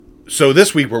So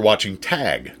this week we're watching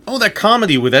Tag. Oh, that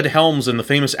comedy with Ed Helms and the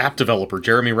famous app developer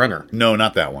Jeremy Renner. No,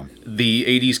 not that one. The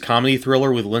 80s comedy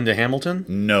thriller with Linda Hamilton.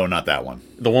 No, not that one.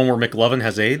 The one where McLovin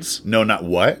has AIDS. No, not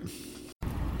what?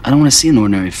 I don't want to see an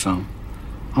ordinary film.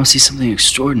 I want to see something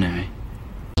extraordinary.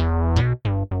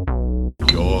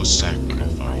 Your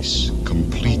sacrifice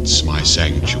completes my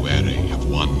sanctuary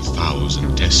of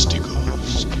 1,000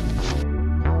 testicles.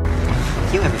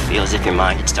 You ever feel as if your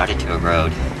mind had started to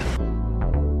erode?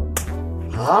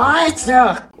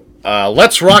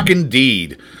 Let's rock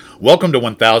indeed. Welcome to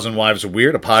 1000 Wives of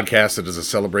Weird, a podcast that is a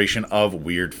celebration of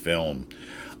weird film.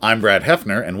 I'm Brad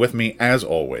Hefner, and with me, as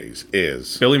always,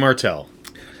 is Billy Martell.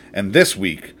 And this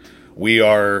week, we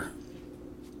are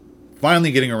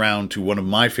finally getting around to one of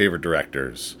my favorite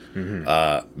directors,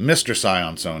 Mr.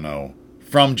 Sion Sono,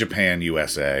 from Japan,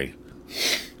 USA.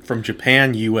 From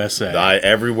Japan, USA.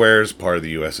 Everywhere is part of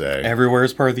the USA. Everywhere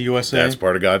is part of the USA? That's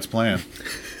part of God's plan.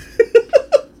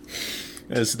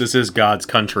 This is God's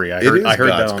country. I heard God's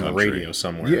that on the country. radio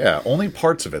somewhere. Yeah, only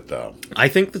parts of it, though. I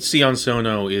think that Sion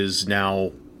Sono is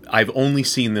now... I've only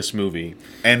seen this movie.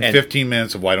 And 15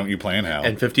 minutes of Why Don't You Play in Hell.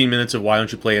 And 15 minutes of Why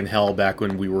Don't You Play in Hell back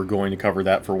when we were going to cover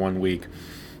that for 1 week.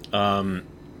 I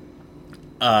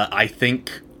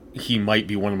think he might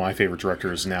be one of my favorite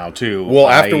directors now, too. Well,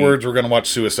 afterwards, we're going to watch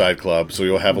Suicide Club, so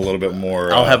you'll have a little bit more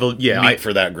meat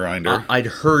for that grinder. I'd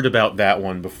heard about that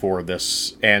one before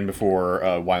this, and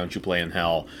before Why Don't You Play in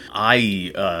Hell.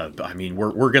 I mean,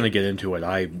 we're going to get into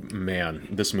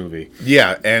it. This movie.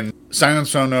 Yeah, and Sion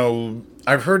Sono,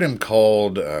 I've heard him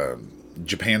called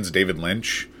Japan's David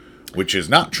Lynch, which is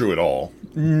not true at all.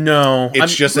 No.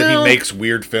 It's just that he makes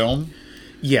weird film.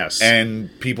 Yes. And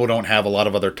people don't have a lot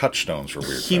of other touchstones for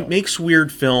weird film. He makes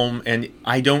weird film, and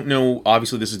I don't know,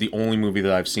 obviously this is the only movie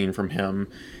that I've seen from him,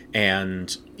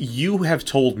 and you have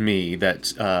told me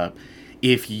that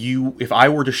if I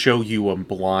were to show you a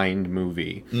blind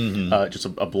movie, just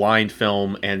a blind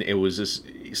film, and it was this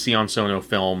Sion Sono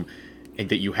film and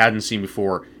that you hadn't seen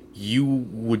before, you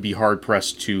would be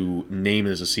hard-pressed to name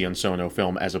it as a Sion Sono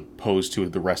film as opposed to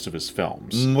the rest of his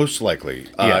films. Most likely.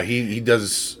 Yeah. He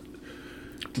does...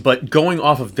 But going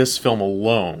off of this film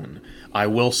alone, I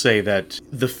will say that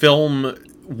the film,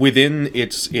 within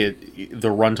the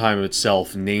runtime of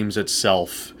itself, names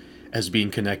itself as being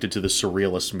connected to the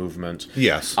Surrealist movement.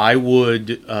 Yes. I would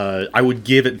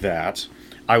give it that.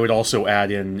 I would also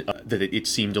add in that it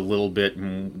seemed a little bit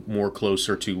more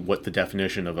closer to what the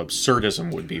definition of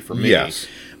absurdism would be for me. Yes.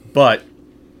 But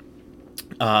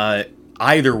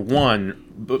either one,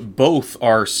 both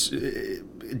are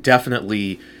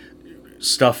definitely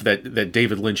stuff that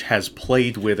David Lynch has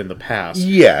played with in the past.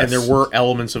 Yes. And there were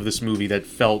elements of this movie that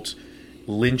felt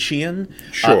Lynchian.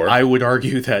 Sure. I would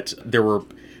argue that there were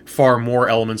far more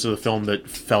elements of the film that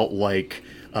felt like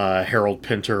Harold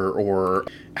Pinter or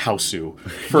Hausu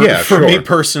for me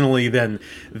personally than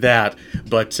that.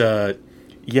 But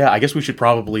I guess we should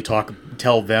probably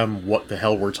tell them what the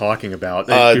hell we're talking about.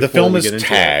 The film is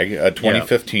Tag, a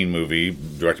 2015 movie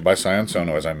directed by Sion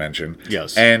Sono, as I mentioned.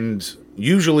 Yes. And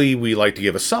usually we like to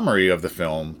give a summary of the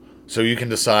film so you can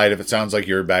decide if it sounds like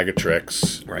you're a bag of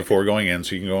tricks before going in,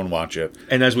 so you can go and watch it.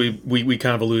 And as we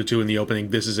kind of alluded to in the opening,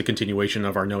 this is a continuation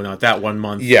of our No Not That One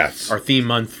month. Yes. Our theme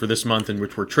month for this month, in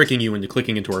which we're tricking you into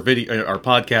clicking into our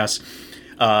podcast.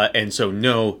 And so,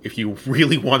 no, if you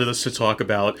really wanted us to talk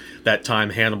about that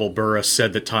time Hannibal Buress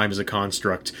said that time is a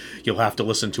construct, you'll have to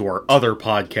listen to our other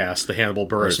podcast, the Hannibal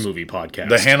Buress Movie Podcast.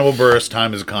 The Hannibal Buress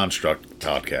Time is a Construct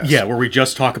podcast. Yeah, where we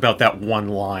just talk about that one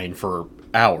line for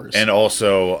hours. And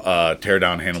also tear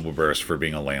down Hannibal Buress for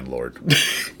being a landlord.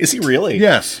 Is he really?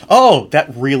 Yes. Oh,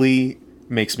 that really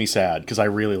makes me sad, because I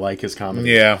really like his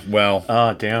comedy. Yeah, well.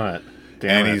 Oh, damn it.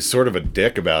 He's sort of a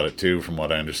dick about it, too, from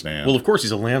what I understand. Well, of course,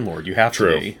 he's a landlord. You have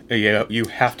to be. Yeah, you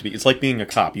have to be. It's like being a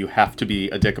cop. You have to be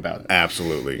a dick about it.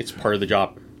 Absolutely. It's part of the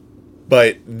job.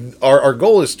 But our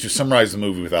goal is to summarize the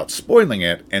movie without spoiling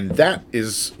it, and that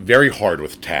is very hard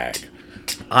with Tag.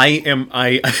 I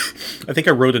think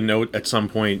I wrote a note at some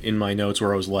point in my notes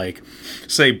where I was like,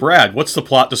 say, Brad, what's the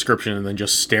plot description? And then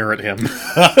just stare at him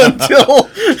until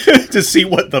to see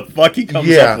what the fuck he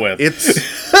comes up with.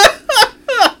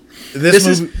 This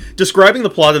is describing the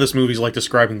plot of this movie is like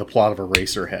describing the plot of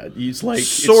Eraserhead. It's like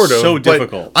sort of so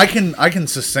difficult. I can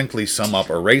succinctly sum up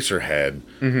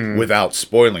Eraserhead without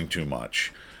spoiling too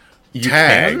much. You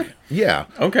Tag, can? Yeah.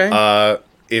 Okay.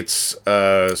 It's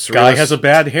guy has a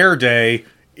bad hair day.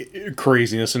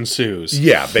 Craziness ensues.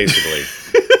 Yeah, basically.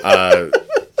 A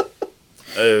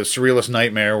surrealist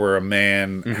nightmare where a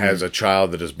man has a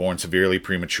child that is born severely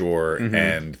premature,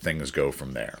 and things go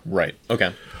from there. Right.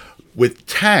 Okay. With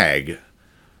Tag,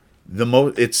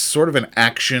 It's sort of an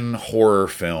action horror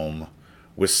film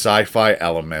with sci-fi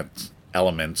elements,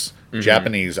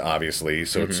 Japanese obviously,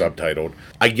 so it's subtitled.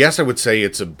 I guess I would say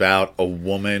it's about a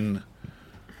woman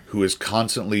who is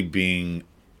constantly being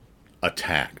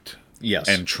attacked. Yes.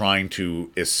 And trying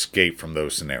to escape from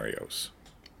those scenarios.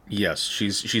 Yes,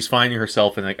 she's finding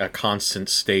herself in a constant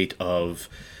state of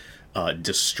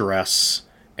distress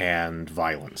and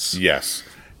violence. Yes.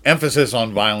 Emphasis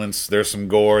on violence. There's some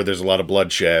gore. There's a lot of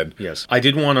bloodshed. Yes. I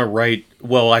did want to write...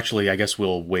 Well, actually, I guess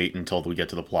we'll wait until we get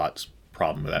to the plot's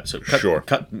problem with that. So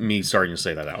cut me starting to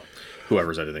say that out.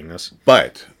 Whoever's editing this.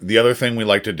 But the other thing we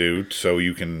like to do, so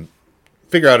you can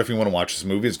figure out if you want to watch this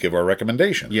movie, is give our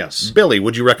recommendation. Yes. Billy,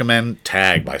 would you recommend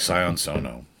Tag by Sion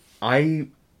Sono? I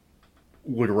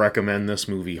would recommend this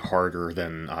movie harder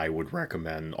than I would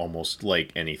recommend almost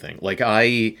like anything. Like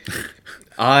I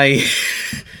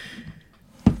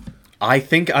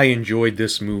think I enjoyed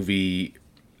this movie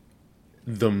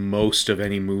the most of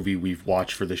any movie we've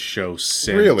watched for the show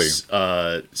since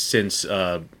since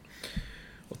what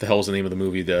the hell is the name of the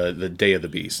movie? The Day of the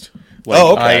Beast. Like,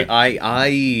 okay.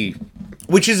 I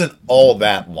Which isn't all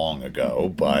that long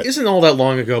ago, but isn't all that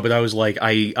long ago. But I was like,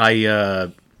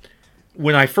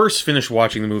 when I first finished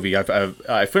watching the movie,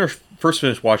 first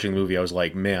finished watching the movie, I was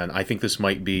like, man, I think this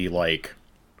might be like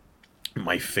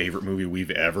my favorite movie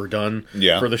we've ever done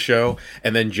for the show.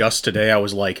 And then just today I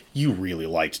was like, you really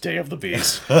liked Day of the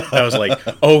Beast. I was like,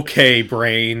 okay,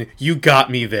 brain, you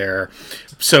got me there.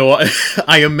 So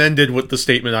I amended what the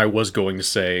statement I was going to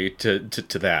say to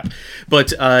that.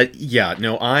 But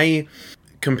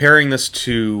comparing this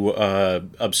to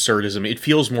absurdism, it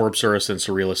feels more absurdist than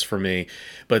surrealist for me.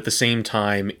 But at the same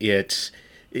time,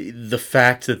 the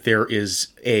fact that there is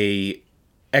a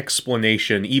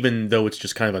explanation, even though it's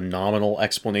just kind of a nominal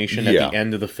explanation at the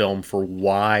end of the film for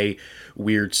why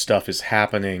weird stuff is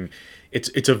happening,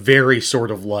 it's a very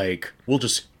sort of like, we'll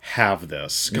just have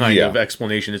this kind of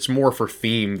explanation. It's more for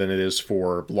theme than it is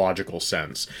for logical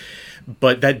sense.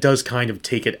 But that does kind of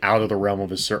take it out of the realm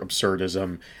of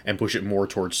absurdism and push it more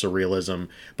towards surrealism.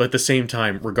 But at the same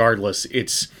time, regardless,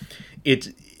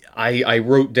 I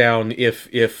wrote down if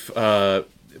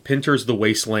Pinter's The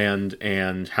Wasteland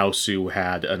and Hausu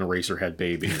had an Eraserhead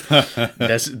baby,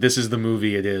 this is the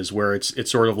movie it is, where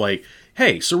it's sort of like,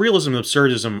 hey, surrealism and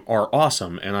absurdism are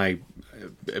awesome, and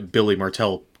Billy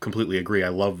Martell completely agree. I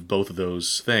love both of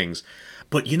those things.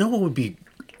 But you know what would be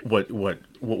what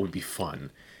would be fun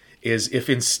is if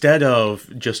instead of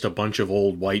just a bunch of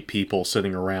old white people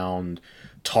sitting around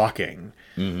talking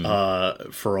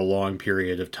for a long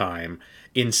period of time,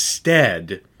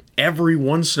 instead, every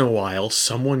once in a while,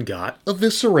 someone got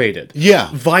eviscerated.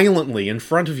 Violently in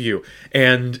front of you.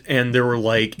 And there were,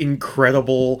 like,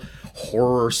 incredible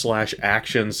horror /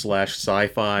 action /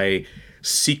 sci-fi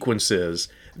sequences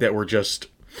that were just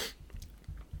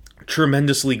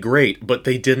tremendously great, but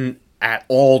they didn't at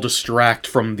all distract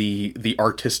from the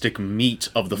artistic meat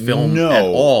of the film at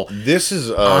all. This is...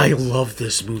 I love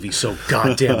this movie so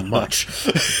goddamn much.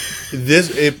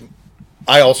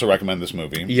 I also recommend this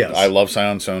movie. Yes. I love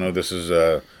Sion Sono. This is,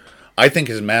 I think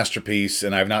his masterpiece,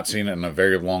 and I've not seen it in a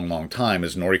very long time,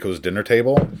 is Noriko's Dinner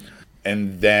Table.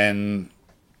 And then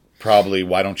probably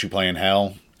Why Don't You Play in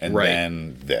Hell? And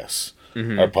then this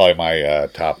are probably my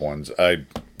top ones.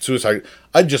 Suicide,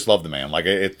 I just love the man. Like,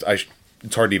 it's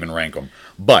hard to even rank them.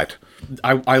 But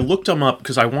I looked him up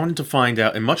because I wanted to find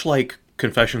out, and much like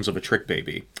Confessions of a Trick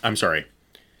Baby, I'm sorry,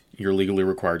 you're legally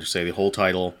required to say the whole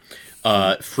title.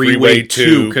 Freeway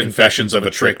 2 Confessions of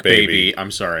a Trick Baby. I'm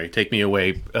sorry. Take me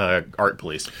away, art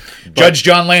police. Judge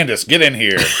John Landis, get in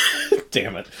here.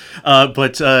 Damn it.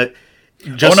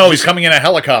 He's coming in a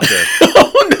helicopter.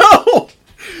 Oh, no!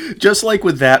 Just like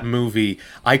with that movie,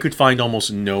 I could find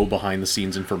almost no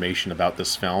behind-the-scenes information about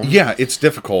this film. Yeah, it's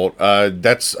difficult.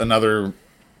 That's another...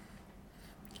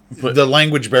 the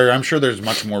language barrier. I'm sure there's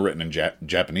much more written in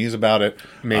Japanese about it.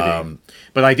 Maybe.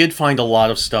 But I did find a lot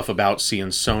of stuff about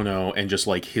Sion Sono and just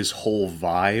like his whole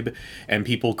vibe. And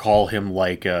people call him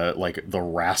like the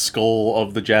rascal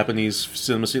of the Japanese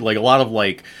cinema scene. Like a lot of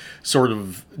like sort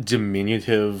of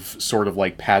diminutive, sort of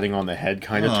like patting on the head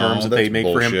kind of terms that they make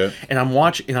bullshit for him. And I'm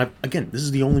watching, and again, this is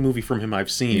the only movie from him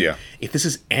I've seen. Yeah. If this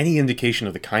is any indication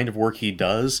of the kind of work he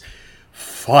does,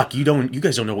 fuck, you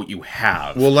guys don't know what you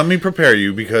have. Well, let me prepare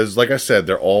you, because like I said,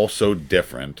 they're all so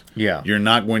different. Yeah. You're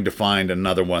not going to find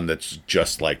another one that's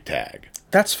just like Tag.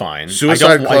 That's fine.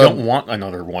 Suicide Club, I don't want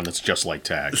another one that's just like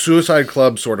Tag. Suicide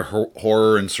Club sort of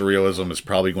horror and surrealism is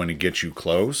probably going to get you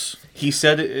close. He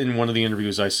said in one of the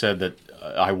interviews I said that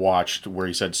I watched, where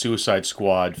he said Suicide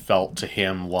Squad felt to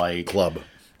him like... Club.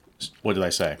 What did I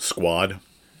say? Squad.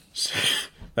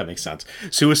 That makes sense.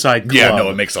 Suicide Club. Yeah, no,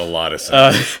 it makes a lot of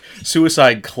sense.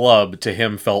 Suicide Club to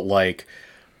him felt like,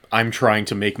 I'm trying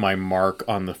to make my mark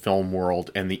on the film world,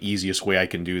 and the easiest way I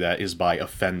can do that is by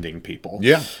offending people.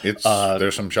 Yeah,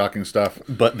 there's some shocking stuff.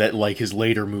 But that, like, his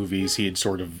later movies, he had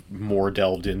sort of more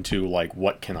delved into, like,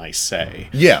 what can I say?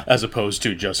 Yeah. As opposed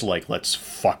to just, like, let's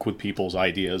fuck with people's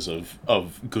ideas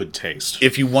of good taste.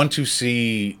 If you want to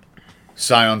see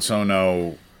Sion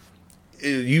Sono,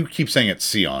 you keep saying it's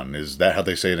Sion. Is that how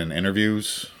they say it in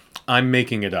interviews? I'm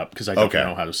making it up because I don't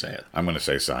know how to say it. I'm going to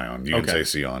say Sion. You can say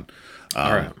Sion.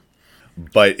 All right.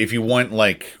 But if you want,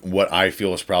 like, what I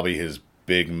feel is probably his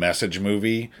big message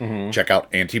movie, check out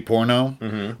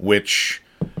Anti-Porno, which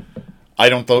I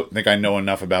don't think I know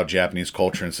enough about Japanese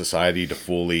culture and society to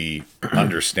fully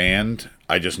understand.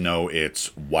 I just know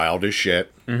it's wild as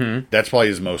shit. That's probably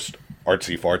his most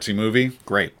artsy-fartsy movie.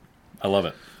 Great. I love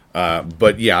it.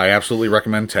 But yeah, I absolutely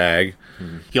recommend Tag.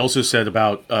 He also said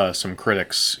about some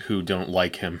critics who don't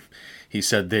like him, he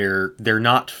said they're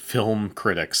not film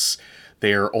critics.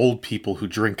 They are old people who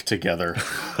drink together.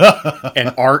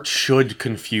 And art should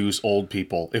confuse old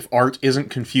people. If art isn't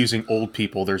confusing old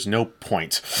people, there's no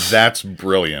point. That's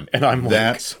brilliant. And I'm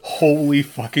That's like, holy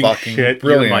fucking shit,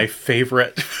 brilliant. You're my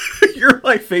favorite. You're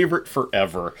my favorite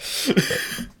forever.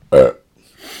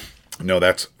 No,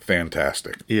 that's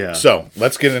fantastic. Yeah. So,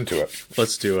 let's get into it.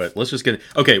 Let's do it. Let's just get it.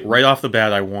 Okay, right off the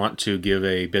bat, I want to give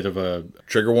a bit of a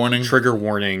Trigger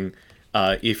warning.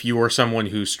 If you are someone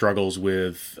who struggles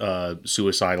with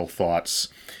suicidal thoughts,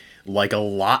 like a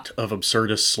lot of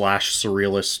absurdist /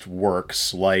 surrealist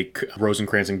works, like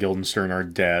Rosencrantz and Guildenstern Are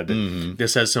Dead,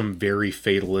 this has some very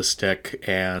fatalistic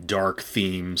and dark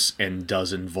themes and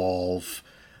does involve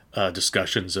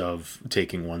discussions of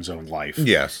taking one's own life.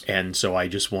 Yes. And so I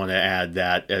just want to add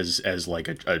that as like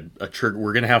a trigger.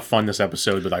 We're going to have fun this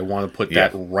episode, but I want to put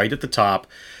that right at the top.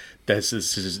 That's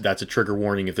a trigger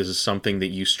warning. If this is something that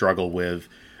you struggle with,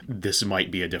 this might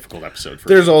be a difficult episode for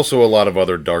you. There's also a lot of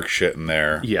other dark shit in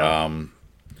there. Yeah.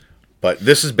 But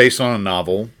this is based on a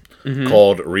novel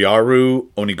called Ryaru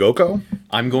Onigoko.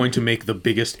 I'm going to make the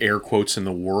biggest air quotes in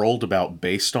the world about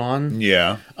based on.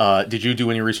 Yeah. Did you do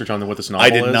any research on what this novel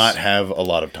is? I did not have a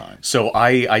lot of time. So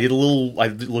I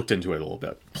looked into it a little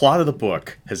bit. Plot of the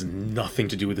book has nothing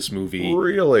to do with this movie.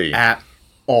 Really? At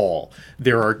all.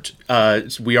 There are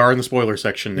we are in the spoiler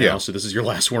section now, Yeah. so this is your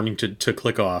last warning to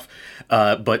click off.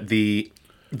 But the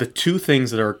two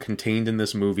things that are contained in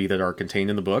this movie that are contained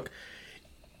in the book: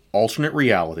 alternate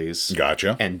realities,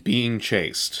 Gotcha. and being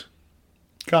chased.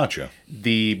 Gotcha.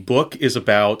 The book is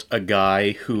about a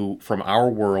guy who, from our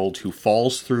world, who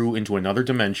falls through into another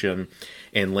dimension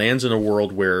and lands in a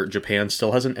world where Japan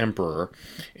still has an emperor,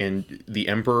 and the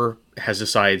emperor has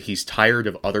decided he's tired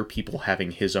of other people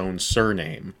having his own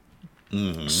surname.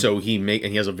 So he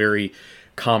has a very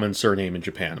common surname in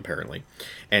Japan, apparently.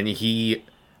 And he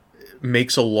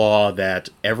makes a law that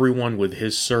everyone with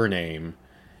his surname,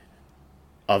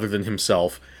 other than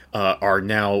himself, are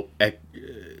now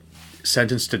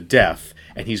sentenced to death,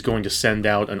 and he's going to send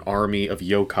out an army of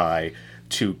yokai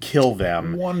to kill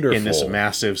them in this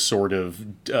massive sort of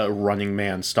Running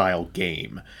Man style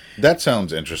game. That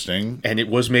sounds interesting. And it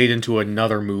was made into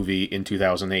another movie in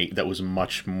 2008 that was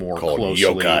much more Called closely...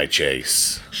 Yokai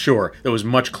Chase. Sure, that was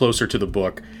much closer to the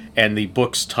book, and the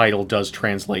book's title does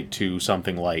translate to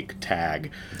something like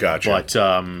Tag. Gotcha. But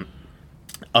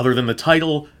other than the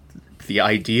title, the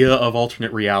idea of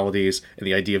alternate realities and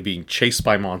the idea of being chased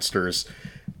by monsters,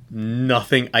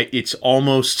 nothing... it's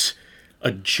almost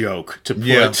a joke to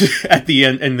put at the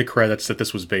end in the credits that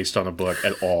this was based on a book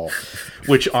at all.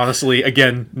 Which, honestly,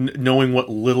 again, knowing what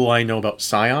little I know about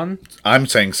Sion... I'm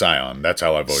saying Sion. That's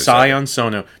how I've always said Sion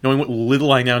Sono. Knowing what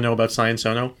little I now know about Sion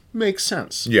Sono makes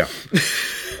sense. it. Yeah.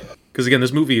 Because, again,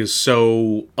 this movie is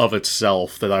so of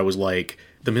itself that I was like...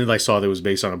 The minute I saw that it was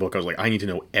based on a book, I was like, I need to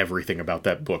know everything about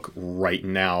that book right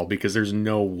now, because there's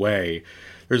no way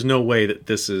that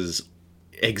this is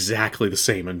exactly the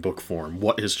same in book form.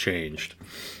 What has changed?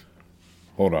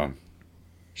 Hold on.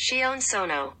 Shion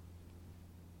Sono.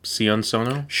 Sion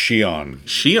Sono? Shion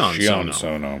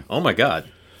Sono. Oh my god.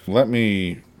 Let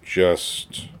me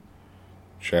just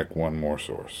check one more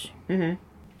source.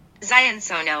 Zion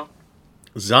Sono.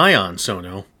 Zion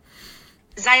Sono.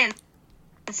 Zion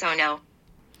Sono.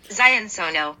 Zion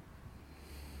Sono.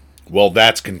 Well,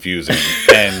 that's confusing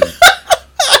and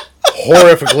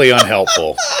horrifically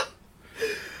unhelpful.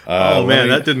 Oh man,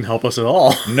 that didn't help us at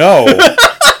all. No.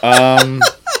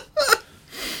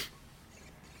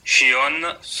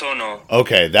 Shion Sono.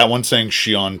 Okay, that one's saying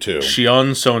Shion too.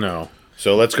 Shion Sono.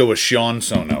 So let's go with Shion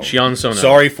Sono. Shion Sono.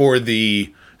 Sorry for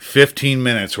the 15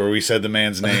 minutes where we said the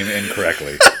man's name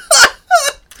incorrectly.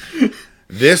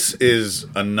 This is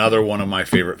another one of my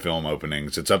favorite film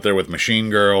openings. It's up there with Machine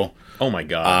Girl. Oh my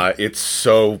god. It's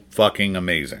so fucking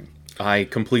amazing. I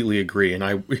completely agree,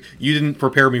 and you didn't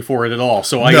prepare me for it at all,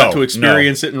 so I got to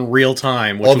experience it in real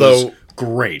time, which was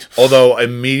great. Although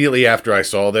immediately after I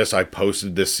saw this, I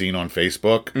posted this scene on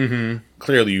Facebook. Mm-hmm.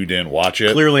 Clearly, you didn't watch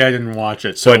it. Clearly, I didn't watch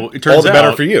it. So but it turns all the out,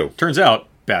 better for you. Turns out,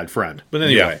 bad friend. But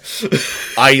anyway,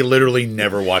 I literally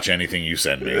never watch anything you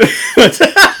send me.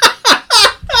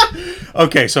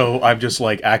 Okay, so I'm just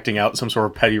like acting out some sort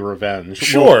of petty revenge.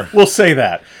 Sure. We'll say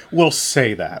that. We'll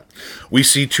say that. We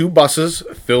see 2 buses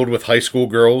filled with high school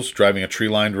girls driving a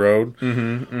tree-lined road.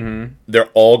 Mm-hmm, mm-hmm. They're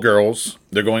all girls.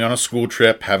 They're going on a school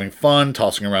trip, having fun,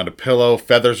 tossing around a pillow.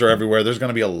 Feathers are everywhere. There's going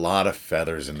to be a lot of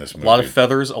feathers in this movie. A lot of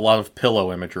feathers, a lot of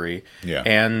pillow imagery. Yeah.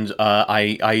 And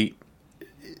I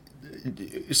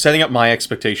setting up my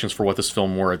expectations for what this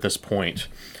film were at this point,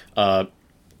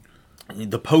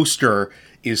 the poster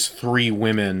is 3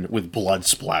 women with blood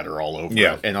splatter all over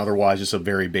it, and otherwise just a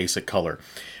very basic color.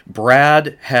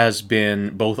 Brad has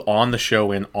been both on the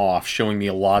show and off showing me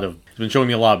a lot of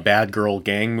bad girl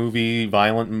gang movie,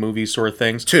 violent movie sort of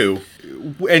things. Too.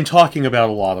 And talking about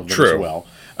a lot of them as well.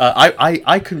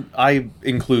 I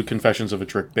include Confessions of a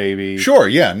Trick Baby. Sure,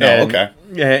 yeah, no, and, okay.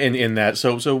 Yeah, in that,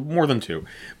 so more than 2.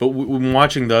 But when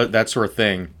watching that sort of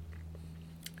thing,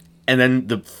 and then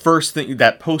the first thing,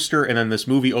 that poster, and then this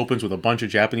movie opens with a bunch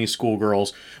of Japanese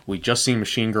schoolgirls. We just seen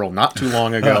Machine Girl not too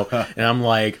long ago, and I'm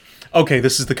like, okay,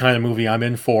 this is the kind of movie I'm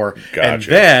in for. Gotcha. And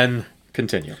then,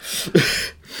 continue.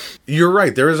 You're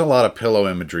right, there is a lot of pillow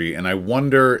imagery, and I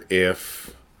wonder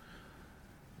if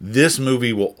this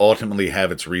movie will ultimately have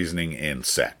its reasoning in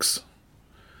sex.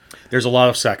 There's a lot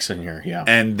of sex in here, yeah.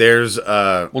 And there's...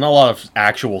 well, not a lot of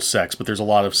actual sex, but there's a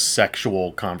lot of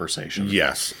sexual conversation.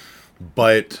 Yes.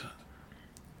 But...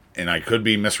 and I could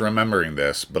be misremembering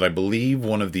this, but I believe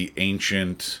one of the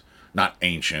not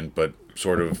ancient, but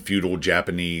sort of feudal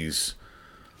Japanese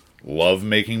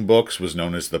love-making books was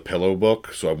known as the Pillow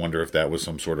Book, so I wonder if that was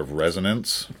some sort of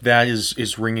resonance. That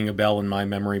is ringing a bell in my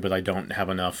memory, but I don't have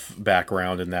enough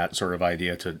background in that sort of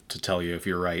idea to tell you if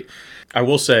you're right. I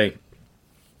will say,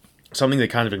 something that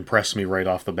kind of impressed me right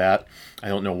off the bat, I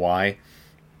don't know why.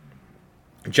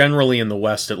 Generally, in the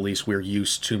West, at least, we're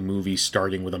used to movies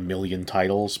starting with 1 million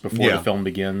titles before the film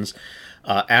begins.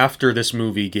 After this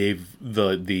movie gave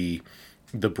the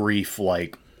brief,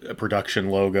 like, production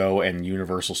logo and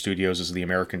Universal Studios as the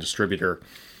American distributor,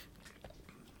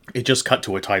 it just cut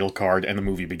to a title card and the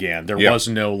movie began. There was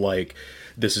no, like,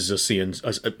 this is a Shion.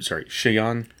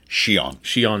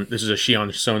 This is a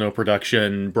Shion Sono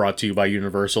production brought to you by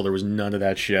Universal. There was none of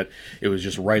that shit. It was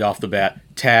just right off the bat.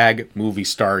 Tag, movie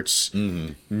starts.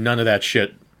 Mm-hmm. None of that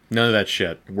shit.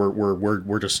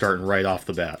 We're just starting right off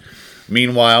the bat.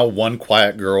 Meanwhile, one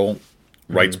quiet girl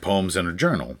writes poems in her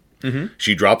journal. Mm-hmm.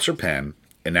 She drops her pen,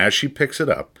 and as she picks it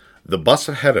up, the bus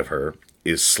ahead of her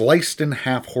is sliced in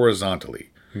half horizontally.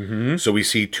 Mm-hmm. So we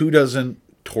see 24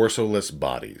 torso-less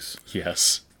bodies.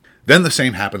 Yes. Then the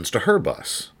same happens to her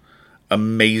bus.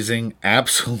 Amazing,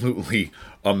 absolutely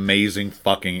amazing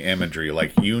fucking imagery.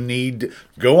 Like,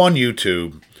 go on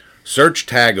YouTube, search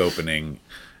tag opening,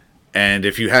 and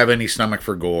if you have any stomach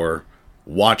for gore,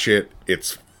 watch it.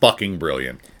 It's fucking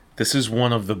brilliant. This is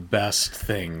one of the best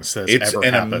things that's ever happened.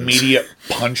 It's an immediate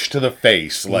punch to the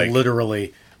face. Like,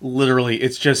 literally,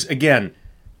 it's just, again,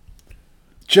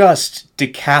 just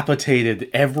decapitated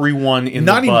everyone in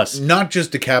the bus. Not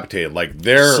just decapitated, like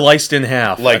they're sliced in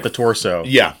half, like at the torso.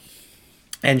 Yeah.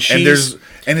 And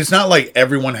it's not like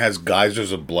everyone has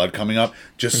geysers of blood coming up.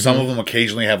 Just some of them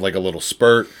occasionally have like a little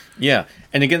spurt. Yeah.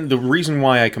 And again, the reason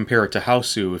why I compare it to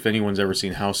Hausu, if anyone's ever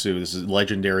seen Hausu, this is a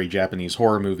legendary Japanese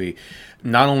horror movie.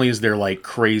 Not only is there like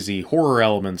crazy horror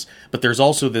elements, but there's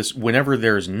also this, whenever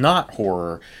there's not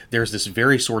horror, there's this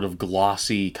very sort of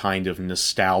glossy, kind of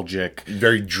nostalgic,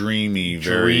 very dreamy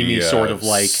sort of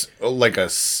like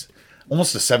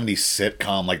almost a 70s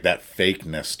sitcom, like that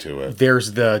fakeness to it.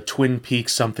 There's the Twin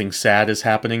Peaks Something Sad Is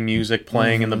Happening music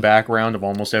playing in the background of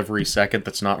almost every second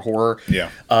that's not horror. Yeah.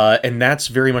 And that's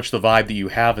very much the vibe that you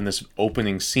have in this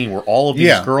opening scene where all of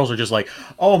these girls are just like,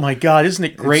 oh my God, isn't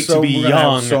it great to be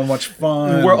young? Have so much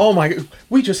fun.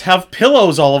 We just have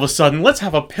pillows all of a sudden. Let's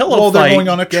have a pillow fight. Well, they're going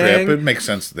on a trip. It makes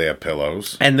sense that they have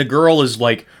pillows. And the girl is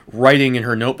like writing in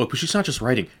her notebook, but she's not just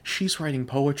writing. She's writing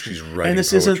poetry. She's writing And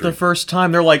this poetry. isn't the first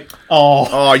time. They're like, oh,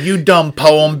 Oh, you dumb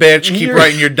poem, bitch. Keep You're-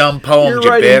 writing your dumb poems, you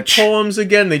writing bitch. poems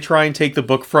again. They try and take the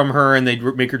book from her, and they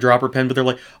make her drop her pen. But they're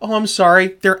like, "Oh, I'm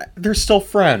sorry. They're still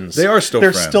friends. They are still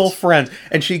They're friends. still friends."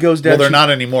 And she goes down. Well, they're she- not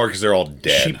anymore because they're all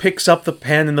dead. She picks up the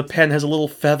pen, and the pen has a little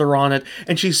feather on it,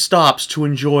 and she stops to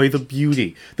enjoy the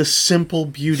beauty, the simple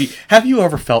beauty. Have you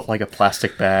ever felt like a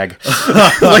plastic bag?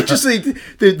 Like, just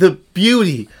the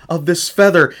beauty of this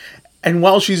feather. And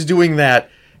while she's doing that,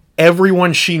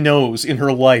 everyone she knows in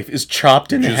her life is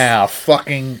chopped in Just half.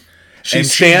 fucking... She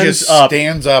stands up.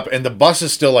 stands up, and the bus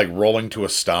is still, like, rolling to a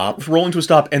stop. Rolling to a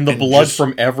stop, and the blood just-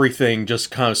 from everything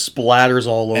just kind of splatters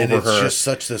all And over it's her. just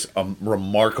such this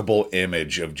remarkable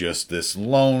image of just this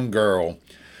lone girl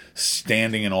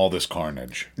standing in all this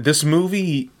carnage. This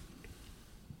movie,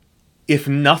 if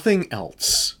nothing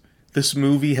else, this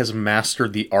movie has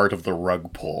mastered the art of the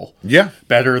rug pull. Yeah.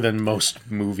 Better than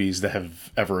most movies that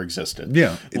have ever existed.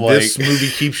 Yeah, Like, this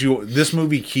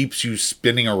movie keeps you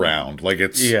spinning around like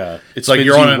it's yeah. It's like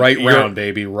you're spins on you an, right you're- round,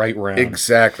 baby, right round.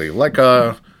 exactly like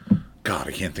God,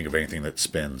 I can't think of anything that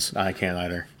spins. I can't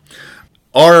either.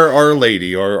 Our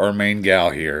lady, our main gal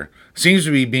here, seems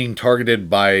to be being targeted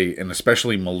by an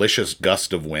especially malicious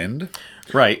gust of wind,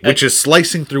 Right. which is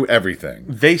slicing through everything.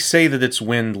 They say that it's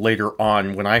wind later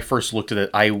on. When I first looked at it,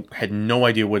 I had no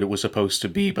idea what it was supposed to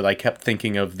be, but I kept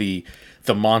thinking of the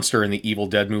monster in the Evil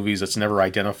Dead movies that's never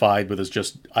identified, but it's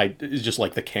just like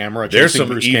the camera. There's chasing some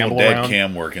Bruce Evil Campbell Dead around.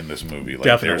 cam work in this movie. Like,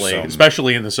 Definitely, there's some,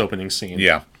 especially in this opening scene.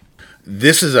 yeah.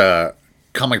 This is a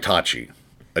Kamitachi,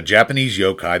 a Japanese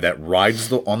yokai that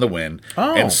rides on the wind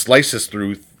Oh. and slices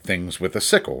through things with a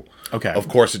sickle. Okay. Of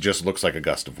course, it just looks like a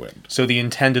gust of wind. So the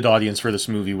intended audience for this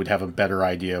movie would have a better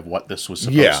idea of what this was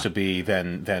supposed Yeah. to be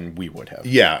than we would have.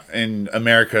 Yeah, in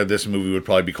America, this movie would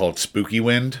probably be called Spooky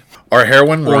Wind. Our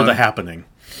heroine Or run- The Happening.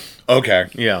 Okay.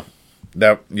 Yeah.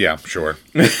 Yeah, sure.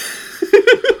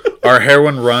 Our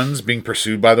heroine runs, being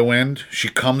pursued by the wind. She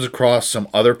comes across some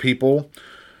other people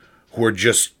who are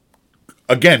just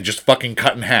fucking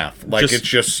cut in half. Like, Just- it's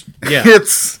just... yeah.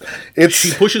 It's...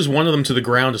 She pushes one of them to the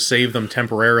ground to save them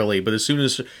temporarily, but as soon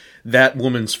as that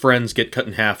woman's friends get cut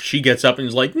in half, she gets up and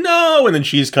is like, "No!" And then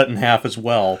she's cut in half as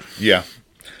well. Yeah.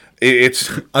 It's...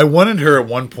 I wanted her at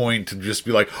one point to just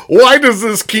be like, why does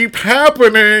this keep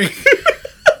happening?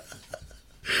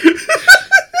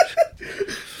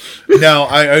 Now,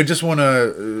 I just want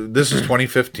to... This is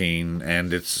 2015,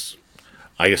 and it's,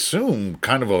 I assume,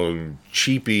 kind of a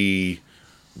cheapy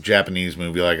Japanese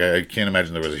movie. Like, I can't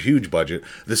imagine there was a huge budget.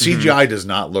 The CGI does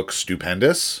not look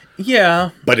stupendous,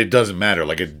 Yeah. but it doesn't matter.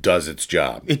 Like, it does its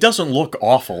job. It doesn't look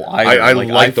awful either. I like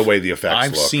I've- the way the effects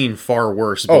I've look. seen far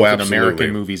worse, both in absolutely.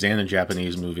 American movies and in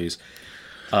Japanese movies.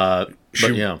 But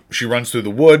yeah. She runs through the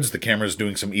woods. The camera's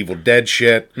doing some Evil Dead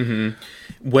shit.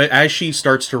 As she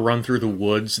starts to run through the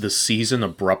woods, the season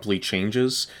abruptly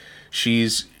changes.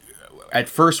 She's at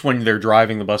first, when they're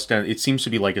driving the bus down, it seems to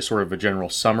be like a sort of a general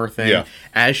summer thing. Yeah.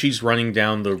 As she's running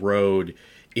down the road,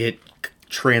 it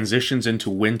transitions into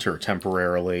winter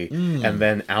temporarily, and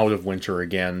then out of winter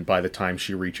again by the time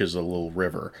she reaches a little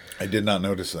river. I did not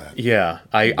notice that. Yeah,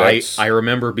 That's- I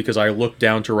remember because I looked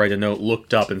down to write a note,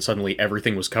 looked up, and suddenly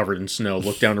everything was covered in snow.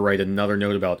 Looked down to write another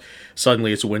note about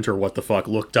suddenly it's winter, what the fuck?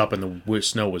 Looked up and the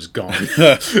snow was gone.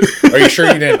 Are you sure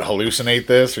you didn't hallucinate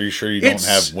this? Are you sure you don't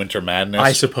It's- have winter madness?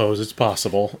 I suppose it's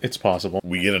possible. It's possible.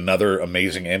 We get another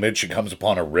amazing image. She comes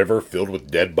upon a river filled with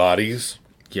dead bodies.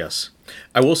 Yes.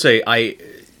 I will say,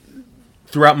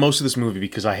 throughout most of this movie,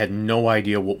 because I had no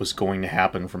idea what was going to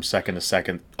happen from second to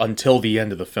second until the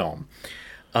end of the film,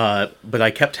 but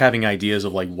I kept having ideas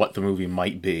of like what the movie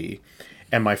might be.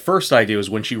 And my first idea was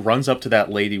when she runs up to that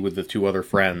lady with the two other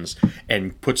friends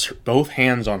and puts both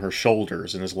hands on her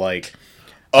shoulders and is like,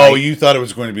 Oh, you thought it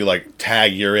was going to be like,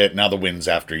 tag, you're it, now the wind's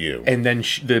after you. and then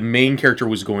the main character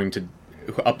was going to,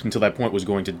 up until that point, was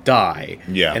going to die.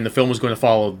 Yeah. And the film was going to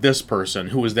follow this person,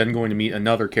 who was then going to meet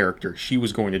another character. She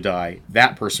was going to die.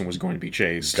 That person was going to be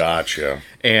chased. Gotcha.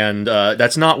 And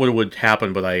that's not what would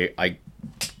happen, but I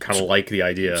kind of like the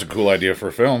idea. It's a cool idea for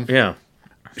a film. Yeah.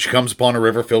 She comes upon a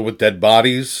river filled with dead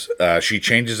bodies. She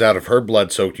changes out of her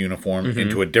blood-soaked uniform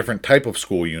into a different type of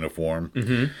school uniform.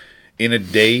 In a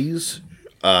daze,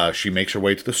 she makes her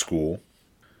way to the school.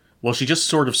 Well, she just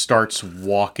sort of starts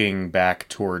walking back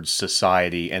towards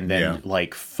society and then, Yeah.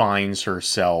 like, finds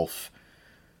herself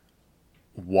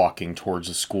walking towards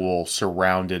the school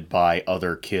surrounded by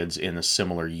other kids in a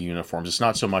similar uniforms. It's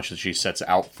not so much that she sets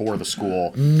out for the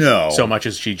school. No. So much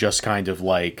as she just kind of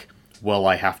like, well,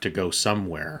 I have to go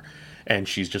somewhere. And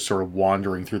she's just sort of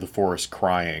wandering through the forest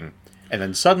crying. And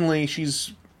then suddenly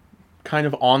she's kind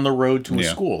of on the road to a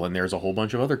Yeah. school and there's a whole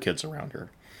bunch of other kids around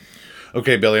her.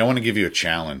 Okay, Billy, I want to give you a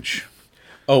challenge.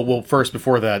 Oh, well, first,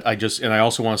 before that, I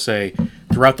also want to say,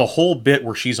 throughout the whole bit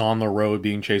where she's on the road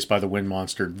being chased by the wind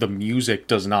monster, the music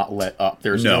does not let up.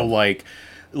 There's no like,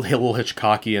 little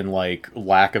Hitchcockian, like,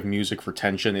 lack of music for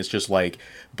tension. It's just, like,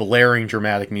 blaring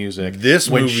dramatic music.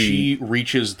 When she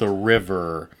reaches the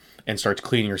river and starts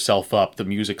cleaning herself up, the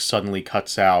music suddenly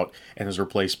cuts out and is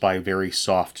replaced by very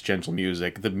soft, gentle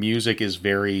music. The music is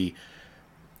very...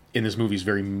 in this movie is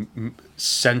very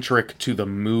centric to the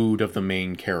mood of the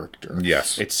main character.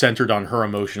 Yes. It's centered on her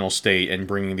emotional state and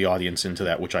bringing the audience into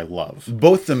that, which I love.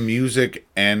 Both the music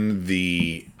and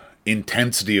the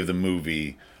intensity of the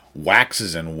movie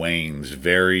waxes and wanes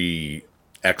very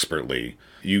expertly.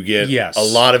 You get a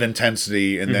lot of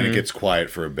intensity, and then it gets quiet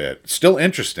for a bit. Still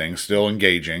interesting, still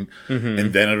engaging,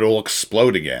 and then it'll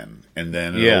explode again, and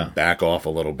then it'll back off a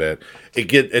little bit.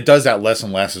 It does that less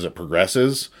and less as it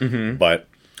progresses, but...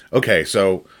 Okay,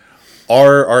 so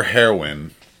our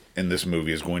heroine in this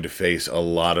movie is going to face a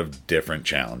lot of different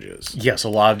challenges. Yes, a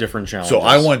lot of different challenges. So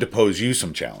I wanted to pose you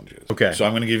some challenges. Okay. So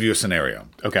I'm going to give you a scenario.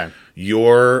 Okay.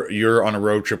 You're on a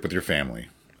road trip with your family.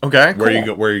 Okay. Where are you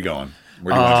going? Where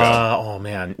do you want to go? Oh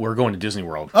man, we're going to Disney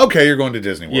World. Okay, you're going to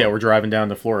Disney World. Yeah, we're driving down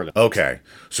to Florida. Okay,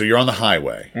 so you're on the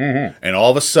highway, and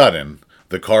all of a sudden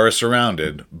the car is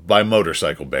surrounded by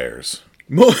motorcycle bears.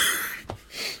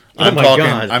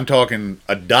 I'm talking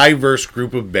a diverse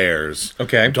group of bears.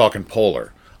 Okay. I'm talking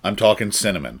polar. I'm talking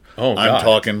cinnamon. Oh, I'm God.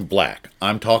 talking black.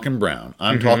 I'm talking brown.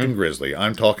 I'm talking grizzly.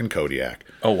 I'm talking Kodiak.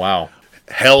 Oh, wow.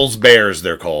 Hell's Bears,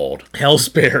 they're called. Hell's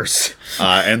Bears.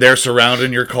 And they're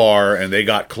surrounding your car, and they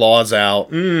got claws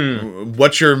out.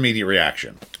 What's your immediate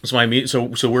reaction? So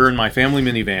we're in my family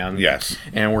minivan. Yes.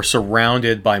 And we're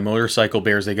surrounded by motorcycle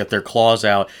bears. They get their claws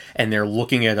out, and they're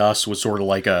looking at us with sort of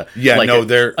like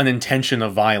they're an intention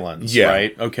of violence. Yeah.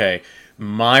 Right. Okay.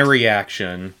 My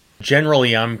reaction.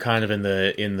 Generally, I'm kind of in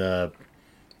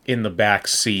the back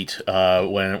seat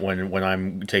when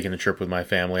I'm taking a trip with my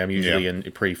family. I'm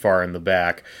usually pretty far in the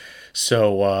back.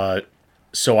 So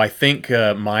I think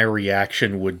my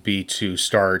reaction would be to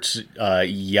start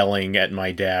yelling at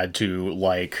my dad to,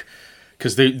 like,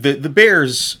 because the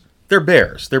bears, they're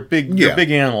bears. They're big. They're big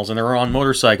animals, and they're on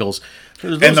motorcycles.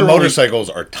 And the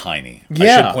motorcycles are tiny.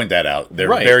 Yeah. I should point that out. They're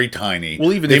very tiny.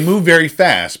 Well, even they if- move very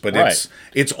fast, but Right.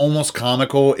 it's almost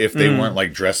comical if they weren't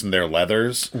like dressed in their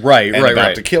leathers, Right, and right, about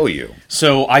right. to kill you.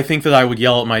 So I think that I would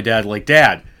yell at my dad, like,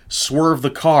 Dad, swerve the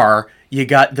car. You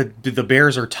got the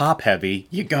bears are top heavy.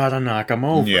 You gotta knock them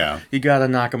over. Yeah. You gotta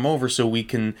knock them over so we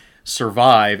can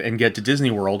survive and get to Disney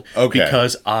World. Okay.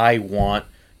 Because I want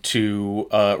to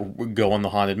go on the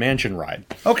Haunted Mansion ride.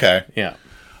 Okay. Yeah.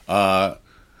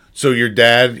 So your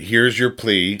dad hears your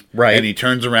plea, Right. and he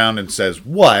turns around and says,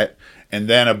 "What?" And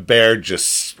then a bear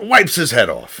just wipes his head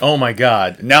off. Oh my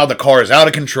God. Now the car is out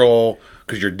of control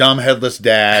because your dumb headless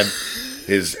dad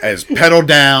has pedaled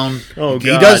down. Oh, He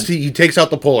God. He takes out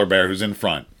the polar bear who's in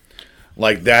front.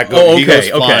 Like that goes, Oh, he okay,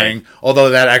 goes flying. Although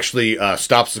that actually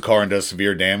stops the car and does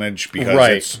severe damage because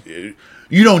Right.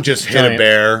 you don't just hit a Giant-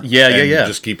 bear and Yeah.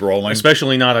 just keep rolling.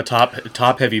 Especially not a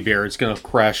top heavy bear. It's gonna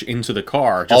crash into the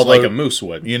car just like a moose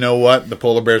would. You know what? The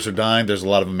polar bears are dying. There's a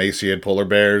lot of emaciated polar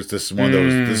bears. This is one of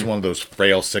those. This is one of those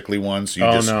frail, sickly ones.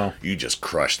 You just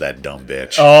crush that dumb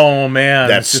bitch. Oh man,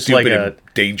 that it's just stupid, like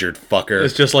endangered fucker.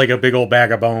 it's just like a big old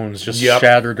bag of bones, just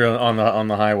shattered on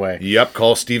the highway. Yep,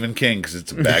 call Stephen King because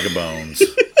it's a bag of bones.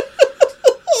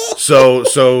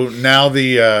 So now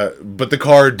but the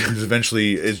car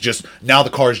eventually is just now the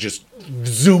car is just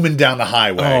zooming down the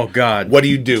highway. Oh, God. What do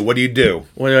you do? What do you do?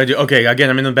 What do I do? Okay, again,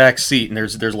 I'm in the back seat, and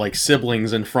there's like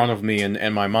siblings in front of me,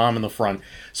 and my mom in the front.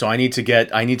 So I need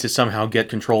to somehow get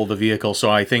control of the vehicle. So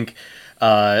I think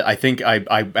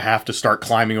I have to start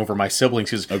climbing over my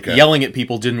siblings because yelling at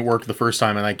people didn't work the first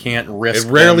time, and I can't risk.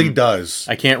 It rarely does.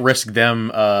 I can't risk them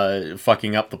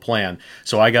fucking up the plan.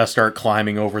 So I gotta start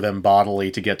climbing over them bodily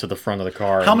to get to the front of the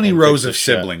car. How many and rows fix of this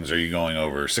shit. siblings are you going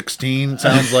over? 16?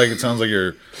 Sounds like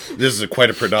you're. This is quite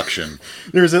a production.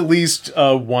 There's at least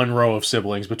one row of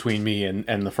siblings between me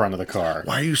and the front of the car.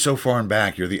 Why are you so far in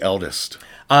back? You're the eldest.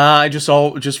 I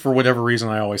just for whatever reason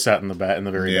I always sat in the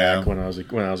very back when I was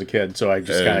a kid. So I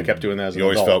just kind of kept doing that as an You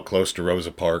always adult. felt close to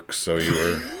Rosa Parks, so you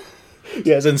were.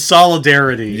 Yes, in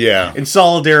solidarity. Yeah. In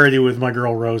solidarity with my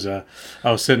girl Rosa,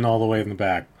 I was sitting all the way in the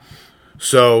back.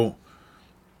 So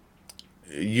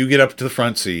you get up to the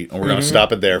front seat, and we're going to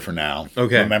stop it there for now.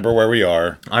 Okay. Remember where we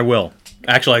are. I will.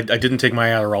 Actually, I didn't take my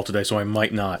Adderall today, so I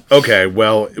might not. Okay,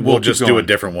 well, we'll keep just do a going.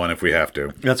 different one if we have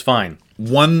to. That's fine.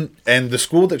 And the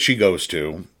school that she goes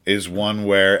to is one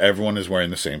where everyone is wearing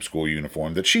the same school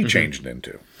uniform that she changed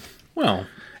into. Well,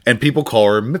 And people call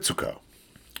her Mitsuko.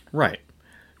 right.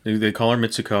 They call her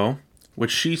Mitsuko.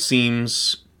 which she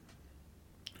seems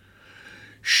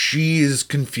She's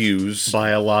confused.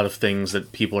 by a lot of things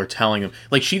that people are telling him.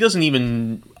 Like, she doesn't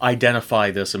even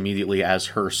identify this immediately as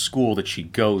her school that she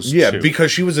goes Yeah, to.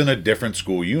 because she was in a different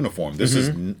school uniform. This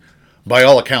is, by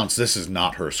all accounts, this is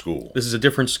not her school. This is a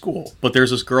different school. But there's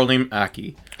this girl named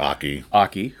Aki,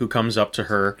 who comes up to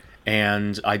her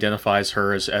and identifies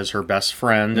her as her best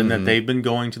friend, and that they've been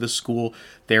going to the school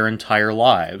their entire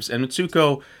lives. And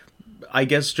Mitsuko, I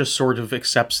guess, just sort of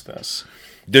accepts this.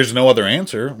 There's no other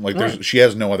answer. Like, she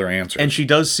has no other answer. And she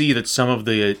does see that some of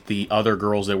the other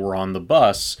girls that were on the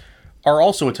bus are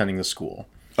also attending the school.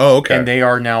 Oh, okay. And they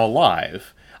are now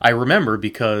alive. I remember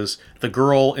because the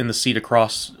girl in the seat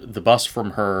across the bus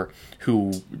from her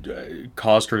who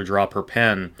caused her to drop her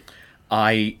pen,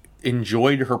 I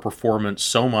enjoyed her performance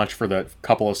so much for that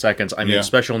couple of seconds. I made a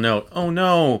special note. Oh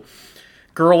no,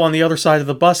 girl on the other side of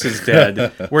the bus is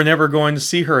dead. We're never going to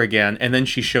see her again. And then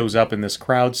she shows up in this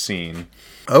crowd scene.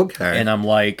 Okay. And I'm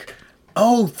like,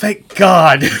 oh, thank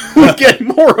God. We get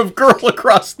more of Girl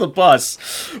Across the Bus.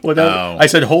 I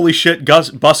said, holy shit,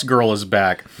 Bus Girl is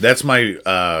back. That's my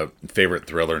favorite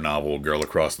thriller novel, Girl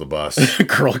Across the Bus.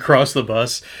 Girl Across the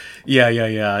Bus.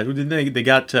 Yeah. They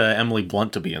got Emily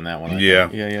Blunt to be in that one.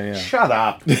 Yeah. Shut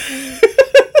up.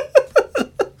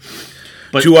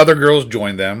 But 2 other girls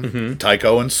join them,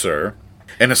 Taiko and Sir,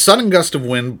 and a sudden gust of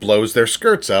wind blows their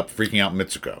skirts up, freaking out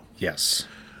Mitsuko. Yes.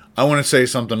 I want to say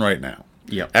something right now.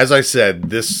 Yeah. As I said,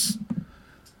 this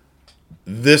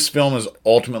film is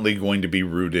ultimately going to be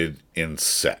rooted in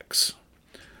sex.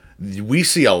 We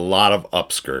see a lot of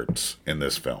upskirts in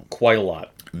this film. Quite a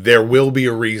lot. There will be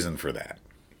a reason for that.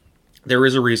 There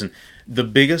is a reason. The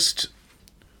biggest,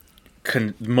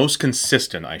 most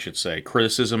consistent, I should say,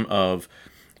 criticism of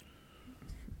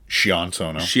Shion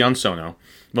Sono.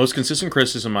 Most consistent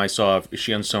criticism I saw of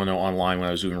Shion Sono online when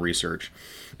I was doing research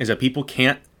is that people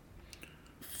can't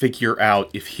figure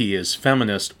out if he is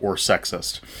feminist or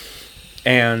sexist.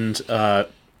 And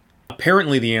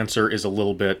apparently the answer is a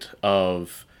little bit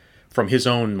of, from his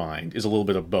own mind, is a little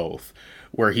bit of both.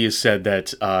 Where he has said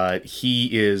that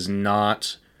he is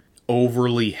not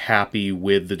overly happy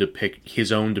with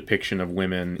his own depiction of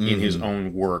women in his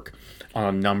own work on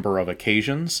a number of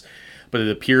occasions. But it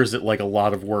appears that, like, a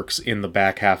lot of works in the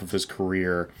back half of his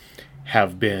career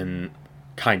have been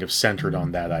kind of centered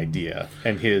on that idea,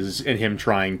 and him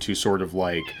trying to sort of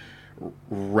like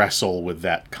wrestle with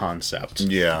that concept.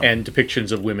 Yeah. And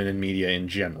depictions of women in media in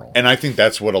general. And I think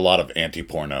that's what a lot of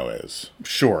anti-porno is.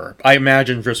 Sure. I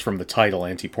imagine just from the title,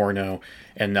 anti-porno,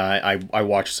 and I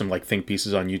watched some like think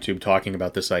pieces on YouTube talking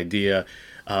about this idea,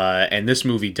 and this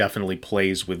movie definitely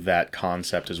plays with that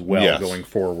concept as well going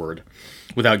forward,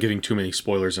 without giving too many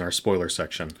spoilers in our spoiler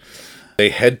section. They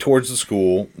head towards the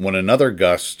school when another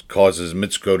gust causes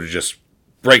Mitsuko to just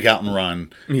break out and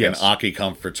run. Yes. And Aki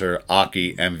comforts her.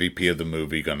 Aki, MVP of the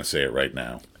movie, gonna say it right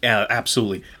now.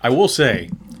 Absolutely. I will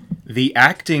say, the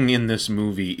acting in this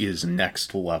movie is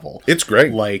next level. It's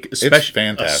great. Like, it's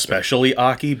fantastic. Especially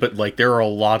Aki, but like there are a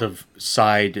lot of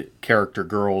side character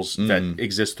girls that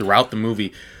exist throughout the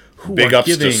movie who Big are ups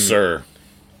giving, to Sir.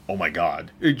 Oh my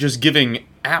God. Just giving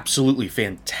absolutely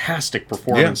fantastic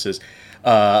performances.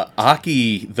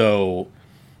 Aki, though,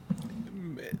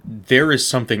 there is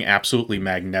something absolutely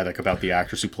magnetic about the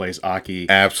actress who plays Aki.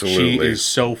 Absolutely. She is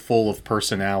so full of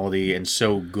personality and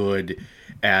so good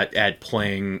at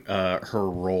playing her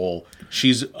role.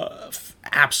 She's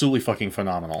absolutely fucking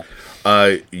phenomenal.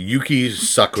 Yuki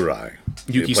Sakurai.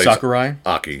 Yuki Sakurai?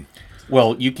 Aki.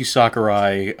 Well, Yuki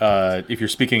Sakurai, if you're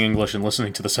speaking English and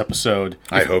listening to this episode...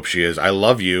 I hope she is. I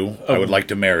love you. I would like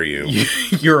to marry you.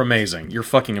 You're amazing. You're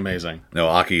fucking amazing. No,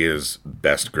 Aki is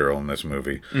best girl in this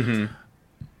movie. Mm-hmm.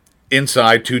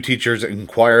 Inside, 2 teachers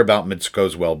inquire about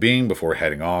Mitsuko's well-being before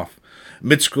heading off.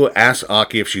 Mitsuko asks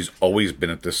Aki if she's always been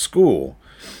at this school.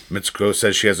 Mitsuko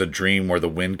says she has a dream where the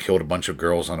wind killed a bunch of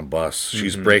girls on a bus.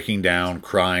 She's breaking down,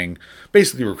 crying,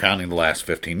 basically recounting the last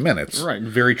 15 minutes. Right,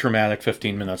 very traumatic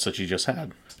 15 minutes that she just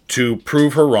had. To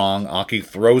prove her wrong, Aki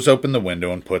throws open the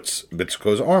window and puts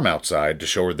Mitsuko's arm outside to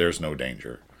show her there's no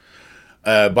danger.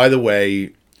 By the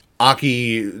way,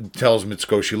 Aki tells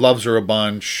Mitsuko she loves her a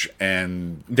bunch,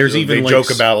 and they joke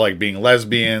about like being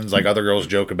lesbians, like other girls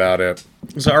joke about it.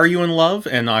 So, are you in love?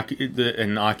 And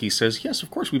Aki says, yes, of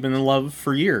course, we've been in love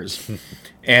for years.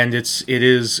 And it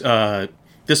is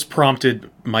this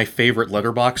prompted my favorite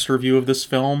Letterboxd review of this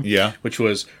film. Yeah, which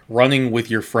was running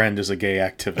with your friend is a gay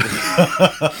activity.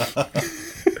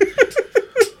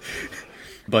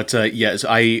 But yes,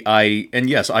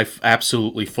 I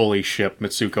absolutely fully ship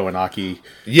Mitsuko and Aki.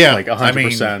 Yeah, like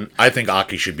 100%. I think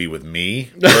Aki should be with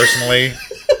me personally.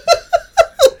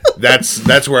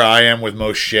 That's where I am with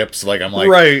most ships. Like I'm like,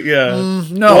 Right, yeah.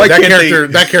 no, Why that can't character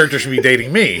that character should be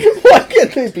dating me. Why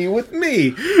can't they be with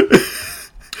me?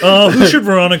 Who should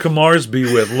Veronica Mars be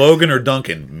with, Logan or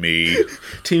Duncan? Me.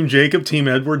 Team Jacob, Team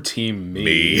Edward, Team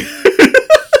me.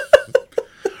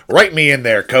 Write me in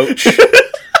there, coach.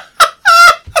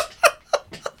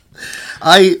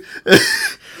 I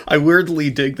weirdly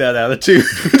dig that attitude.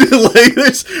 Like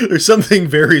there's something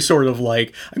very sort of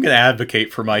like, I'm going to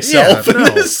advocate for myself in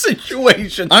this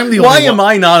situation. Why am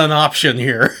I not an option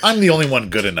here? I'm the only one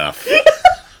good enough.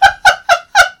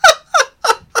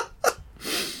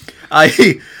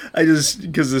 I just,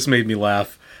 because this made me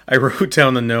laugh, I wrote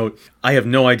down the note, I have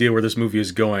no idea where this movie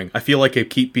is going. I feel like I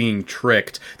keep being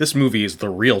tricked. This movie is the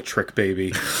real trick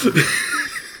baby.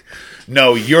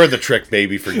 No, you're the trick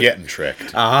baby for getting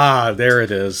tricked. Ah, there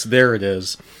it is. There it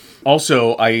is.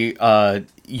 Also,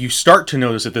 you start to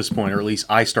notice at this point, or at least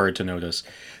I started to notice,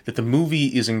 that the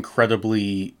movie is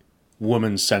incredibly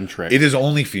woman-centric. It is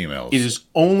only females. It is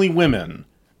only women.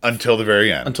 Until the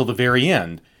very end. Until the very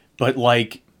end. But,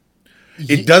 like...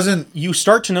 It doesn't... You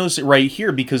start to notice it right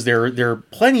here because there are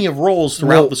plenty of roles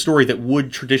throughout the story that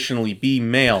would traditionally be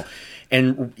male.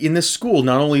 And in this school,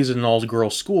 not only is it an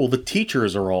all-girl school, the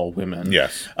teachers are all women.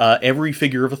 Yes. Every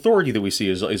figure of authority that we see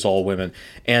is all women.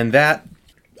 And that...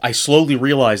 I slowly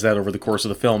realized that over the course of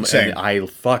the film, Same. And I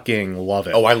fucking love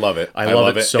it. Oh, I love it. I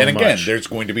love it so much. And again, there's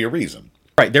going to be a reason.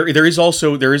 Right, there is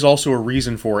also a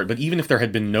reason for it, but even if there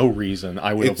had been no reason,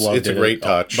 I would have loved it. It's a great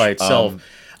touch. By itself.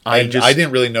 I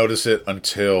didn't really notice it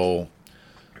until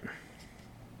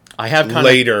I have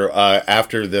later,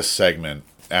 after the segment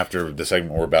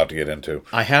we're about to get into.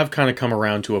 I have kind of come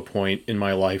around to a point in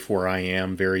my life where I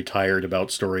am very tired about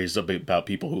stories about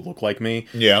people who look like me.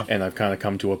 Yeah. And I've kind of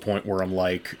come to a point where I'm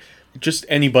like, just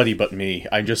anybody but me.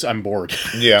 I'm bored.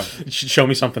 Yeah. Show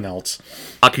me something else.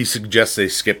 Aki suggests they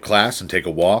skip class and take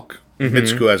a walk. Mm-hmm.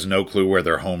 Mitsuko has no clue where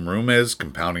their homeroom is,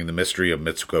 compounding the mystery of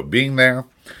Mitsuko being there.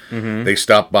 Mm-hmm. They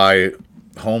stop by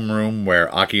homeroom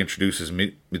where Aki introduces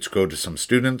Mitsuko to some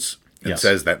students and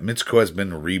says that Mitsuko has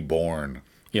been reborn.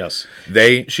 Yes.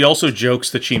 She also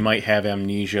jokes that she might have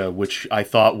amnesia, which I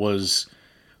thought was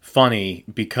funny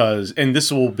because, and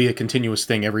this will be a continuous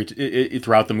thing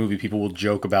throughout the movie, people will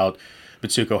joke about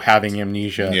Mitsuko having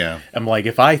amnesia. Yeah. I'm like,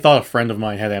 if I thought a friend of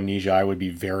mine had amnesia, I would be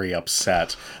very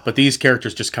upset. But these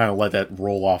characters just kind of let that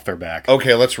roll off their back.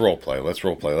 Okay, let's role play.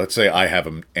 Let's say I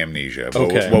have amnesia.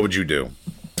 Okay. What would you do?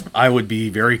 I would be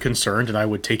very concerned and I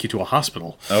would take you to a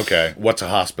hospital. Okay. What's a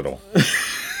hospital?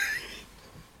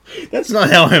 That's not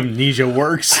how amnesia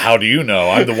works. How do you know?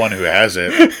 I'm the one who has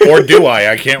it. Or do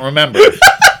I? I can't remember.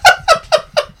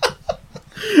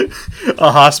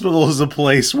 A hospital is a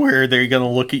place where they're going to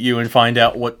look at you and find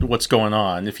out what's going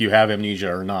on, if you have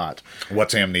amnesia or not.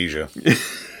 What's amnesia?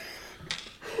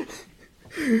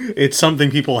 It's something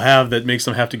people have that makes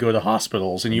them have to go to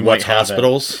hospitals, and you might have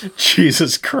hospitals? It.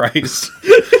 Jesus Christ.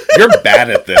 You're bad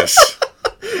at this.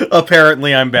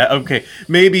 Apparently I'm bad. Okay,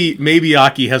 maybe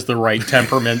Aki has the right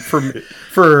temperament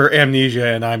for amnesia,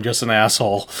 and I'm just an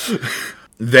asshole.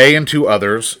 They and two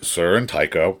others, Sir and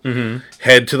Taiko,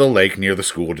 head to the lake near the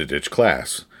school to ditch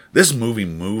class. This movie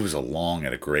moves along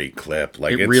at a great clip.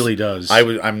 Like it really does.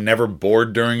 I'm never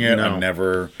bored during it.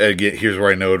 No. Here's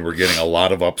where I know we're getting a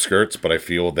lot of upskirts, but I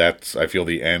feel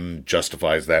the end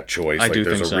justifies that choice.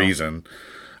 There's a reason.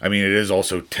 I mean, it is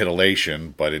also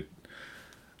titillation, but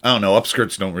I don't know,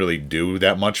 upskirts don't really do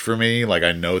that much for me. Like,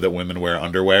 I know that women wear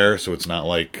underwear, so it's not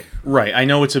like... Right, I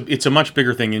know it's a much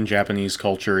bigger thing in Japanese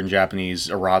culture, in Japanese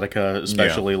erotica,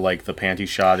 especially, like, the panty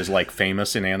shot is, like,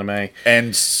 famous in anime.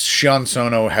 And Shion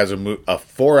Sono has a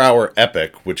 4-hour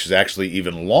epic, which is actually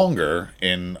even longer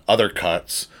in other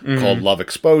cuts, called Love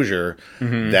Exposure,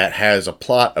 that has a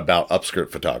plot about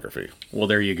upskirt photography. Well,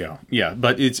 there you go. Yeah,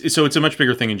 but it's a much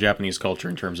bigger thing in Japanese culture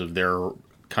in terms of their...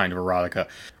 kind of erotica.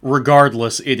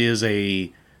 Regardless, it is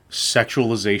a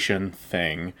sexualization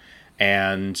thing,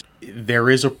 and there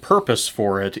is a purpose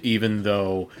for it, even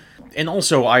though... And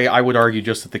also, I would argue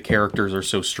just that the characters are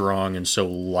so strong and so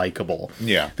likable.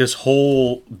 Yeah. This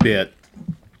whole bit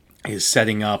is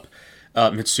setting up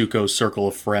Mitsuko's circle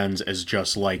of friends as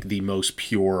just, like, the most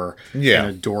pure and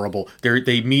adorable.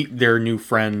 They meet their new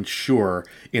friend, Shure,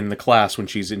 in the class when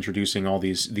she's introducing all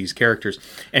these characters,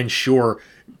 and Shure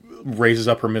raises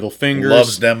up her middle finger.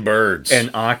 Loves them birds. And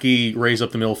Aki raises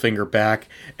up the middle finger back,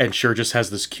 and Sure just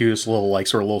has this cutest little, like,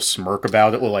 sort of little smirk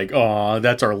about it. We're like, aw,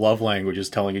 that's our love language, is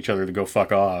telling each other to go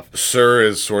fuck off. Sir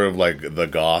is sort of like the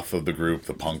goth of the group,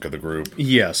 the punk of the group.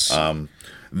 Yes.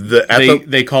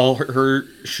 They call her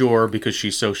Sure because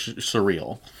she's so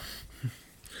surreal.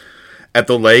 At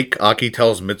the lake, Aki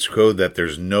tells Mitsuko that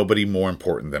there's nobody more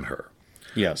important than her.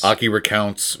 Yes. Aki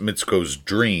recounts Mitsuko's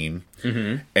dream,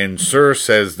 and Sir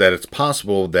says that it's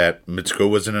possible that Mitsuko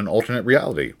was in an alternate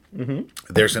reality.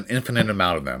 There's an infinite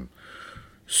amount of them.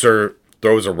 Sir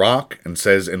throws a rock and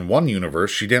says in one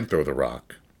universe she didn't throw the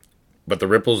rock. But the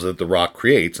ripples that the rock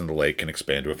creates in the lake can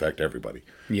expand to affect everybody.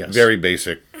 Yes. Very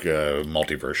basic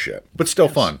multiverse shit. But still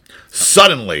fun.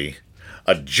 Suddenly,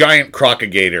 a giant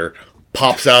crocagator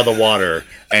pops out of the water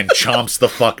and chomps the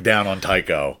fuck down on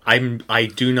Tycho. I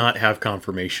do not have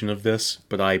confirmation of this,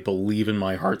 but I believe in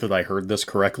my heart that I heard this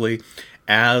correctly.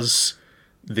 As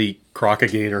the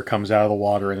crocagator comes out of the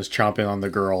water and is chomping on the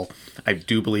girl, I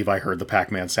do believe I heard the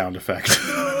Pac-Man sound effect.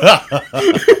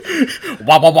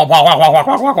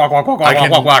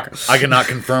 I cannot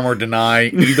confirm or deny.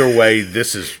 Either way,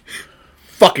 this is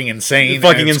fucking insane.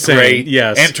 Fucking and it's insane, great.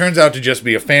 yes. And it turns out to just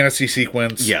be a fantasy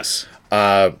sequence. Yes.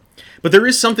 But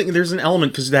there's an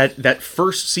element, because that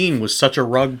first scene was such a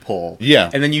rug pull.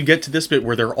 Yeah. And then you get to this bit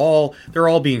where they're all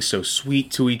being so sweet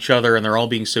to each other, and they're all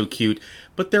being so cute,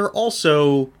 but they're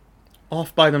also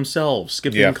off by themselves,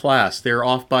 skipping class. They're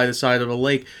off by the side of a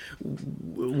lake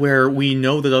where we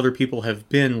know that other people have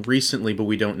been recently, but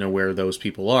we don't know where those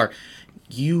people are.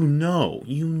 You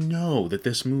know that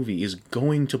this movie is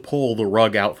going to pull the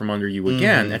rug out from under you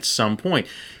again at some point.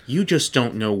 You just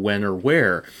don't know when or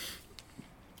where.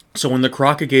 So when the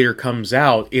crocagator comes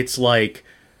out, it's like,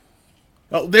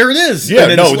 oh, there it is. Yeah,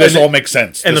 this all makes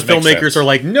sense. And This the makes filmmakers sense. are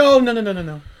like,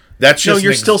 no. That's just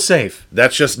you're still safe.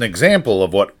 That's just an example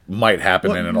of what might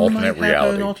happen in an alternate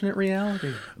reality. An alternate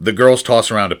reality. The girls toss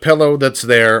around a pillow that's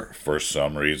there for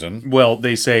some reason. Well,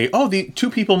 they say, oh, the two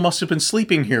people must have been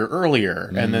sleeping here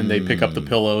earlier. And then they pick up the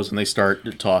pillows and they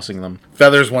start tossing them.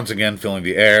 Feathers once again filling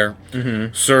the air.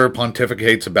 Sir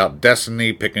pontificates about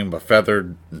destiny, picking up a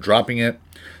feather, dropping it,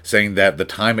 saying that the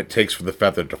time it takes for the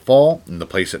feather to fall and the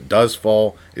place it does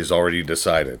fall is already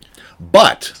decided.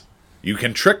 But you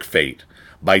can trick fate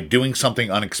by doing something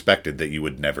unexpected that you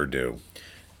would never do.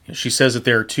 She says that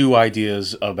there are two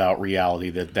ideas about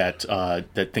reality,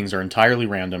 that things are entirely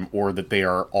random or that they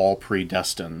are all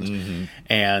predestined.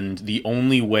 And the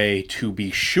only way to be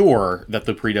sure that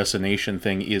the predestination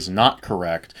thing is not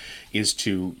correct is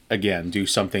to, again, do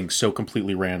something so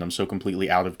completely random, so completely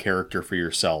out of character for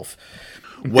yourself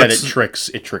that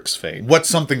it tricks fate. What's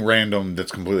something random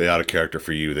that's completely out of character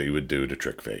for you that you would do to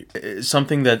trick fate?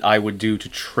 Something that I would do to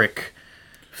trick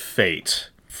fate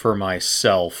for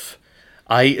myself.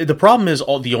 The problem is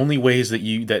the only ways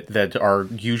that are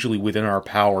usually within our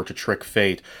power to trick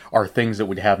fate are things that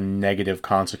would have negative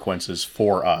consequences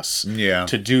for us. Yeah.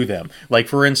 To do them. Like,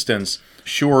 for instance,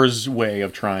 Shore's way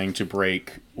of trying to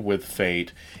break with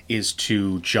fate is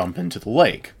to jump into the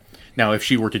lake. Now, if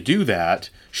she were to do that,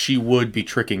 she would be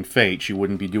tricking fate. She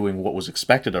wouldn't be doing what was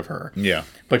expected of her. Yeah.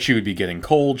 But she would be getting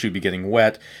cold, she'd be getting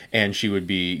wet, and she would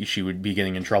be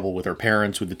getting in trouble with her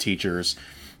parents, with the teachers.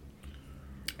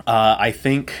 I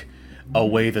think a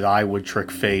way that I would trick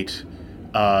fate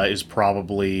is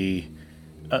probably...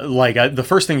 the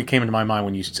first thing that came into my mind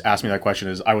when you asked me that question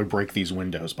is I would break these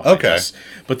windows behind us.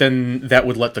 But then that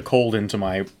would let the cold into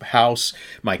my house.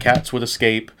 My cats would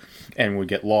escape and would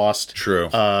get lost. True.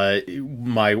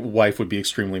 My wife would be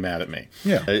extremely mad at me.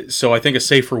 Yeah. So I think a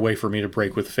safer way for me to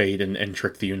break with fate and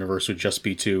trick the universe would just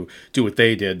be to do what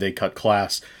they did. They cut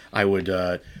class. I would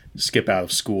skip out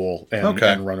of school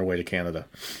and run away to Canada.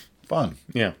 Fun.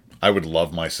 Yeah. I would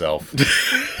love myself.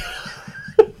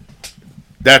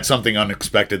 That's something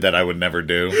unexpected that I would never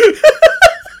do.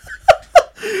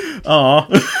 Aw.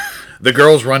 The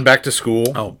girls run back to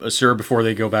school. Oh, sir, before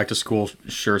they go back to school,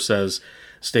 Sure says,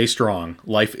 stay strong.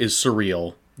 Life is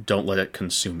surreal. Don't let it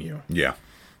consume you. Yeah.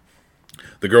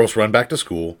 The girls run back to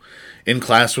school. In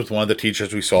class with one of the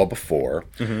teachers we saw before,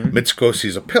 Mitsuko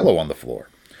sees a pillow on the floor.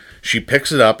 She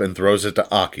picks it up and throws it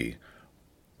to Aki.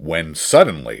 When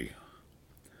suddenly,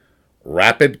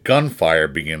 rapid gunfire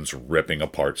begins ripping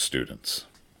apart students.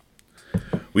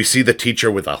 We see the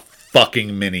teacher with a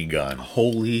fucking minigun.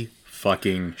 Holy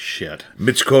fucking shit.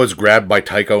 Mitsuko is grabbed by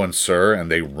Tycho and Sir,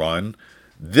 and they run.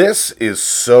 This is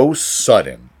so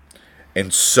sudden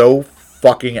and so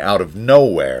fucking out of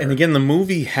nowhere. And again, the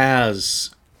movie has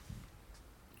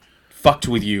fucked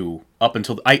with you up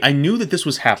until... I knew that this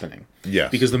was happening.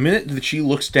 Yes. Because the minute that she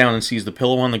looks down and sees the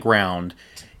pillow on the ground,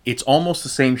 it's almost the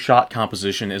same shot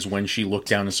composition as when she looked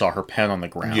down and saw her pen on the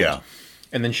ground. Yeah.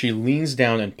 And then she leans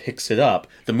down and picks it up.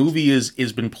 The movie is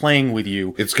been playing with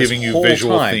you. It's giving you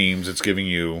visual themes. It's giving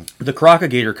you... The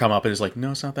crocagator come up and is like,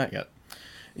 no, it's not that yet.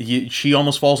 She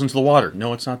almost falls into the water.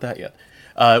 No, it's not that yet.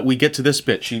 we get to this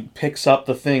bit. She picks up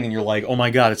the thing, and you're like, oh my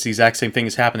god, it's the exact same thing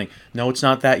is happening. No, it's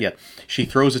not that yet. She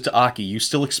throws it to Aki. You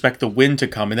still expect the wind to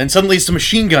come, and then suddenly it's a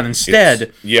machine gun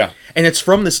instead. Yeah. And it's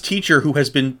from this teacher who has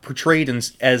been portrayed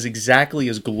as exactly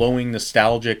as glowing,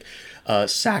 nostalgic,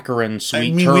 saccharine,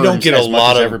 sweet turns we don't get as a much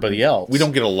lot as of everybody else. We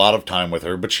don't get a lot of time with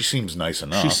her, but she seems nice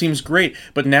enough. She seems great.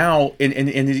 But now, and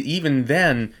even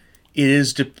then, it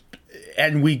is...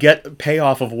 And we get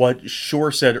payoff of what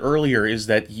Shore said earlier, is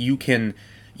that you can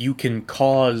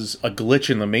cause a glitch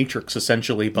in the Matrix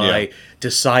essentially by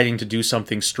deciding to do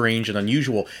something strange and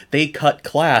unusual. They cut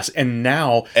class, and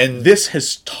this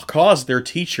has caused their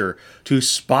teacher to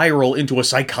spiral into a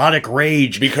psychotic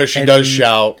rage because she does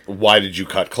shout, "Why did you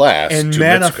cut class?" and to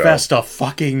manifest Mitsuko. a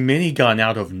fucking minigun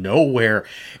out of nowhere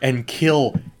and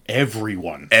kill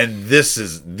everyone. And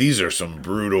these are some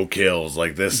brutal kills.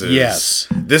 Like this is Yes.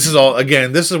 This is all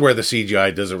again. This is where the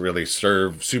CGI doesn't really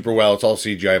serve super well. It's all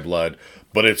CGI blood,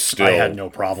 but it's still I had no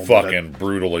problem with fucking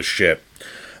brutal as shit.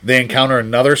 They encounter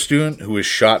another student who is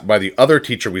shot by the other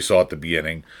teacher we saw at the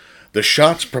beginning. The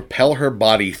shots propel her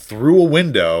body through a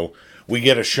window. We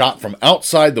get a shot from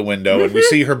outside the window, and we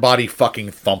see her body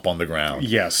fucking thump on the ground.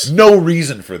 Yes. No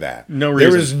reason for that. No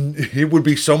reason. It would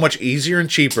be so much easier and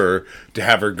cheaper to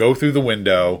have her go through the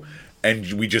window,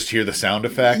 and we just hear the sound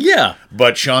effect. Yeah.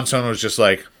 But Sean Sono's just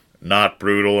like, not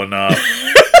brutal enough.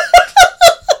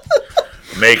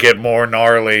 Make it more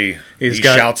gnarly. He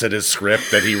shouts at his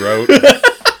script that he wrote.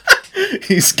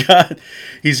 He's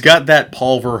got that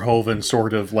Paul Verhoeven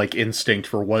sort of like instinct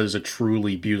for what is a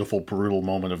truly beautiful, brutal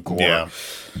moment of gore. Yeah.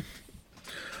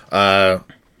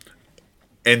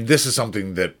 And this is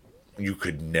something that you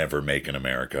could never make in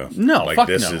America. No, like fuck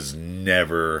this no. is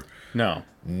never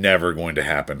going to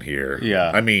happen here.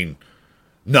 Yeah. I mean,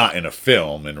 not in a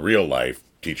film. In real life,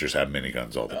 teachers have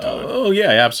miniguns all the time. Oh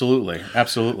yeah, absolutely,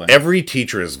 absolutely. Every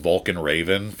teacher is Vulcan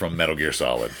Raven from Metal Gear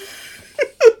Solid,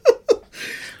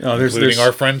 there's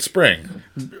our friend Spring.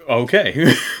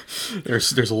 Okay.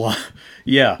 there's a lot.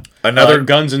 Yeah. Another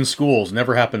guns in schools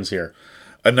never happens here.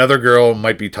 Another girl,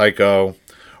 might be Tycho,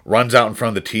 runs out in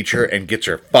front of the teacher and gets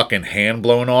her fucking hand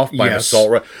blown off by an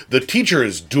assault. The teacher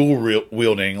is dual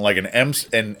wielding like an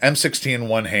M16 in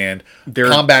one hand,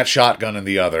 combat shotgun in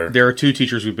the other. There are two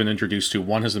teachers we've been introduced to.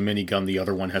 One has a minigun, the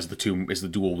other one has the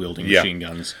dual wielding machine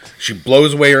guns. She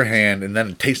blows away her hand and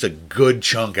then takes a good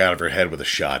chunk out of her head with a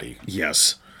shotty.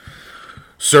 Yes.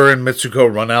 Sir and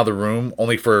Mitsuko run out of the room,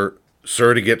 only for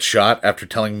Sir to get shot after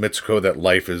telling Mitsuko that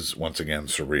life is once again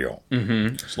surreal.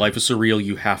 Mm-hmm. So life is surreal.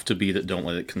 You have to be that. Don't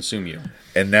let it consume you.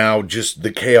 And now just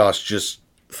the chaos just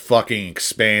fucking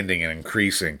expanding and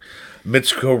increasing.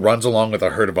 Mitsuko runs along with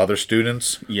a herd of other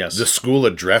students. Yes. The school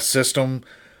address system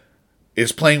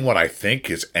is playing what I think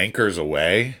is Anchors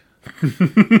Away.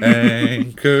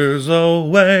 Anchors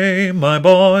away, my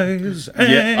boys.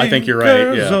 Yeah, I think you're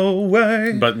right. Yeah.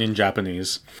 Away. But in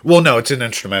Japanese. Well, no, it's an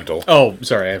instrumental. Oh,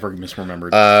 sorry, I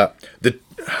misremembered.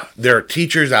 There are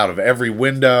teachers out of every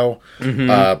window.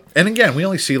 Mm-hmm. And again, we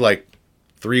only see like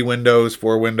 3 windows,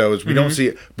 4 windows. We don't see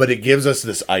it, but it gives us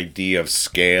this idea of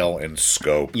scale and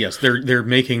scope. Yes, they're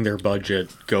making their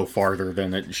budget go farther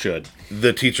than it should.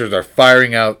 The teachers are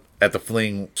firing out at the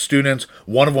fleeing students.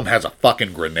 One of them has a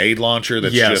fucking grenade launcher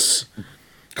that's just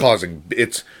causing...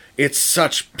 It's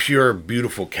such pure,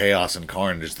 beautiful chaos and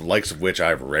carnage, the likes of which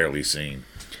I've rarely seen.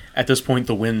 At this point,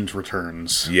 the wind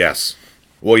returns. Yes.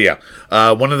 Well, yeah.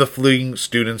 One of the fleeing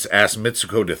students asks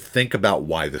Mitsuko to think about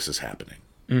why this is happening.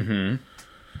 Mm-hmm.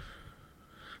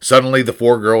 Suddenly, the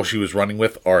 4 girls she was running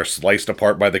with are sliced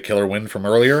apart by the killer wind from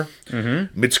earlier.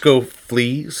 Mm-hmm. Mitsuko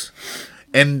flees,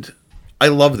 and I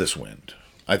love this wind.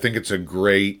 I think it's a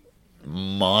great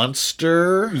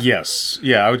monster. Yes.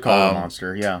 Yeah, I would call it a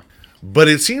monster, yeah. But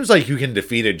it seems like you can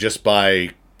defeat it just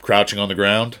by crouching on the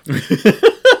ground.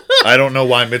 I don't know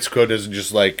why Mitsuko doesn't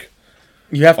just like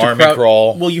you have to army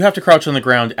crawl. Well, you have to crouch on the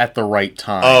ground at the right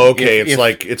time. Oh, okay.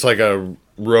 It's like a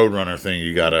Roadrunner thing.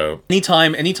 You gotta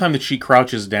anytime that she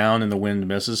crouches down and the wind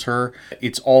misses her,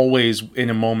 it's always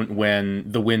in a moment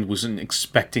when the wind wasn't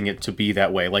expecting it to be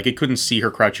that way. Like it couldn't see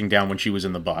her crouching down when she was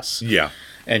in the bus. Yeah.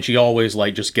 And she always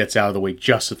like just gets out of the way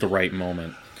just at the right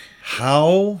moment.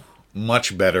 How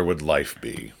much better would life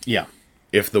be? Yeah.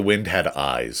 If the wind had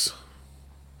eyes.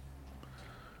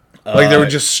 Like there were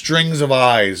just strings of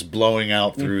eyes blowing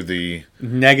out through the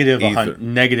negative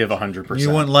 100%.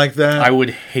 You wouldn't like that? I would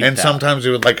hate and that. sometimes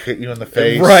it would like hit you in the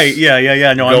face. Right,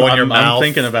 yeah. No, Go in your mouth. I'm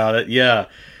thinking about it, yeah.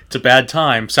 It's a bad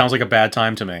time. Sounds like a bad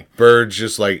time to me. Birds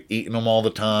just like eating them all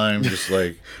the time. Just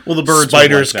like well, the birds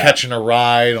spiders like that. catching a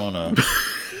ride on a...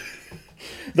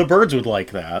 The birds would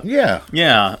like that. Yeah.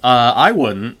 Yeah, I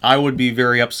wouldn't. I would be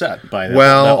very upset by that,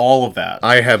 Well, all of that.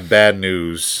 I have bad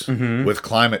news. With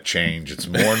climate change, it's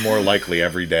more and more likely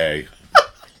every day.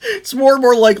 It's more and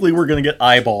more likely we're going to get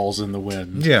eyeballs in the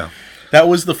wind. Yeah. That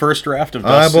was the first draft of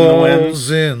Dust in the Wind.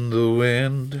 Eyeballs in the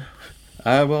wind.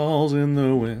 Eyeballs in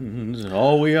the wind. And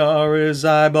all we are is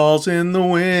eyeballs in the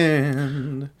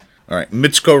wind. All right,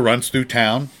 Mitsuko runs through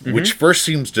town, which first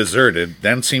seems deserted,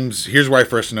 then seems... Here's where I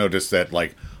first noticed that,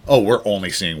 like, oh, we're only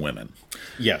seeing women.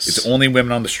 Yes. It's only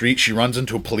women on the street. She runs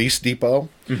into a police depot,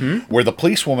 where the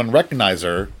policewoman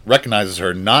recognizes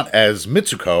her not as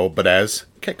Mitsuko, but as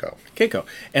Keiko. Keiko.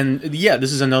 And yeah,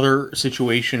 this is another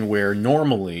situation where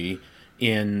normally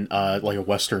in like a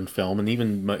Western film, and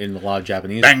even in a lot of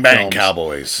Japanese Bang, bang, films,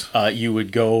 cowboys. you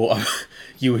would go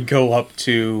up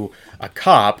to a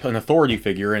cop, an authority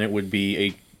figure, and it would be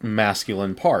a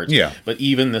masculine part. Yeah. But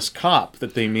even this cop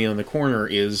that they meet on the corner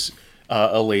is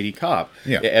a lady cop.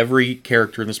 Yeah. Every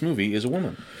character in this movie is a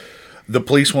woman. The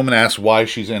policewoman asks why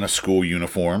she's in a school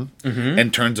uniform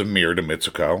and turns a mirror to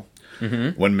Mitsuko.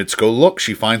 When Mitsuko looks,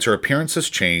 she finds her appearance has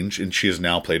changed and she is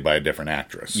now played by a different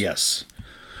actress. Yes.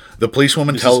 The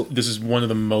policewoman This is one of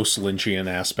the most Lynchian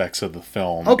aspects of the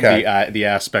film. Okay. The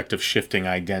aspect of shifting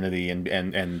identity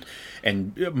and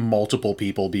multiple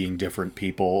people being different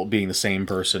people, being the same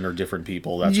person or different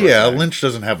people. That sort of thing. Lynch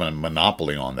doesn't have a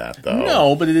monopoly on that, though.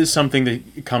 No, but it is something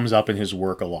that comes up in his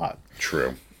work a lot.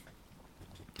 True.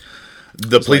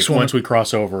 The policewoman... Once we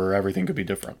cross over, everything could be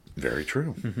different. Very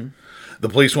true. The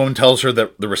policewoman tells her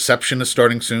that the reception is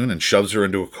starting soon and shoves her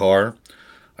into a car.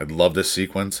 I love this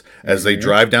sequence. As they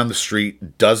drive down the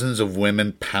street, dozens of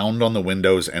women pound on the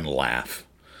windows and laugh.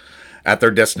 At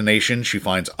their destination, she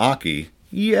finds Aki.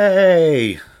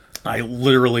 Yay! I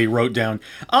literally wrote down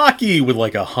Aki with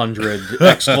like 100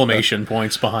 exclamation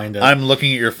points behind it. I'm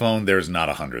looking at your phone. There's not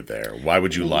 100 there. Why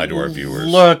would you lie to our viewers?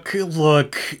 Look.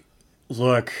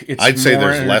 It's I'd say more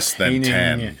there's less than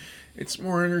entertaining. 10. It's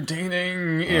more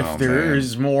entertaining if Oh,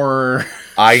 there's more.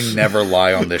 I never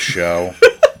lie on this show.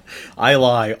 I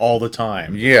lie all the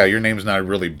time. Yeah, your name's not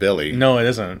really Billy. No, it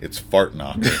isn't. It's Fart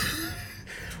Knocker.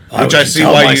 Which I see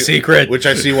why secret. Which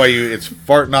I see why you. It's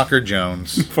Fart Knocker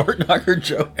Jones, Fart Knocker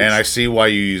Joe. and I see why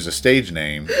you use a stage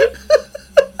name.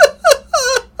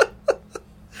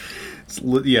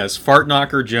 Yes, Fart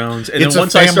Knocker Jones. And It's then a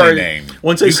family name.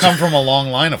 You come from a long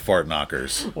line of Fart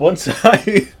Knockers.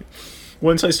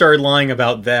 Once I started lying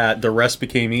about that, the rest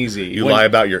became easy. You lie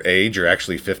about your age. You're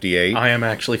actually 58. I am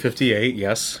actually 58.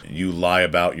 Yes. You lie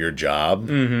about your job.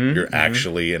 You're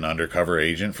actually an undercover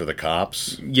agent for the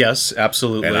cops. Yes,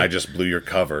 absolutely. And I just blew your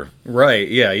cover. Right.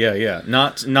 Yeah.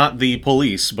 Not the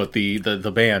police, but the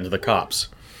band, the cops.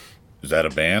 Is that a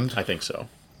band? I think so.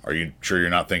 Are you sure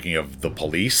you're not thinking of the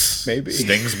Police? Maybe.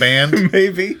 Sting's band?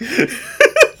 Maybe.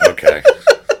 Okay.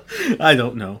 I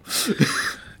don't know.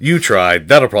 You tried.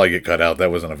 That'll probably get cut out. That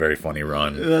wasn't a very funny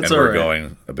run. That's and we're all right.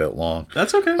 going a bit long.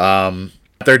 That's okay.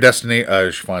 At their destiny,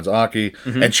 she finds Aki,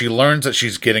 and she learns that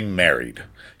she's getting married.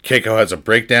 Keiko has a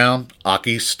breakdown.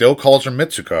 Aki still calls her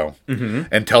Mitsuko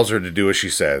and tells her to do as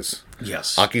she says.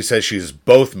 Yes. Aki says she's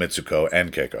both Mitsuko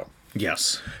and Keiko.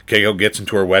 Yes. Keiko gets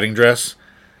into her wedding dress,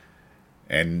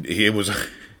 and it was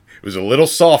a little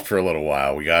soft for a little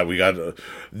while. We got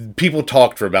people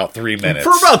talked for about 3 minutes.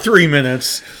 For about 3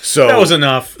 minutes. So that was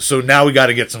enough. So now we got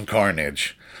to get some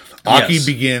carnage. Aki Yes.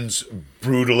 begins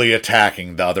brutally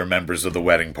attacking the other members of the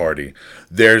wedding party.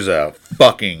 There's a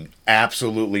fucking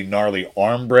absolutely gnarly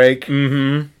arm break.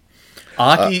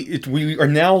 Aki, we are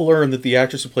now learned that the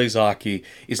actress who plays Aki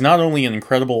is not only an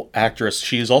incredible actress,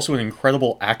 she is also an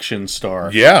incredible action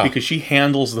star. Yeah. Because she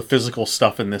handles the physical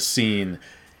stuff in this scene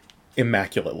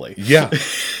immaculately. Yeah.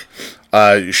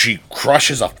 She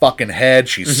crushes a fucking head.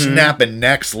 She's snapping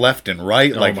necks left and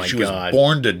right like my she God. was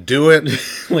born to do it.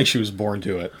 Like she was born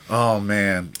to it. Oh,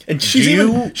 man. And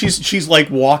she's like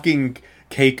walking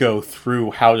Keiko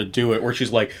through how to do it, where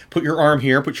she's like, put your arm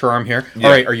here, put your arm here. Yeah.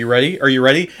 All right, are you ready? Are you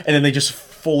ready? And then they just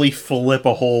fully flip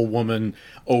a whole woman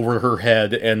over her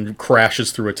head and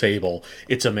crashes through a table.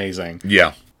 It's amazing.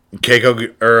 Yeah.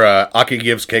 Aki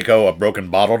gives Keiko a broken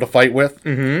bottle to fight with.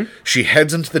 She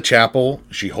heads into the chapel.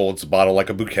 She holds the bottle like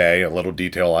a bouquet, a little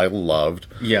detail I loved.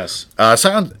 Yes.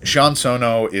 Sean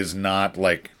Sono is not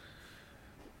like...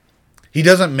 He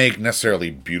doesn't make necessarily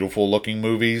beautiful looking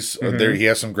movies. He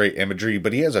has some great imagery,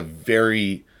 but he has a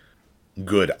very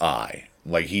good eye.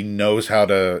 Like, he knows how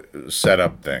to set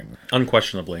up things.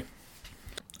 Unquestionably.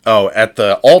 Oh, at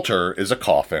the altar is a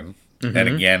coffin. And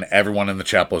again, everyone in the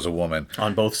chapel is a woman.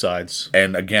 On both sides.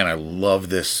 And again, I love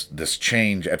this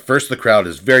change. At first, the crowd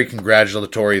is very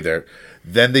congratulatory.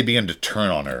 Then they begin to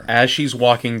turn on her. As she's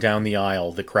walking down the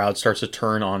aisle, the crowd starts to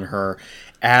turn on her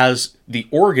as the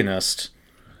organist.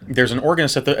 There's an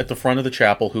organist at the front of the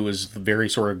chapel who is very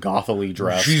sort of gothily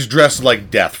dressed. She's dressed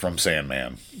like Death from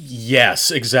Sandman.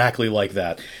 Yes, exactly like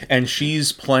that. And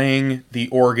she's playing the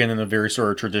organ in a very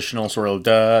sort of traditional sort of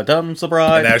da-dum the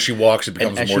bride. And as she walks, it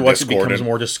becomes more discordant. It becomes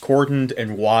more discordant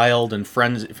and wild and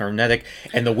frenetic.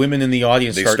 And the women in the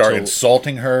audience start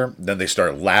insulting her. Then they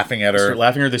start laughing at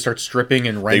her. They start stripping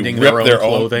and rending their own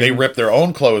clothing. They rip their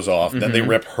own clothes off. Then they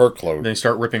rip her clothes. They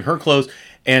start ripping her clothes.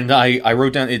 And I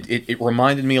wrote down, it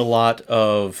reminded me a lot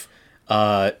of...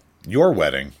 your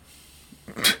wedding.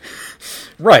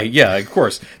 Right, yeah, of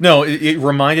course. No, it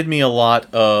reminded me a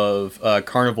lot of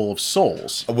Carnival of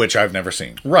Souls. Which I've never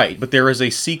seen. Right, but there is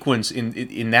a sequence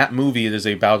in that movie. It is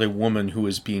about a woman who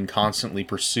is being constantly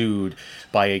pursued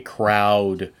by a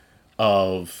crowd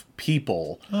of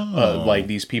people. Like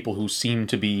these people who seem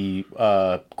to be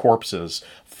corpses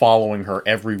following her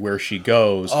everywhere she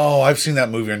goes. Oh, I've seen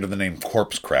that movie under the name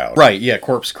Corpse Crowd. Right, yeah,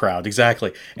 Corpse Crowd,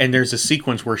 exactly. And there's a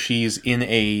sequence where she's in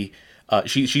a...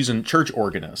 she's a church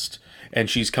organist. And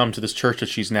she's come to this church that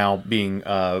she's now being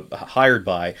hired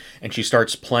by, and she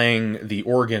starts playing the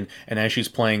organ. And as she's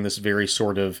playing this very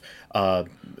sort of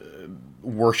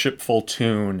worshipful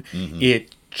tune,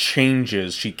 it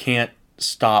changes. She can't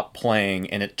stop playing,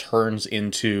 and it turns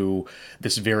into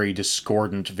this very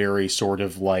discordant, very sort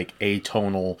of like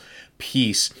atonal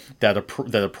piece that a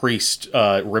priest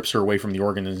rips her away from the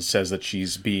organ and says that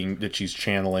she's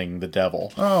channeling the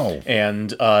devil. Oh, and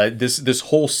this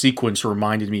whole sequence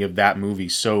reminded me of that movie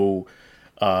so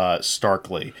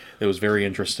starkly. It was very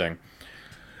interesting.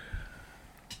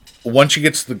 Once she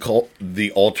gets to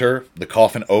the altar, the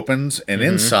coffin opens, and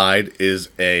inside is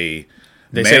a...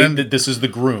 They say that this is the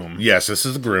groom. Yes, this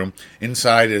is the groom.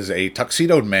 Inside is a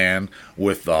tuxedoed man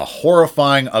with a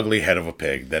horrifying, ugly head of a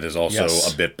pig that is also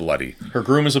a bit bloody. Her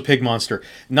groom is a pig monster.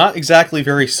 Not exactly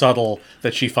very subtle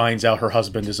that she finds out her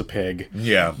husband is a pig.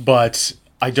 Yeah. But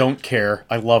I don't care.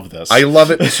 I love this. I love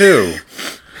it too.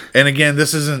 And again,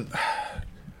 this isn't...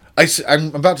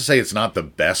 I'm about to say it's not the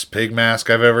best pig mask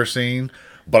I've ever seen,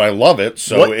 but I love it,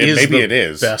 so maybe it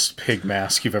is. Best pig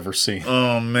mask you've ever seen?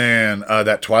 Oh man,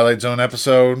 that Twilight Zone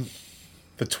episode.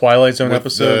 The Twilight Zone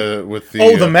episode?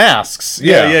 The masks.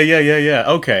 Yeah. Yeah.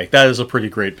 Okay, that is a pretty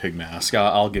great pig mask.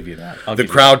 I'll give you that. The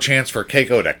crowd chants for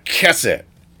Keiko to kiss it.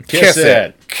 Kiss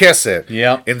it. Kiss it.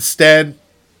 Yeah. Instead,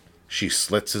 she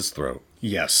slits his throat.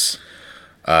 Yes.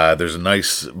 There's a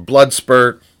nice blood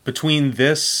spurt. Between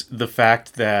this, the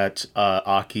fact that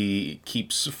Aki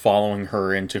keeps following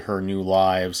her into her new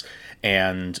lives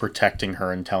and protecting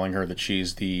her and telling her that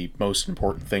she's the most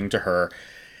important thing to her,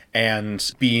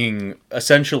 and being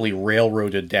essentially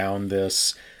railroaded down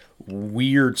this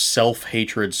weird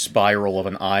self-hatred spiral of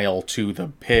an aisle to the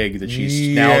pig that she's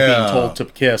now being told to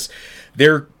kiss,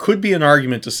 there could be an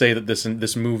argument to say that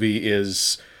this movie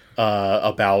is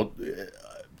about...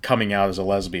 coming out as a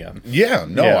lesbian.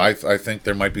 I think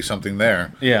there might be something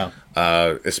there. Yeah.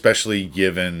 Especially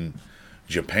given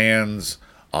Japan's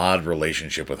odd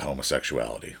relationship with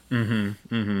homosexuality.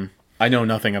 I know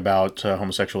nothing about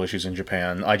homosexual issues in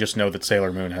Japan. I just know that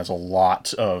Sailor Moon has a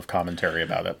lot of commentary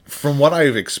about it. From what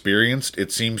I've experienced,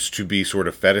 it seems to be sort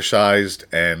of fetishized,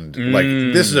 and like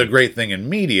this is a great thing in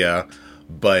media,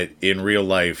 but in real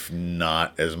life,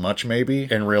 not as much, maybe.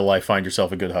 In real life, find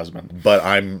yourself a good husband. But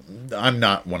I'm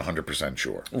not 100%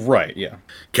 sure. Right, yeah.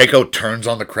 Keiko turns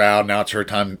on the crowd. Now it's her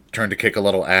turn to kick a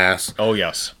little ass. Oh,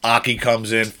 yes. Aki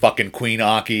comes in. Fucking Queen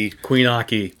Aki. Queen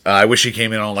Aki. I wish she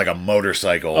came in on like a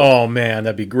motorcycle. Oh, man,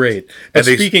 that'd be great. But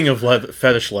speaking of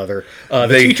fetish leather, the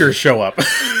teachers show up.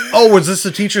 Oh, was this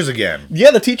the teachers again?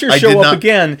 Yeah, the teachers show up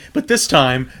again, but this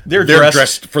time they're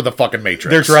dressed for the fucking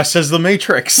Matrix. They're dressed as the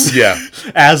Matrix. Yeah.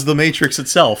 As the Matrix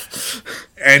itself.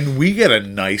 And we get a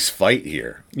nice fight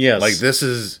here. Yes. Like,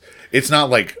 it's not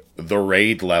like the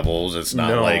Raid levels. It's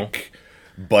not like...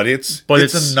 But it's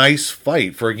a nice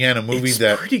fight for, again, a movie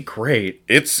it's pretty great.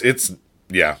 It's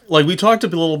yeah. Like, we talked a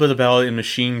little bit about in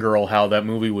Machine Girl how that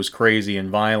movie was crazy and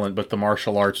violent, but the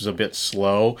martial arts was a bit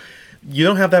slow. You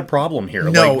don't have that problem here.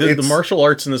 No, like, the martial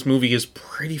arts in this movie is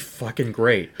pretty fucking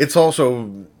great. It's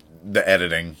also the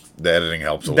editing. The editing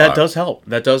helps a lot. That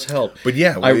does help. But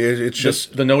yeah, it's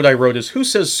just... The note I wrote is, who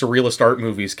says surrealist art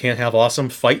movies can't have awesome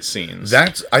fight scenes?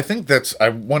 I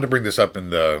wanted to bring this up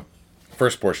in the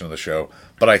first portion of the show,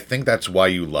 but I think that's why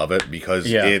you love it, because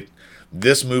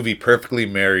this movie perfectly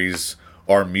marries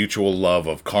our mutual love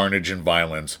of carnage and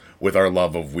violence with our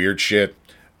love of weird shit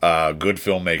good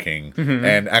filmmaking,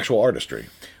 and actual artistry.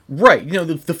 Right.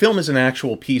 The film is an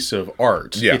actual piece of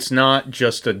art. Yeah. It's not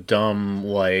just a dumb,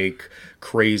 like,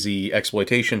 crazy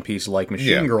exploitation piece like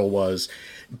Machine Girl was,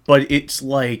 but it's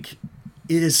like,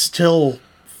 it is still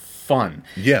fun.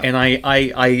 Yeah. And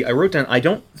I wrote down, I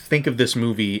don't think of this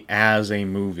movie as a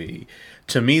movie.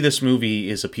 To me, this movie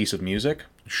is a piece of music.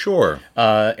 Sure.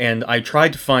 And I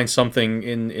tried to find something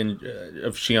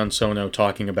of Shion Sono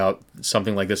talking about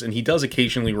something like this, and he does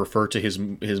occasionally refer to his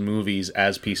movies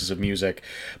as pieces of music,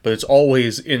 but it's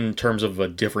always in terms of a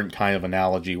different kind of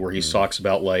analogy, where he talks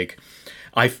about, like,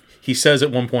 he says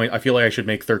at one point, I feel like I should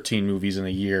make 13 movies in a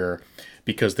year,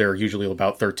 because there are usually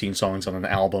about 13 songs on an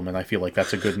album, and I feel like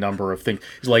that's a good number of things.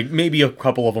 He's like, maybe a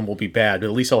couple of them will be bad, but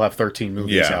at least I'll have 13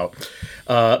 movies out.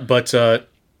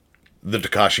 The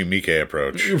Takashi Miike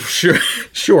approach.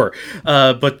 Sure.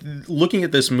 But looking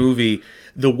at this movie,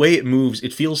 the way it moves,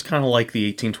 it feels kind of like the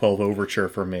 1812 Overture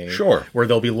for me. Sure. Where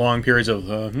there'll be long periods of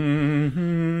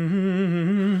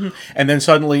and then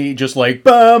suddenly just like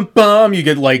bum bum, you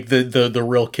get like the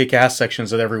real kick-ass sections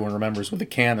that everyone remembers with the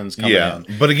cannons coming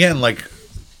in. But again, like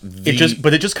it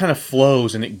just kind of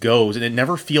flows and it goes, and it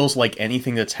never feels like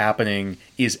anything that's happening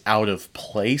is out of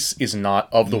place, is not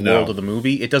of the world of the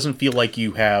movie. It doesn't feel like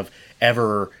you have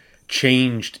ever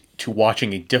changed to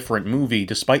watching a different movie,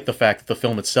 despite the fact that the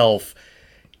film itself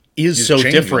is so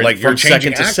changing. different, like, from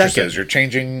second to actresses, second. You're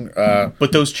changing.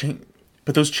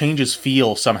 But those changes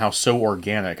feel somehow so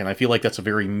organic, and I feel like that's a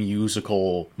very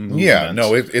musical movement. Yeah,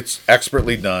 no, it's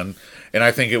expertly done, and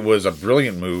I think it was a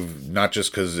brilliant move, not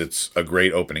just because it's a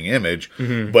great opening image,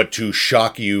 but to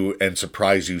shock you and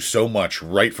surprise you so much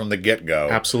right from the get-go.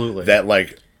 Absolutely.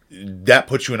 That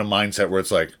puts you in a mindset where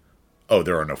it's like, oh,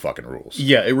 there are no fucking rules.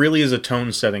 Yeah, it really is a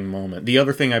tone-setting moment. The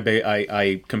other thing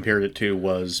I compared it to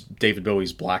was David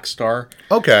Bowie's Black Star.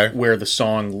 Okay. Where the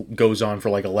song goes on for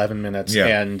like 11 minutes,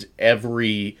 Yeah. and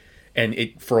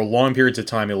for long periods of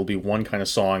time, it will be one kind of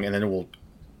song, and then it will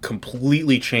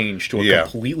completely change to a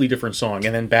completely different song,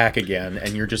 and then back again,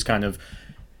 and you're just kind of,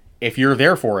 if you're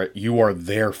there for it, you are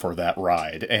there for that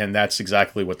ride, and that's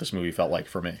exactly what this movie felt like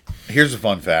for me. Here's a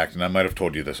fun fact, and I might have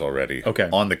told you this already. Okay.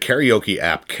 On the karaoke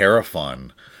app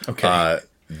Carafun, Okay.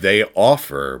 they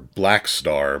offer Black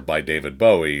Star by David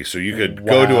Bowie, so you could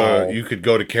go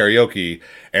to karaoke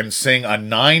and sing a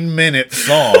 9-minute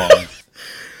song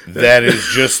that is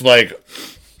just like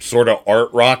sort of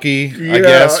art rocky, I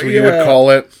guess you would call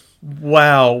it.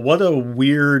 Wow, what a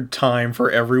weird time for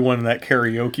everyone in that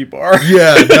karaoke bar.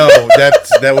 Yeah, no,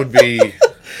 that would be.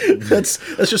 That's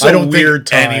just I a don't weird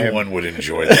think time. anyone would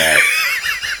enjoy that.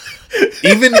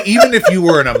 even if you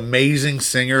were an amazing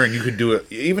singer and you could do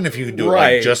it, even if you could do it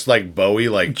Right. like just like Bowie,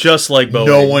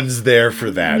 no one's there for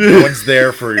that. No one's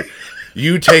there for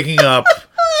you taking up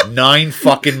 9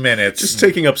 fucking minutes. Just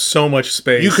taking up so much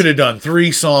space. You could have done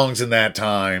 3 songs in that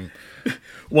time.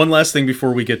 One last thing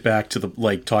before we get back to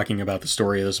talking about the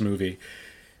story of this movie.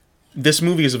 This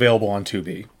movie is available on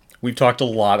Tubi. We've talked a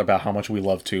lot about how much we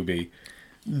love Tubi.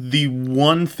 The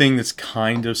one thing that's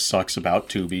kind of sucks about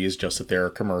Tubi is just that there are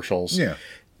commercials. Yeah.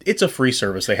 It's a free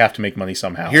service. They have to make money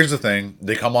somehow. Here's the thing: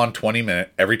 they come on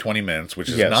every 20 minutes, which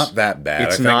is not that bad.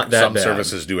 It's I think not that some bad.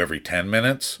 services do every 10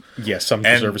 minutes. Yes, some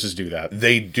And services do that.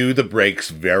 They do the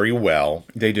breaks very well.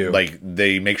 They do. Like,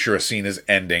 they make sure a scene is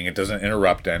ending; it doesn't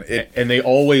interrupt, and And they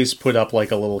always put up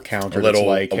like a little counter that's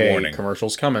like, hey, warning.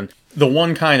 commercials coming. The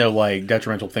one kind of like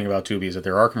detrimental thing about Tubi is that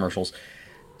there are commercials.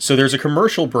 So there's a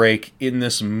commercial break in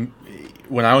this,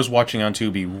 when I was watching on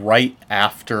Tubi, right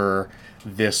after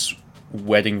this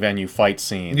wedding venue fight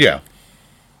scene. Yeah.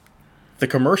 The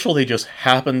commercial they just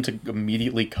happened to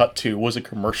immediately cut to was a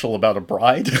commercial about a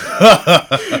bride.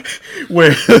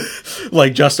 Where,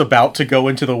 like, just about to go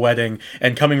into the wedding,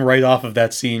 and coming right off of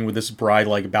that scene with this bride,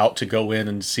 like, about to go in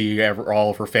and see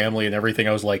all of her family and everything,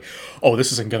 I was like, oh,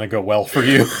 this isn't going to go well for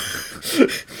you.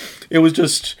 It was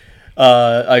just,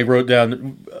 I wrote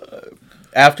down,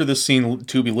 after this scene,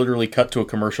 Tubi literally cut to a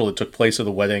commercial that took place at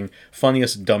the wedding.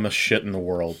 Funniest, dumbest shit in the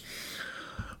world.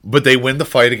 But they win the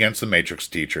fight against the Matrix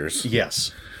teachers.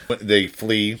 Yes. They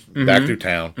flee back through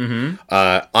town.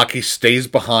 Aki stays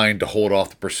behind to hold off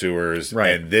the pursuers.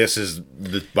 Right. And this is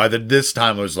this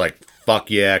time it was like, fuck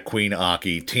yeah, Queen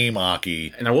Aki, Team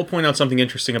Aki. And I will point out something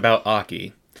interesting about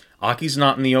Aki. Aki's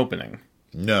not in the opening.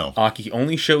 No. Aki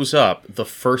only shows up the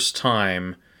first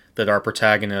time that our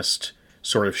protagonist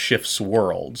sort of shifts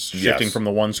worlds, shifting from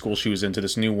the one school she was in to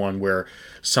this new one where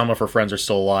some of her friends are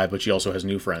still alive, but she also has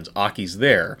new friends. Aki's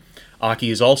there. Aki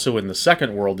is also in the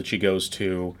second world that she goes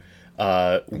to,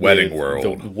 Wedding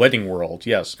World. The Wedding World,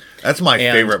 yes. That's my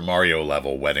And- favorite Mario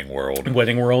level, Wedding World.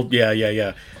 Wedding World,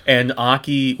 yeah. And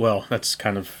Aki, well, that's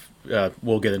kind of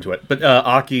we'll get into it, but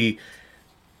Aki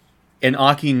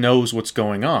knows what's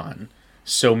going on.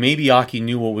 So maybe Aki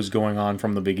knew what was going on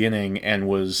from the beginning and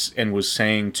was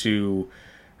saying to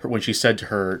her, when she said to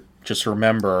her, "Just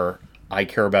remember, I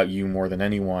care about you more than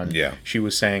anyone." Yeah. She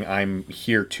was saying, "I'm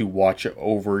here to watch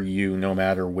over you no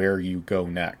matter where you go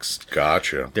next."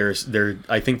 Gotcha.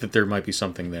 I think that there might be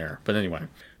something there. But anyway.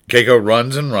 Keiko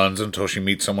runs and runs until she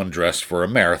meets someone dressed for a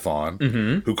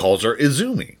marathon who calls her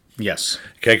Izumi. Yes.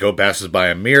 Keiko passes by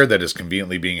a mirror that is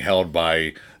conveniently being held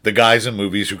by the guys in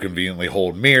movies who conveniently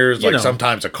hold mirrors. You know.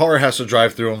 Sometimes a car has to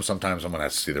drive through them, sometimes someone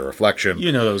has to see the reflection.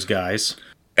 You know those guys.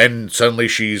 And suddenly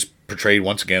she's portrayed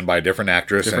once again by a different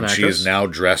actress, Different and she actress. is now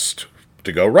dressed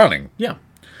to go running. Yeah.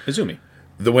 Izumi.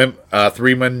 The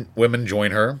three women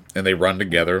join her, and they run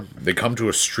together. They come to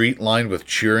a street lined with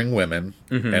cheering women,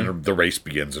 and the race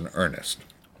begins in earnest.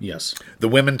 Yes. The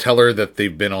women tell her that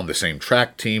they've been on the same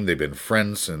track team. They've been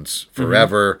friends since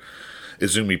forever.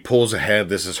 Izumi pulls ahead.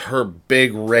 This is her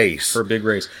big race. For a big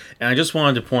race. And I just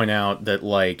wanted to point out that,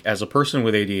 like, as a person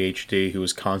with ADHD who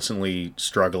is constantly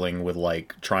struggling with,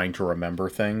 like, trying to remember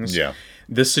things, Yeah.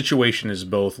 this situation is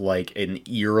both, like, an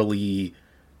eerily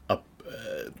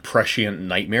prescient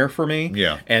nightmare for me,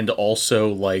 Yeah. and also,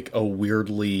 like, a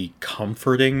weirdly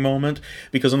comforting moment.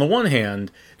 Because on the one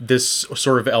hand, this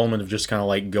sort of element of just kind of,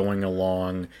 like, going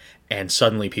along and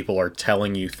suddenly people are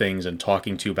telling you things and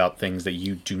talking to you about things that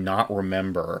you do not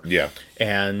remember. Yeah.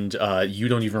 And you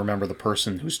don't even remember the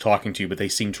person who's talking to you, but they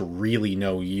seem to really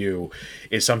know you,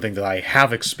 is something that I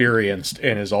have experienced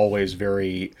and is always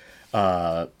very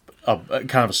kind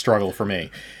of a struggle for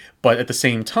me. But at the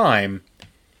same time,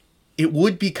 it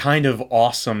would be kind of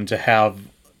awesome to have,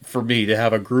 for me, to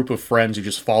have a group of friends who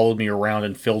just followed me around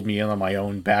and filled me in on my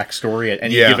own backstory at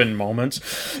any Yeah. given moment.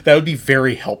 That would be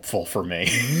very helpful for me.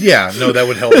 Yeah, no, that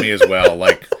would help me as well.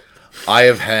 Like, I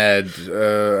have had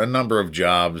a number of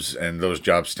jobs, and those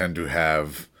jobs tend to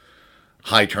have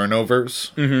high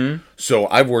turnovers. Mm-hmm. So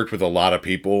I've worked with a lot of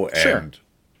people, and Sure.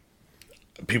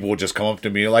 people will just come up to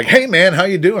me like, "Hey, man, how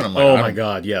you doing?" I'm like, Oh "I'm my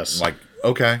god, yes. like,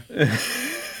 okay,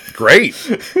 great.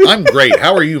 I'm great.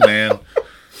 How are you, man?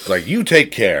 It's like, you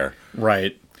take care.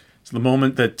 Right. So the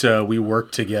moment that we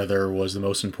worked together was the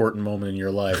most important moment in your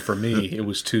life. For me, it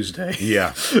was Tuesday.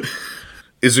 Yeah.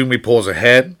 Izumi pulls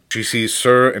ahead. She sees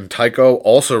Sir and Taiko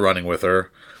also running with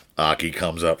her. Aki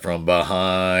comes up from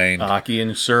behind. Aki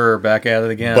and Sir are back at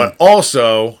it again. But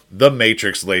also, the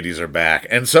Matrix ladies are back.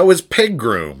 And so is Pig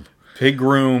Groom. Pig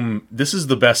Groom, this is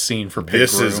the best scene for Pig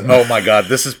This Groom. is, oh my god,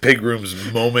 this is Pig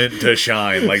Groom's moment to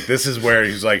shine. Like, this is where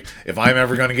he's like, if I'm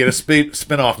ever going to get a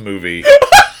spin-off movie.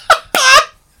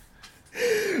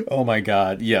 Oh my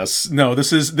god, yes. No, this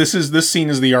scene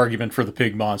is the argument for the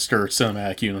Pig Monster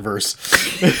cinematic universe.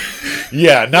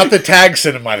 Yeah, not the Tag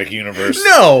Cinematic Universe.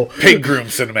 No! Pig Groom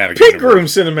Cinematic Pig Universe. Groom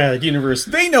cinematic universe.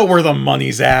 They know where the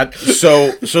money's at.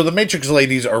 So the Matrix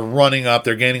ladies are running up.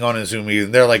 They're gaining on Izumi,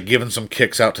 and they're like giving some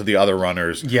kicks out to the other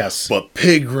runners. Yes. But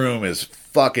Pig Groom is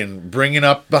fucking bringing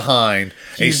up behind,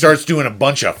 and he starts doing a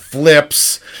bunch of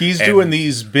flips. He's and- doing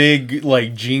these big,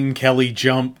 like, Gene Kelly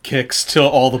jump kicks to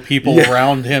all the people Yeah.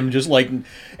 around him, just like,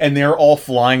 and they're all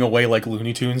flying away like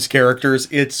Looney Tunes characters.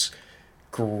 It's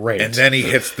great. And then he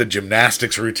hits the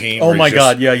gymnastics routine. oh where my he's just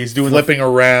god, yeah, he's doing flipping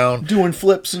around. doing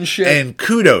flips and shit. And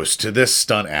kudos to this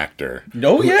stunt actor.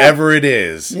 Oh, yeah. Whoever it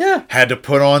is. Yeah. Had to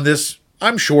put on this,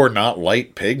 I'm sure, not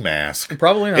light pig mask.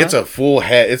 Probably not. It's a full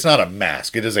head. It's not a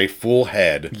mask. It is a full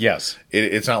head. yes.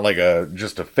 It's not like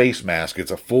just a face mask.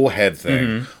 It's a full head thing.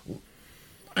 Mm-hmm.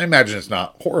 I imagine it's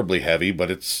not horribly heavy, but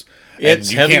it's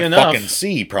It's you heavy can't enough. fucking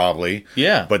see probably.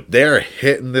 Yeah. But they're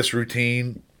hitting this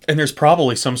routine. And there's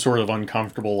probably some sort of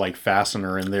uncomfortable, like,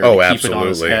 fastener in there Oh, to keep it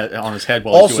absolutely. on his head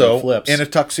while he's doing Also the flips. in a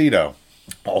tuxedo.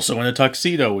 Also in a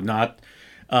tuxedo, not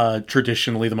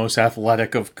traditionally the most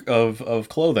athletic of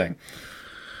clothing.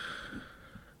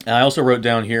 And I also wrote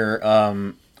down here,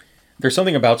 there's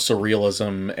something about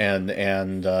surrealism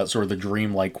and sort of the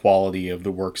dreamlike quality of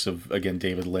the works of, again,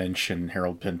 David Lynch and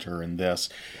Harold Pinter and this,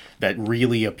 that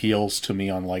really appeals to me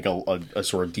on like a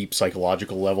sort of deep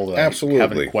psychological level that Absolutely. I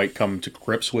haven't quite come to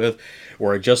grips with,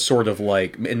 where it just sort of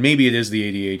like, and maybe it is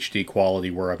the ADHD quality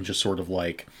where I'm just sort of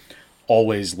like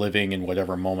always living in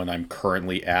whatever moment I'm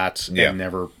currently at Yeah. and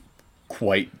never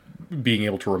quite being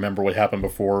able to remember what happened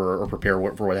before or prepare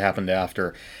for what happened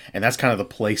after. And that's kind of the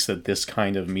place that this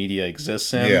kind of media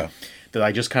exists in. Yeah. That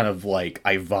I just kind of like,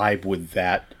 I vibe with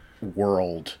that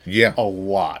world Yeah. a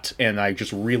lot. And I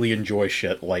just really enjoy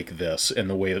shit like this and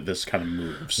the way that this kind of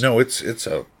moves. No, it's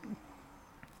a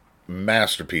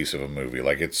masterpiece of a movie.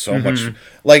 Like, it's so much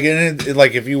like, and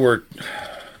like, if you were,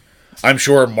 I'm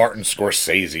sure Martin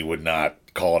Scorsese would not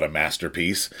call it a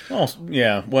masterpiece, Oh,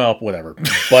 yeah. Well, whatever.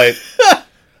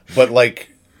 but like,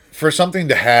 for something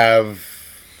to have,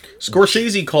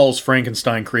 Scorsese calls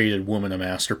Frankenstein Created Woman a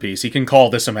masterpiece. He can call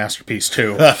this a masterpiece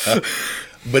too.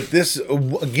 but this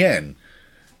again,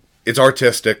 it's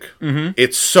artistic.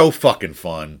 It's so fucking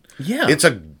fun. Yeah. It's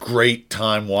a great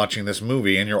time watching this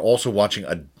movie, and you're also watching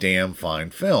a damn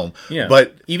fine film. Yeah.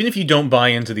 But even if you don't buy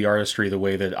into the artistry the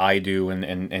way that I do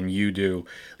and you do,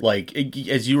 like,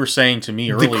 as you were saying to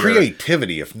me earlier, the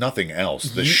creativity, if nothing else,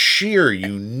 the sheer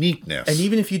uniqueness. and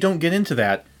even if you don't get into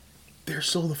that, there's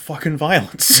still the fucking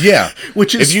violence. Yeah.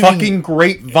 Which is If you fucking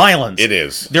great violence. It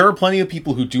is. There are plenty of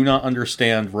people who do not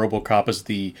understand RoboCop as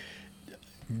the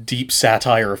deep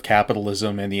satire of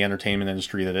capitalism and the entertainment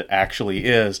industry that it actually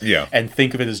is, Yeah. and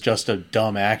think of it as just a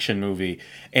dumb action movie.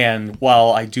 And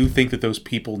while I do think that those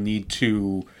people need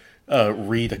to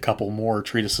read a couple more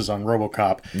treatises on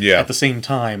RoboCop, Yeah. at the same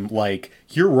time, like,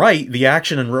 you're right, the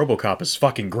action in RoboCop is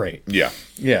fucking great. Yeah.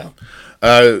 Yeah.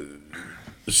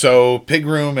 So Pig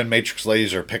Room and Matrix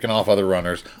Ladies are picking off other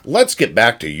runners. Let's get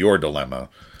back to your dilemma,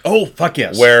 Oh, fuck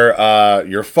yes. where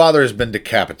your father has been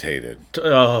decapitated.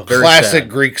 Very Classic sad.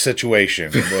 Greek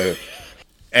situation.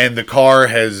 And the car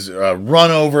has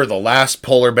run over the last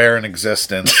polar bear in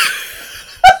existence.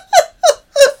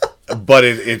 But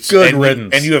it's Good and,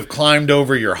 riddance. and you have climbed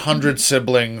over your 100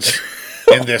 siblings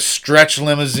in this stretch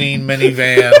limousine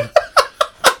minivan.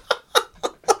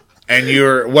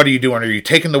 And what are you doing? Are you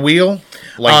taking the wheel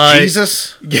like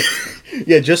Jesus?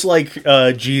 Yeah, just like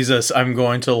Jesus, I'm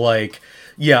going to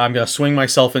I'm going to swing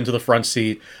myself into the front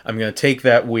seat. I'm going to take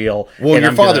that wheel. Well, and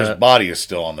your I'm father's gonna, body is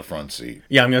still on the front seat.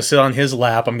 Yeah, I'm going to sit on his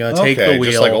lap. I'm going to take Okay, the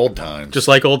wheel. just like old times. Just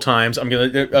like old times. I'm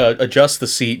going to adjust the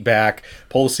seat back,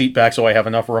 pull the seat back so I have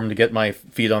enough room to get my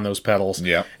feet on those pedals.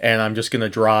 Yeah. And I'm just going to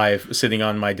drive sitting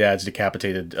on my dad's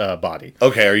decapitated body.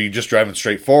 Okay, are you just driving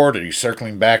straight forward? Are you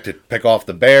circling back to pick off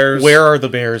the bears? Where are the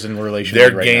bears in relation to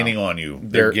They're me right gaining now? on you.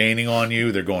 They're gaining on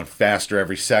you. They're going faster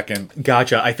every second.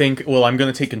 Gotcha. I think, I'm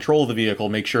going to take control of the vehicle,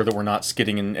 make sure that we're not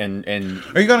skidding and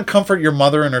Are you going to comfort your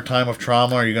mother in her time of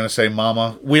trauma? Are you going to say,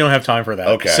 Mama? we don't have time for that.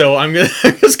 Okay. So I'm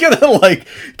just gonna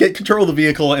get control of the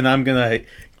vehicle, and I'm gonna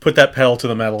put that pedal to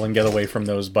the metal and get away from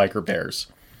those biker bears.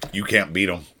 You can't beat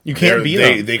them. You can't beat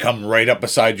 'em. They come right up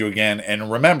beside you again. And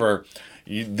remember,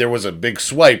 there was a big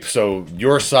swipe, so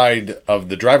your side of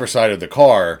the driver's side of the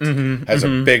car has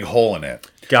a big hole in it.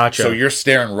 Gotcha. So you're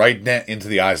staring right into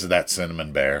the eyes of that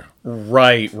cinnamon bear.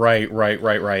 Right.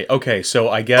 Okay, so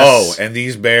I guess. Oh, and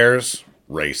these bears,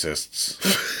 racists.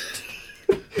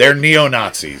 They're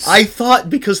neo-Nazis. I thought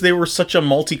because they were such a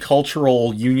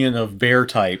multicultural union of bear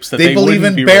types that they believe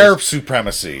wouldn't in be bear racist.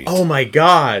 supremacy. Oh my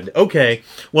god. Okay.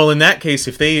 Well, in that case,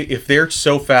 if they're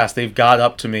so fast, they've got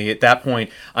up to me. At that point,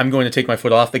 I'm going to take my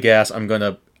foot off the gas. I'm going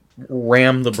to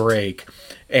ram the brake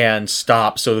and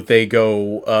stop so that they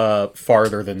go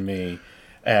farther than me.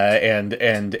 And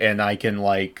I can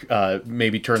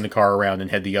maybe turn the car around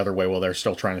and head the other way while they're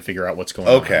still trying to figure out what's going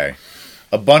on. Okay.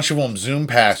 A bunch of them zoom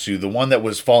past you. The one that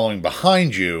was following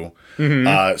behind you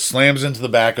slams into the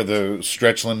back of the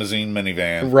stretch limousine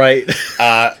minivan. Right.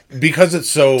 Because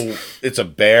it's a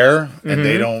bear and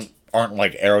they aren't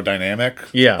like aerodynamic.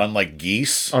 Yeah. Unlike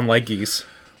geese. Unlike geese.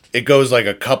 It goes like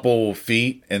a couple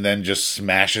feet and then just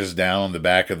smashes down on the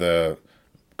back of the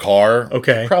car.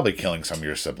 Okay. Probably killing some of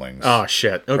your siblings. Oh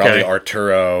shit. Okay. Probably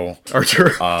Arturo.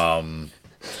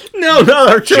 No, not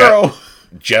Arturo.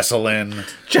 Jesselyn.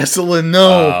 Jesselyn,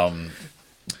 no.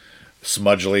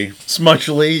 Smudgely.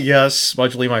 Smudgely, yes.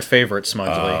 Smudgely, my favorite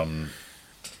Smudgely.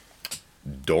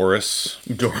 Doris.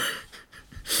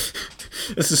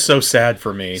 This is so sad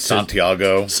for me.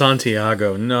 Santiago.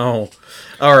 Santiago, no.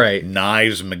 All right.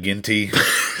 Knives McGinty.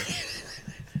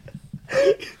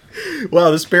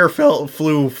 Wow, this bear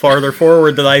flew farther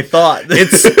forward than I thought.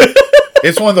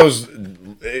 It's one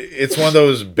of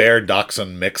those bear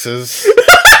dachshund mixes.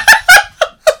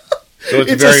 So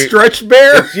it's a stretch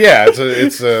bear.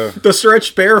 It's a The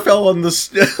stretched bear fell on the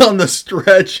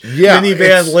stretch minivan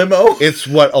it's- limo. It's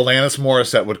what Alanis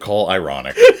Morissette would call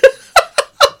ironic.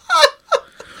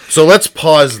 So let's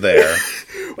pause there.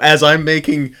 As I'm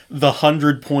making the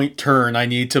 100-point turn I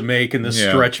need to make in this Yeah.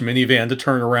 stretch minivan to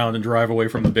turn around and drive away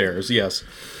from the bears. Yes.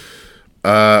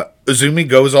 Azumi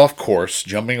goes off course,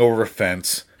 jumping over a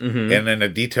fence, and in a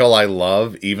detail I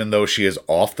love, even though she is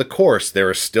off the course, there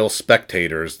are still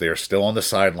spectators. They are still on the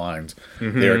sidelines.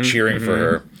 They are cheering for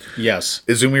her. Yes.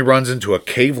 Izumi runs into a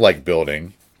cave-like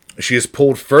building, She is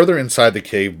pulled further inside the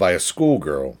cave by a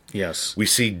schoolgirl. Yes. We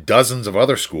see dozens of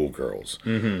other schoolgirls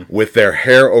with their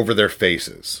hair over their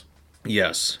faces.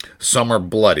 Yes. Some are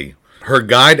bloody. Her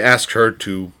guide asks her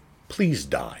to please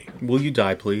die. Will you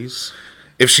die, please?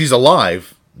 If she's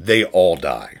alive, they all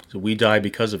die. So we die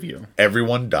because of you.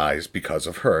 Everyone dies because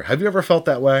of her. Have you ever felt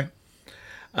that way?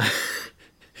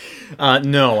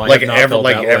 No, I Like have not felt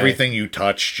that way. everything you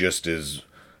touch just is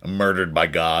murdered by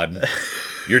God.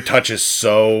 Your touch is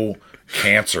so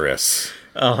cancerous.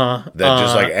 That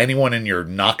just like anyone in your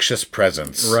noxious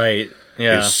presence Right.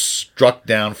 Yeah. is struck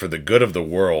down for the good of the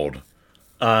world.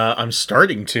 I'm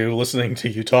starting to, listening to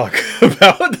you talk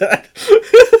about that.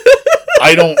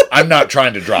 I'm not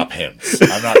trying to drop hints.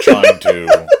 I'm not trying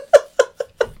to.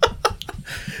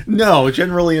 No,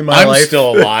 generally in my I'm life.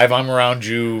 still alive. I'm around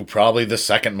you probably the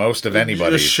second most of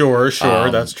anybody. Sure,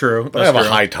 that's true. But I have a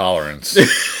high tolerance.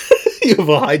 You have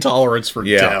a high tolerance for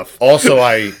death. Also,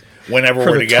 whenever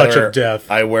For we're the touch together, of death.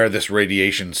 I wear this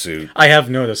radiation suit. I have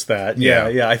noticed that. Yeah.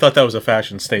 Yeah. I thought that was a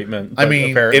fashion statement. I but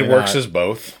mean, apparently it works not. as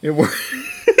both. It works.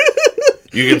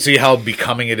 You can see how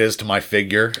becoming it is to my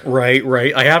figure. Right.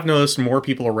 I have noticed more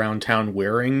people around town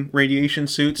wearing radiation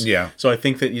suits. Yeah. So I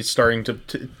think that it's starting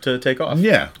to take off.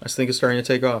 Yeah. I think it's starting to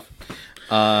take off.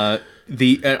 All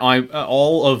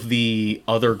of the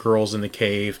other girls in the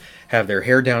cave have their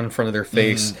hair down in front of their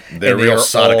face. They're and they real are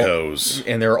sadicos.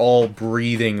 and they're all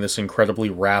breathing this incredibly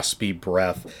raspy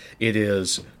breath. It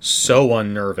is so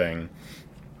unnerving.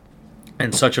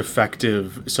 And such an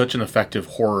effective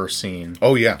horror scene.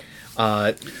 Oh, yeah.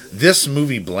 This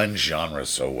movie blends genres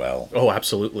so well. Oh,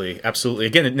 absolutely.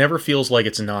 Again, it never feels like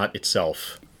it's not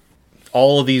itself.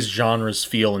 All of these genres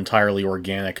feel entirely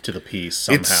organic to the piece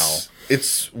somehow.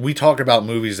 We talk about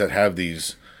movies that have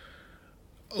these,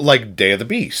 like Day of the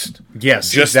Beast.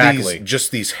 Yes, exactly.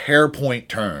 Just these hair point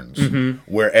turns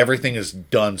where everything is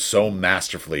done so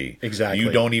masterfully. Exactly.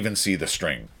 You don't even see the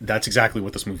string. That's exactly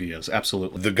what this movie is.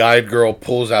 Absolutely. The guide girl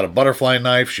pulls out a butterfly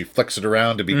knife. She flicks it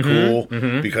around to be cool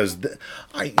because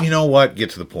you know what? Get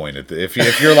to the point. If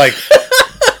you're like,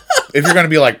 if you're gonna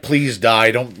be like, please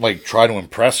die, don't like try to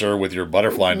impress her with your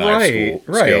butterfly knife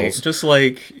skills. Just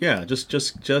like, yeah,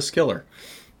 just kill her.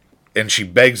 And she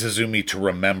begs Izumi to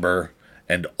remember,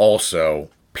 and also,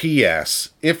 P.S.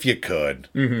 If you could,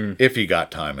 if you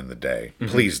got time in the day,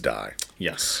 please die.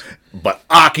 Yes. But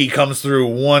Aki comes through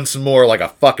once more like a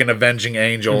fucking avenging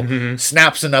angel,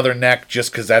 snaps another neck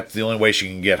just because that's the only way she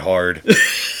can get hard.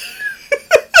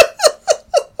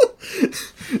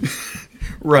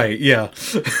 Right, yeah.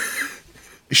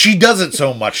 She does it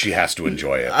so much she has to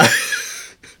enjoy it.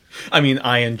 I mean,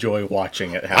 I enjoy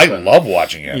watching it I happen. love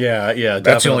watching it. Yeah,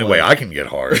 That's the only definitely. way I can get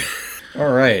hard.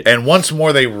 All right. And once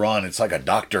more they run. It's like a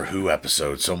Doctor Who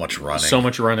episode. So much running. So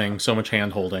much running, so much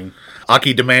hand-holding.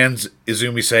 Aki demands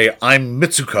Izumi say, I'm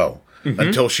Mitsuko,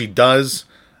 until she does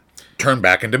turn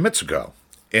back into Mitsuko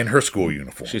in her school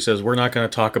uniform. She says, we're not going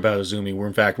to talk about Izumi. We're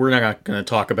not going to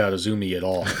talk about Izumi at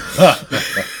all.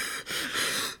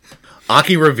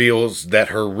 Aki reveals that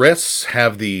her wrists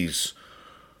have these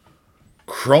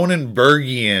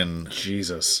Cronenbergian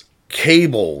Jesus.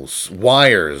 cables,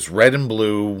 wires, red and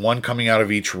blue, one coming out of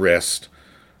each wrist.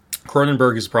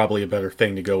 Cronenberg is probably a better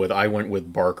thing to go with. I went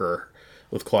with Barker,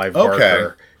 with Clive Okay.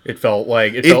 Barker. It felt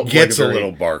like It like gets a very-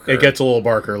 little Barker. It gets a little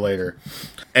Barker later.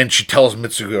 And she tells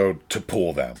Mitsuko to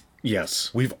pull them.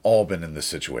 Yes. We've all been in this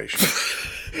situation.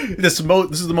 This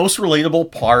is the most relatable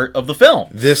part of the film.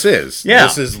 This is. Yeah.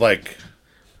 This is like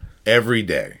every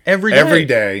day. Every day. Every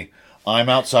day, I'm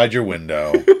outside your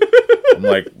window. I'm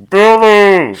like,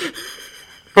 Billy!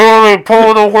 Billy,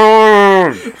 pull the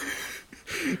word!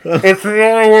 It's the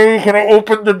only way you can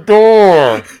open the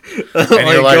door. And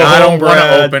you're like, go I don't home, want to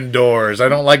Brad. open doors. I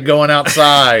don't like going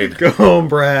outside. Go home,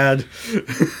 Brad.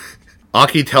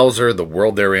 Aki tells her the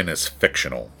world they're in is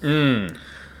fictional.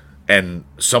 And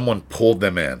someone pulled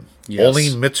them in. Yes. Only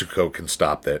Mitsuko can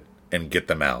stop it and get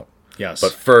them out. Yes.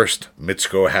 But first,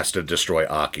 Mitsuko has to destroy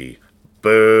Aki.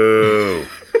 Boo!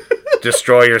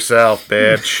 Destroy yourself,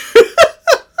 bitch.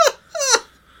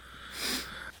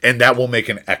 And that will make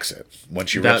an exit when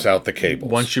she rips out the cables.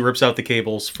 Once she rips out the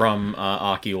cables from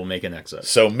Aki, will make an exit.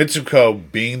 So Mitsuko,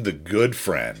 being the good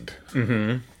friend,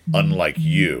 unlike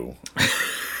you,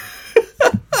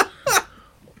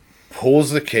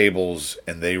 pulls the cables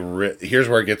and they rip. Here's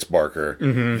where it gets Barker.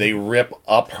 They rip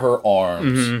up her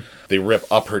arms. They rip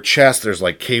up her chest. There's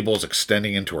like cables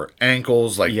extending into her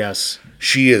ankles. Like Yes.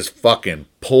 she is fucking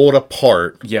pulled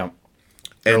apart. Yeah.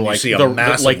 They're And you like see a the,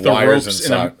 massive like the wires ropes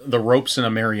inside. the ropes in a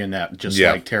marionette, just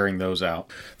Yeah. like tearing those out.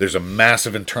 There's a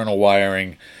massive internal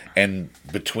wiring, and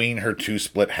between her two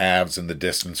split halves in the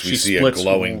distance, we see a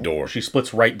glowing door. She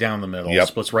splits right down the middle, Yep.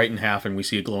 splits right in half, and we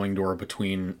see a glowing door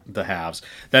between the halves.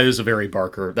 That is a very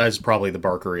Barker. That is probably the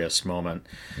Barkeriest moment.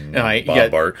 And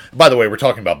Bob Barker. By the way, we're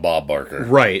talking about Bob Barker.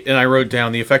 Right, and I wrote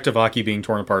down the effect of Aki being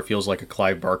torn apart feels like a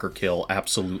Clive Barker kill.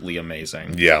 Absolutely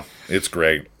amazing. Yeah, it's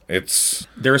great.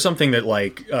 There is something that,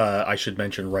 like, I should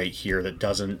mention right here that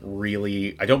doesn't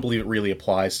really... I don't believe it really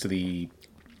applies to the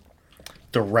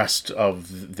rest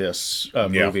of this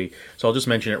movie. So I'll just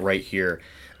mention it right here.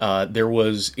 There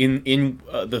was, in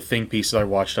the think piece that I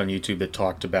watched on YouTube that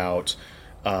talked about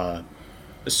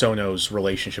Sono's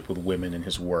relationship with women in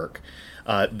his work,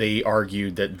 they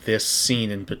argued that this scene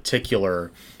in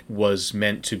particular was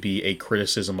meant to be a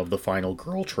criticism of the final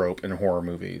girl trope in horror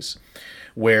movies,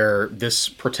 where this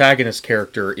protagonist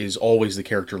character is always the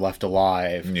character left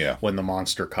alive when the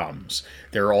monster comes.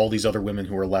 There are all these other women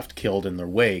who are left killed in their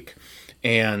wake,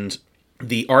 and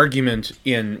the argument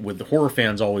with the horror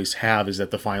fans always have is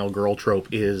that the final girl trope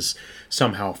is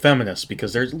somehow feminist,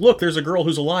 because there's a girl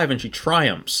who's alive and she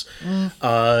triumphs.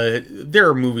 There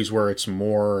are movies where it's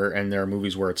more and there are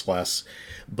movies where it's less,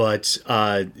 but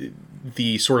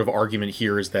the sort of argument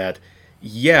here is that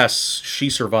yes, she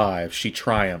survives, she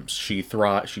triumphs, she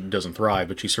doesn't thrive,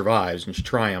 but she survives and she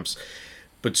triumphs.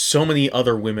 But so many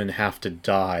other women have to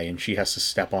die, and she has to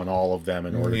step on all of them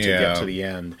in order to get to the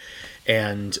end.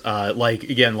 And like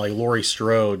Laurie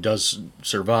Strode does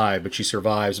survive, but she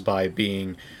survives by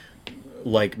being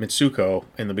like Mitsuko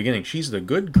in the beginning. She's the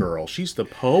good girl. She's the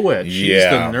poet. She's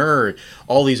the nerd.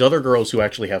 All these other girls who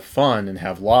actually have fun and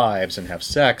have lives and have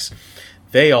sex,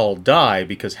 they all die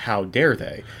because how dare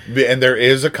they? And there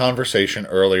is a conversation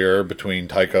earlier between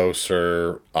Taiko,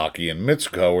 Sir, Aki, and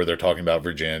Mitsuko where they're talking about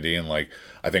virginity, and like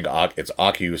I think it's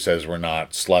Aki who says we're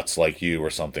not sluts like you or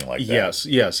something like that.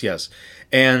 Yes.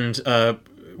 And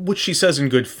which she says in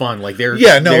good fun. Like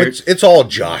it's all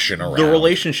joshing around. The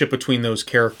relationship between those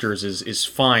characters is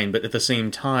fine, but at the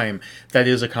same time, that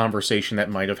is a conversation that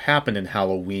might have happened in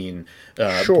Halloween,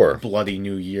 Bloody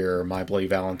New Year, My Bloody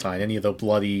Valentine, any of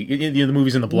the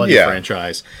movies in the Bloody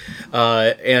franchise,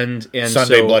 and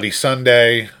Sunday Bloody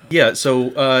Sunday. Yeah,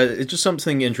 so it's just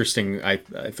something interesting. I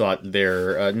thought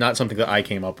there, not something that I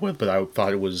came up with, but I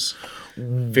thought it was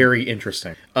very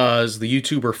interesting. Is the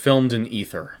YouTuber Filmed in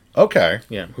Ether. Okay.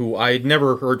 Yeah, who I'd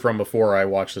never heard from before I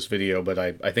watched this video, but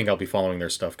I think I'll be following their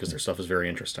stuff because their stuff is very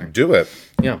interesting. Do it.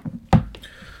 Yeah.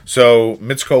 So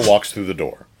Mitsuko walks through the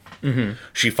door. Mm-hmm.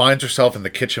 She finds herself in the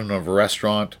kitchen of a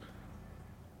restaurant,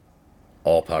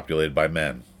 all populated by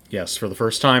men. Yes, for the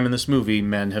first time in this movie,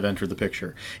 men have entered the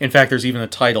picture. In fact, there's even a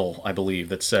title, I believe,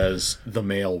 that says The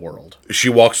Male World. She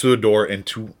walks through the door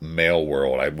into Male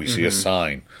World. We see a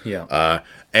sign. Yeah.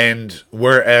 And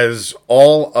whereas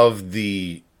all of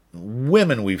the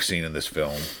women we've seen in this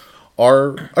film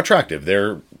are attractive.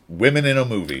 They're women in a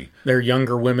movie. They're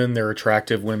younger women. They're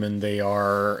attractive women. They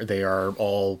are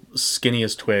all skinny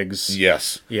as twigs.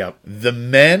 Yes. Yep. The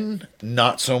men,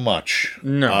 not so much.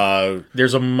 No.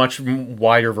 There's a much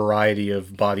wider variety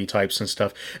of body types and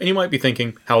stuff. And you might be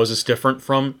thinking, how is this different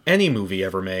from any movie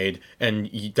ever made? And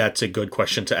that's a good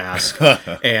question to ask.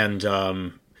 And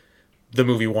the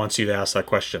movie wants you to ask that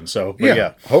question. So,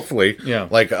 yeah. Hopefully. Yeah.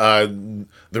 Like,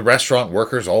 the restaurant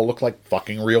workers all look like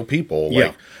fucking real people.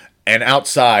 Like, yeah. And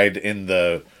outside in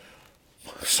the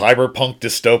cyberpunk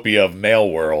dystopia of Male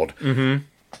World,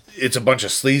 it's a bunch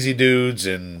of sleazy dudes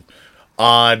and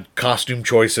odd costume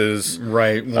choices.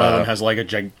 Right. One of them has like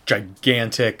a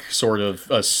gigantic sort of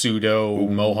a pseudo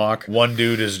mohawk. One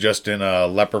dude is just in a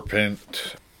leopard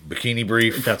print bikini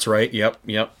brief. That's right. Yep.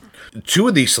 Two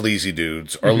of these sleazy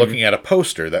dudes are looking at a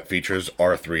poster that features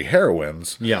our three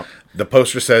heroines. Yeah. The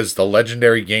poster says the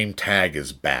legendary game Tag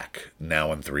is back,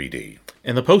 now in 3D.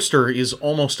 And the poster is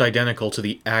almost identical to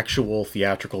the actual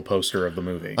theatrical poster of the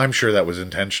movie. I'm sure that was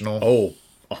intentional. Oh,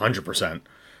 100%.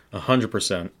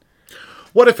 100%.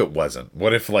 What if it wasn't?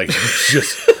 What if, like,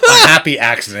 just a happy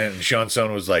accident and Sean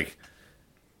Sono was like,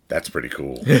 that's pretty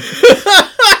cool.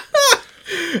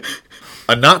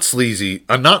 A not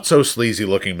so sleazy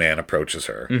looking man approaches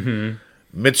her.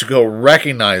 Mm-hmm. Mitsuko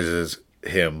recognizes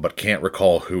him but can't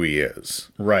recall who he is.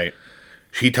 Right.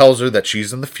 He tells her that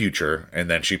she's in the future, and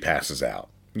then she passes out.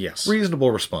 Yes.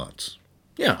 Reasonable response.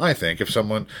 Yeah. I think if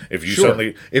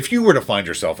you were to find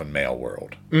yourself in Male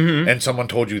World, and someone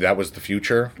told you that was the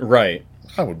future, right,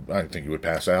 I think you would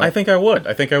pass out. I think I would.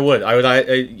 I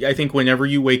think whenever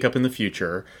you wake up in the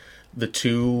future,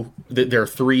 there are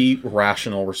three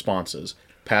rational responses: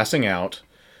 passing out,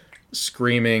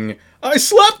 screaming, "I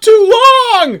slept too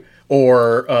long!"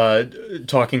 or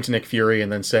talking to Nick Fury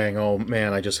and then saying, "Oh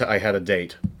man, I had a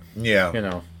date." Yeah. You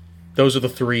know, those are the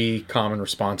three common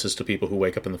responses to people who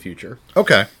wake up in the future.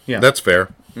 Okay. Yeah. That's fair.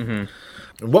 Mm-hmm.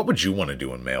 What would you want to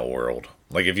do in Mail World?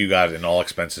 Like, if you got an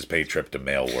all-expenses-paid trip to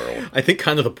Mail World. I think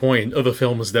kind of the point of the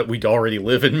film is that we'd already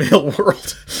live in Mail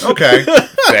World. Okay.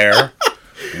 Fair.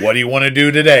 What do you want to do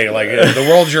today? Like, the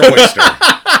world's your oyster.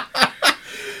 I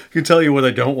can tell you what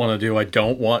I don't want to do. I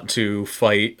don't want to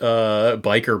fight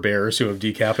biker bears who have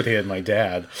decapitated my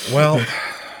dad. Well,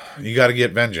 you got to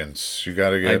get vengeance. You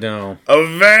got to get... I know.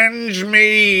 Avenge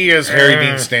me, as Harry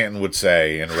Dean Stanton would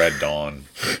say in Red Dawn.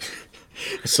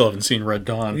 I still haven't seen Red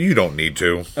Dawn. You don't need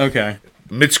to. Okay.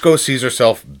 Mitsuko sees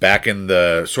herself back in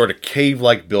the sort of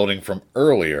cave-like building from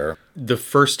earlier. The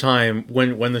first time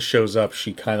when this shows up,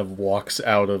 she kind of walks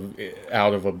out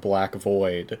of a black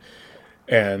void,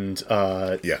 and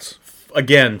Yes.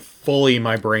 again, fully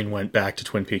my brain went back to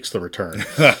Twin Peaks: The Return,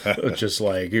 just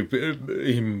like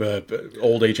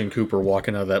old Agent Cooper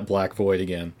walking out of that black void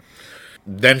again.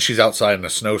 Then she's outside in a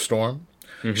snowstorm.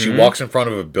 She walks in front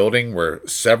of a building where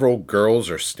several girls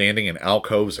are standing in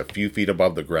alcoves a few feet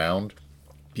above the ground.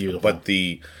 Beautiful. But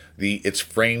it's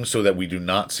framed so that we do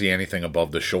not see anything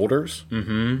above the shoulders.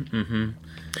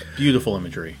 Beautiful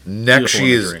imagery. Next, Beautiful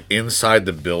she imagery. is inside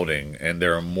the building, and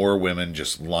there are more women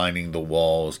just lining the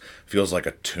walls. Feels like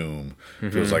a tomb.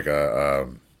 Feels like a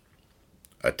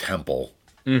temple.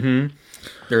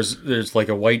 There's like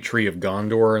a white tree of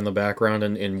Gondor in the background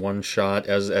in one shot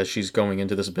as she's going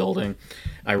into this building.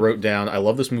 I wrote down, I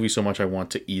love this movie so much I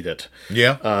want to eat it.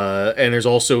 Yeah. And there's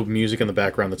also music in the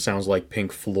background that sounds like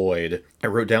Pink Floyd. I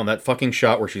wrote down that fucking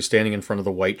shot where she's standing in front of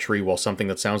the white tree while something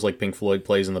that sounds like Pink Floyd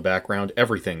plays in the background.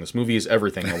 Everything. This movie is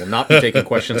everything. I will not be taking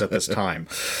questions at this time.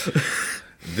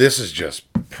 This is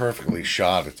just perfectly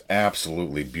shot. It's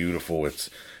absolutely beautiful. It's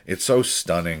so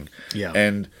stunning. Yeah.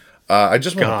 And I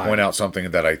just want God. to point out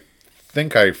something that I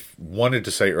think I wanted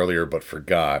to say earlier but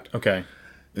forgot. Okay.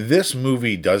 This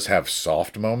movie does have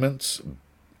soft moments,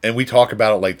 and we talk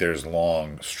about it like there's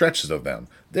long stretches of them.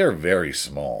 They're very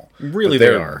small. Really, but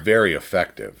they they're are. very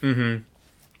effective.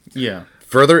 Yeah.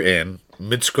 Further in,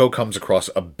 Mitsuko comes across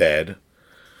a bed,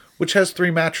 which has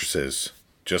 3 mattresses,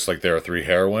 just like there are 3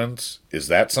 heroines. Is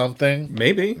that something?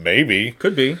 Maybe. Maybe.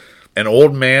 Could be. An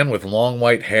old man with long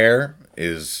white hair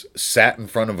is sat in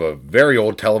front of a very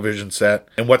old television set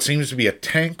and what seems to be a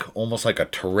tank, almost like a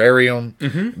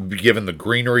terrarium, given the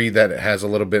greenery that it has a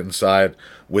little bit inside,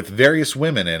 with various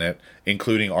women in it,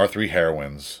 including our 3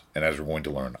 heroines, and as we're going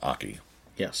to learn, Aki.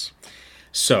 Yes.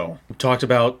 So, we talked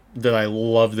about that I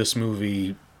love this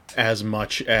movie as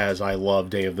much as I love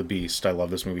Day of the Beast. I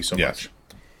love this movie so Yes.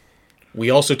 much. We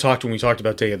also talked, when we talked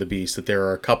about Day of the Beast, that there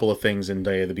are a couple of things in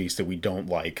Day of the Beast that we don't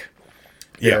like.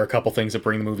 There are a couple things that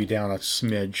bring the movie down a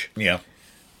smidge. Yeah.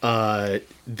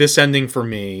 This ending for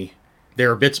me,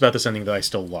 there are bits about this ending that I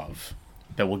still love,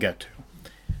 that we'll get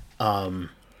to.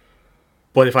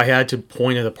 But if I had to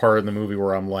point at a part in the movie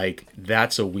where I'm like,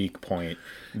 that's a weak point,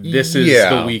 this is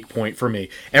the weak point for me.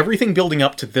 Everything building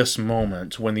up to this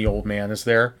moment when the old man is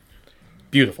there,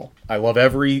 beautiful. I love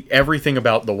everything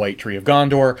about the White Tree of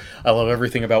Gondor. I love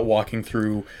everything about walking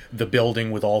through the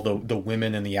building with all the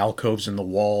women in the alcoves and the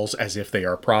walls as if they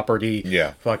are property.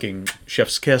 Yeah. Fucking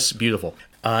chef's kiss. Beautiful.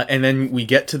 And then we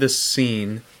get to this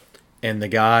scene, and the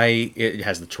guy, it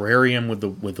has the terrarium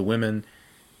with the women.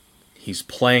 He's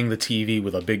playing the TV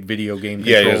with a big video game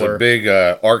controller. Yeah, he has a big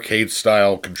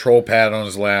arcade-style control pad on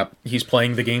his lap. He's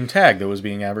playing the game Tag that was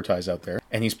being advertised out there.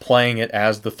 And he's playing it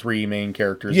as the 3 main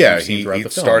characters Yeah, that we've seen throughout he the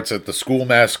film. starts at the school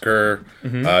massacre.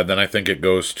 Then I think it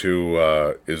goes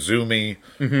to Izumi.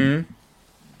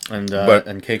 and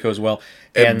Keiko as well.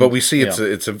 But we see yeah.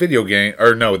 it's a video game.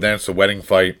 Or no, then it's a wedding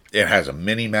fight. It has a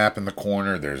mini-map in the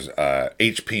corner. There's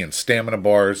HP and stamina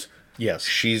bars. Yes.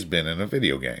 She's been in a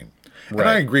video game. And Right.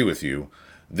 I agree with you.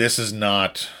 This is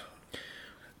not...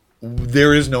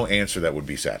 There is no answer that would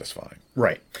be satisfying.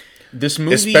 Right. This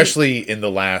movie, Especially in the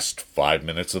last 5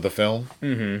 minutes of the film.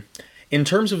 in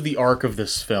terms of the arc of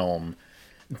this film,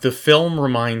 the film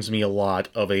reminds me a lot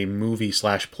of a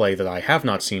movie/play that I have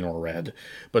not seen or read,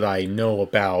 but I know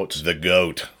about. The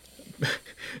GOAT.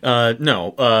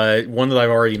 No, one that I've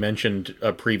already mentioned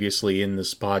previously in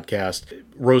this podcast.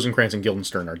 Rosencrantz and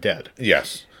Guildenstern are dead.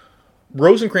 Yes.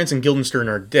 Rosencrantz and Guildenstern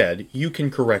are dead. You can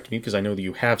correct me because I know that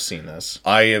you have seen this.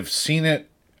 I have seen it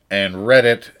and read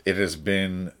it. It has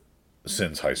been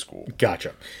since high school.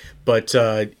 Gotcha. But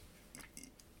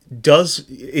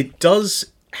does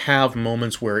have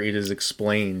moments where it is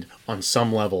explained on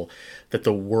some level that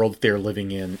the world they're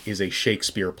living in is a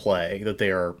Shakespeare play, that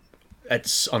they are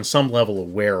on some level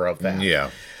aware of that. Yeah.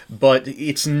 But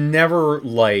it's never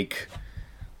like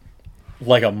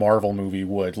a Marvel movie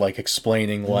would, like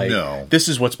explaining like, No. this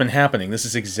is what's been happening. This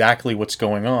is exactly what's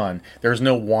going on. There's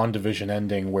no WandaVision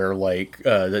ending where like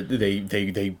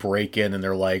they break in and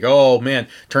they're like, oh man,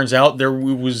 turns out it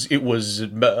was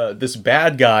this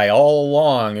bad guy all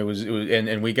along. It was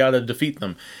and we got to defeat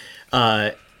them.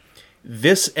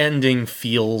 This ending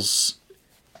feels,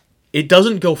 it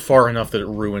doesn't go far enough that it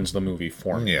ruins the movie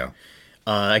for me. Yeah.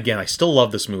 Again, I still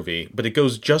love this movie, but it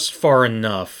goes just far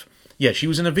enough. Yeah, she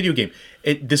was in a video game.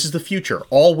 This is the future.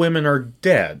 All women are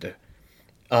dead.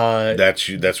 That's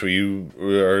what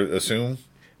you assume?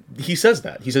 He says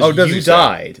that. He says, Oh, does you he say?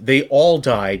 died. They all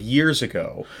died years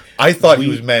ago. I thought he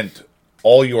was meant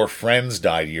all your friends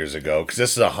died years ago, because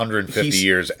this is 150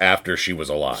 years after she was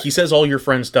alive. He says all your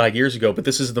friends died years ago, but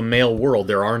this is the male world.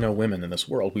 There are no women in this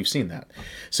world. We've seen that.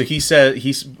 So he said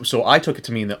so I took it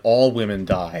to mean that all women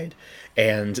died,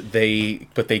 and they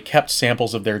kept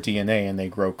samples of their DNA and they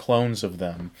grow clones of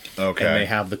them. Okay. And they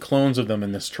have the clones of them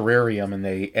in this terrarium,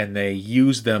 and they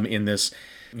use them in this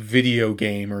video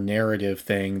game or narrative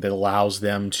thing that allows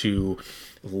them to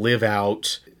live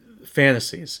out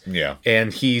fantasies. Yeah.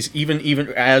 And he's even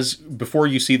as before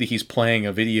you see that he's playing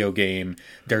a video game,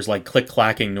 there's like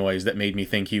click-clacking noise that made me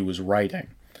think he was writing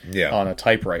on a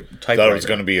typewriter. Thought it was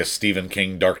going to be a Stephen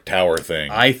King Dark Tower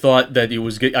thing. I thought that it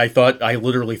was good. I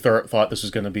literally thought this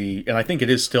was going to be, and I think it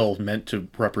is still meant to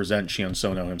represent Shion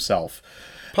Sono himself.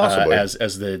 Possibly.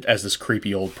 As this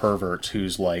creepy old pervert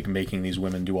who's like making these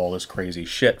women do all this crazy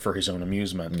shit for his own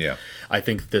amusement. Yeah. I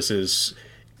think this is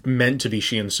meant to be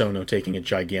Shion Sono taking a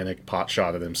gigantic pot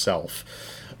shot at himself,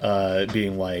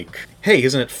 being like, "Hey,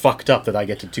 isn't it fucked up that I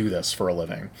get to do this for a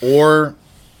living?" Or,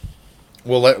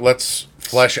 well, let's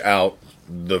flesh out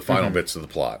the final bits of the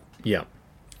plot. Yeah.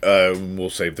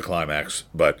 We'll save the climax,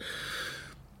 but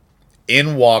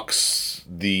in walks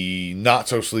the not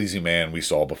so sleazy man we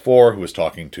saw before, who was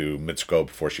talking to Mitsuko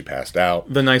before she passed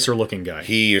out. The nicer looking guy.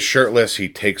 He is shirtless. He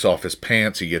takes off his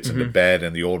pants. He gets into bed,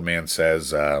 and the old man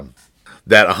says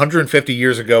that 150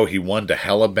 years ago he wanted to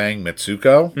hella bang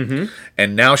Mitsuko,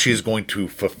 and now she's going to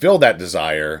fulfill that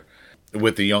desire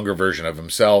with the younger version of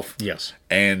himself. Yes.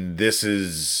 And this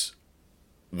is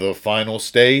the final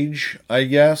stage, I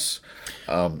guess.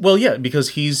 Well, yeah, because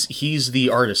he's the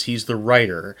artist, he's the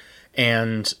writer,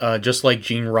 and just like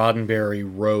Gene Roddenberry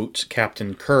wrote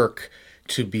Captain Kirk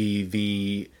to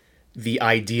be the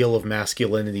ideal of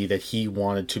masculinity that he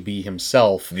wanted to be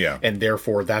himself, and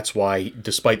therefore that's why,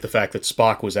 despite the fact that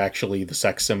Spock was actually the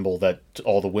sex symbol that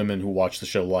all the women who watched the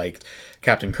show liked,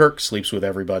 Captain Kirk sleeps with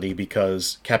everybody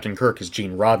because Captain Kirk is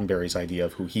Gene Roddenberry's idea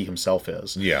of who he himself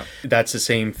is. Yeah. That's the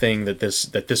same thing that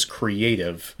this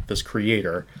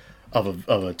creator of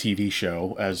a TV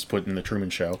show, as put in the Truman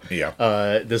Show. Yeah.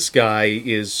 This guy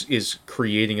is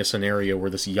creating a scenario where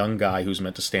this young guy who's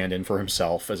meant to stand in for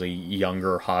himself as a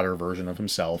younger, hotter version of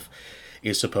himself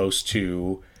is supposed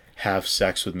to have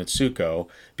sex with Mitsuko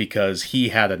because he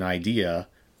had an idea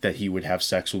that he would have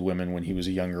sex with women when he was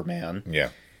a younger man. Yeah.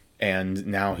 And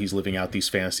now he's living out these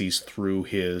fantasies through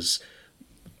his,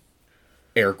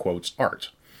 air quotes,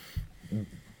 art.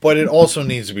 But it also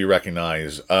needs to be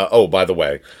recognized. Oh, by the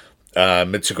way,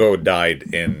 Mitsuko died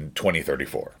in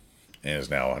 2034 and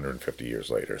is now 150 years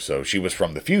later. So she was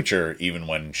from the future, even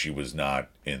when she was not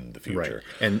in the future.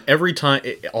 Right. And every time,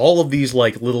 all of these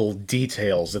like little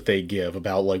details that they give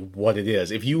about like what it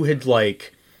is. If he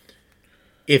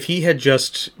had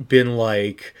just been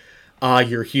like,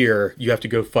 you're here, you have to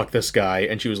go fuck this guy,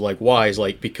 and she was like, why? He's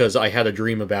like, because I had a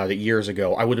dream about it years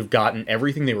ago. I would have gotten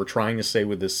everything they were trying to say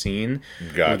with this scene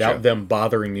without them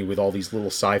bothering me with all these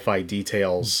little sci-fi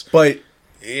details. But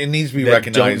it needs to be that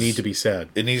recognized. Don't need to be said.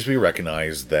 It needs to be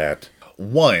recognized that,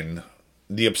 one,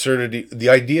 the absurdity, the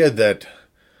idea that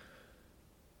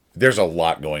there's a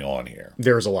lot going on here.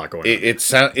 There's a lot going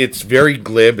on. It's very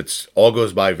glib. It's all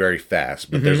goes by very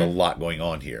fast, but there's a lot going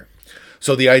on here.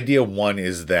 So the idea, one,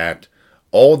 is that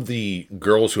all the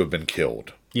girls who have been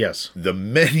killed, yes, the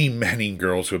many, many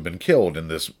girls who have been killed in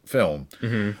this film,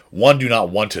 one, do not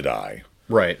want to die.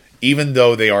 Right. Even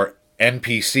though they are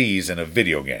NPCs in a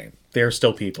video game. They're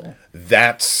still people.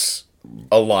 That's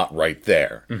a lot right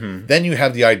there. Then you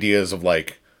have the ideas of,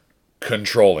 like,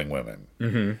 controlling women.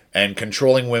 And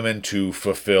controlling women to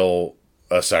fulfill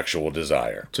a sexual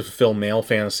desire. To fulfill male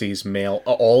fantasies,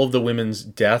 all of the women's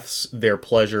deaths, their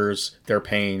pleasures, their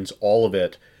pains, all of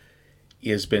it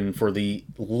has been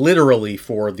literally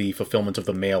for the fulfillment of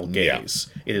the male gaze.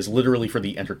 Yeah. It is literally for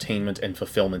the entertainment and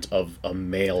fulfillment of a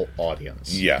male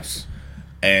audience. Yes.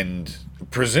 And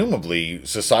presumably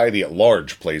society at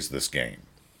large plays this game.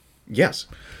 Yes.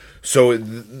 So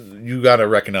you got to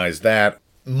recognize that.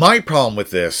 My problem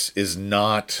with this is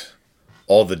not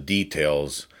all the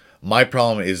details. My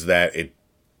problem is that it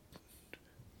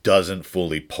doesn't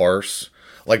fully parse.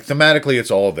 Like, thematically,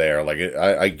 it's all there. Like,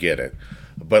 I get it.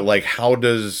 But, like, how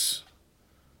does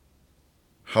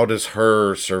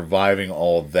her surviving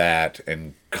all that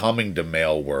and coming to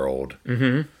male world,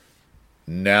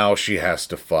 now she has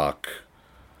to fuck.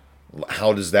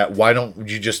 How does that... Why don't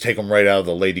you just take them right out of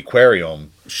the Lady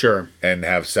Aquarium? Sure. And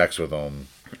have sex with them?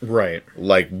 Right.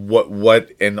 Like,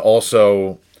 what... And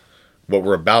also, what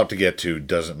we're about to get to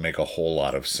doesn't make a whole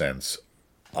lot of sense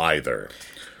either.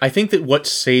 I think that what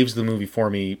saves the movie for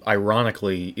me,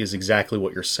 ironically, is exactly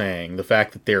what you're saying. The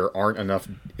fact that there aren't enough...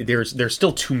 There's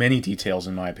still too many details,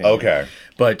 in my opinion. Okay.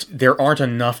 But there aren't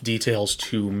enough details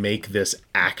to make this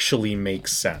actually make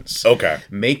sense. Okay.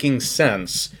 Making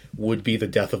sense would be the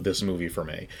death of this movie for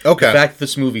me. Okay. The fact that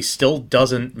this movie still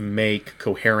doesn't make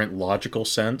coherent, logical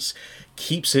sense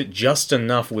keeps it just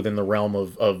enough within the realm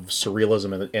of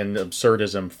surrealism and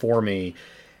absurdism for me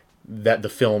that the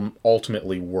film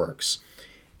ultimately works.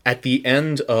 At the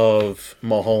end of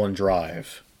Mulholland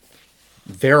Drive,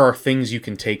 there are things you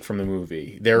can take from the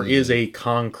movie. There is a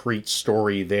concrete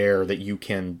story there that you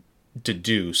can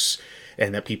deduce,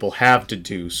 and that people have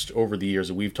deduced over the years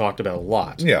that we've talked about a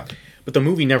lot. Yeah. But the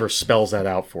movie never spells that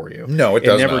out for you. No, it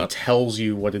does never not. tells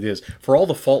you what it is. For all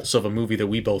the faults of a movie that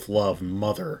we both love,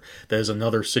 Mother, there's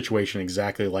another situation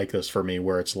exactly like this for me,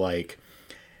 where it's like,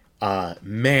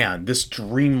 man, this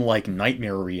dreamlike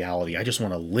nightmare reality, I just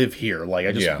want to live here. Like,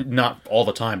 I just, not all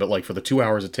the time, but like for the 2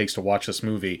 hours it takes to watch this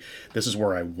movie, this is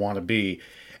where I want to be.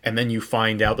 And then you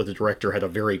find out that the director had a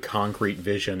very concrete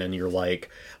vision, and you're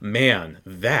like, man,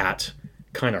 that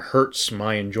kind of hurts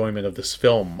my enjoyment of this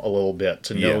film a little bit,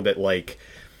 to know that, like,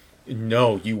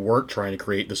 no, you weren't trying to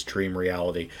create this dream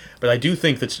reality. But I do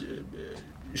think that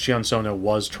Sion Sono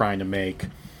was trying to make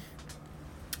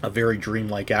a very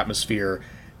dreamlike atmosphere.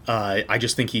 I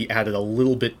just think he added a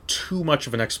little bit too much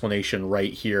of an explanation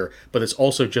right here, but it's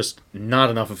also just not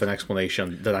enough of an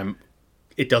explanation that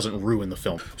it doesn't ruin the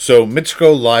film. So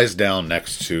Mitsuko lies down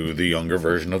next to the younger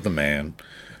version of the man.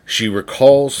 She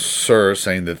recalls Sir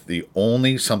saying that the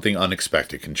only something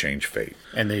unexpected can change fate.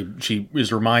 And she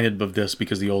is reminded of this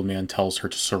because the old man tells her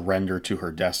to surrender to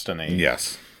her destiny.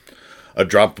 Yes. A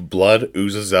drop of blood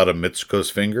oozes out of Mitsuko's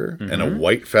finger, and a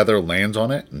white feather lands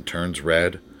on it and turns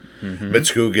red.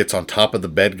 Mitsuko gets on top of the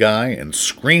bed guy and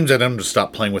screams at him to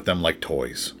stop playing with them like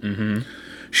toys.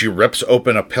 She rips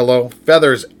open a pillow.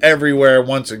 Feathers everywhere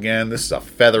once again. This is a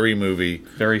feathery movie.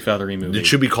 Very feathery movie. It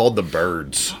should be called The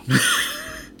Birds.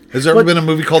 Has there ever been a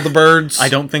movie called The Birds? I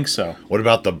don't think so. What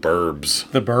about The Burbs?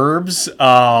 The Burbs?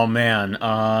 Oh, man.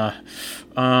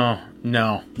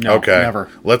 No, okay. Never.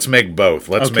 Let's make both.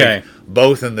 Let's make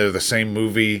both, and they're the same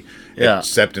movie. Yeah.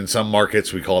 Except in some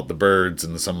markets we call it The Birds,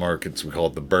 and in some markets we call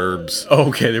it The Burbs.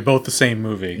 Okay, they're both the same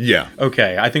movie. Yeah.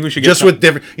 Okay, I think we should get just with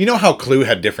different. You know how Clue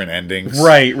had different endings?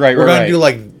 Right. We're gonna do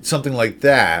like something like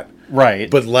that.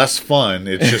 Right. But less fun.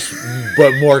 It's just,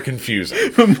 but more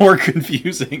confusing. More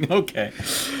confusing. Okay.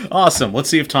 Awesome. Let's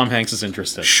see if Tom Hanks is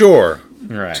interested. Sure.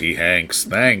 Right. T. Hanks,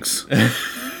 thanks.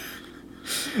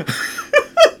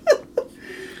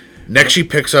 Next, she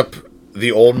picks up the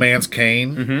old man's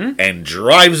cane and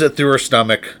drives it through her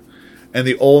stomach, and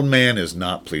the old man is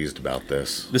not pleased about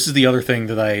this. This is the other thing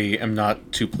that I am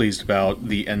not too pleased about,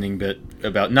 the ending bit,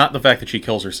 about not the fact that she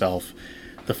kills herself,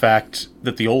 the fact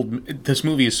that this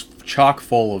movie is chock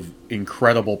full of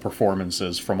incredible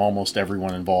performances from almost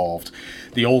everyone involved.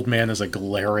 The old man is a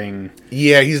glaring...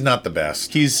 Yeah, he's not the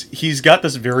best. He's got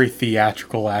this very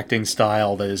theatrical acting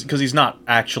style that is... Because he's not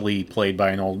actually played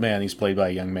by an old man. He's played by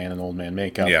a young man in old man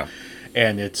makeup. Yeah.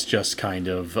 And it's just kind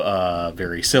of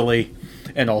very silly.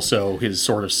 And also, his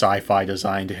sort of sci-fi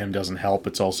design to him doesn't help.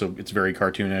 It's very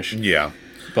cartoonish. Yeah.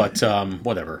 But,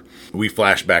 whatever. We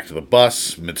flash back to the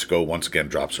bus. Mitsuko once again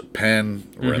drops her pen.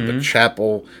 We're in the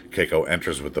chapel. Keiko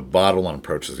enters with the bottle and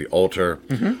approaches the altar.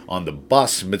 On the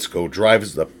bus, Mitsuko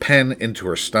drives the pen into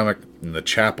her stomach in the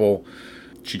chapel.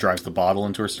 She drives the bottle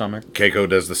into her stomach. Keiko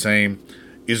does the same.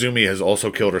 Izumi has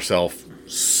also killed herself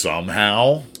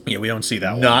somehow. Yeah, we don't see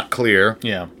that one. Not clear.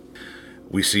 Yeah.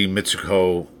 We see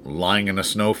Mitsuko lying in a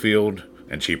snowfield,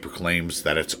 and she proclaims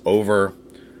that it's over.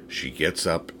 She gets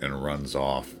up and runs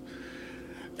off.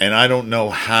 And I don't know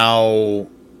how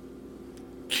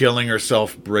killing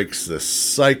herself breaks the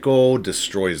cycle,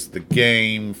 destroys the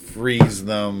game, frees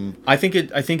them. I think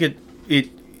it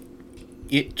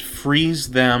it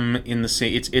frees them in the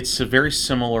same. It's a very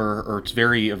similar, or it's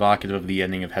very evocative of the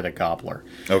ending of Hedda Gabler.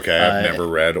 Okay, I've never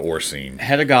read or seen.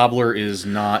 Hedda Gabler is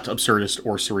not absurdist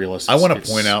or surrealist. I want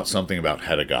to point out something about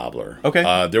Hedda Gabler.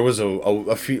 Okay. There was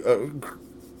a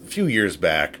few years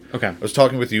back. Okay. I was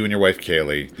talking with you and your wife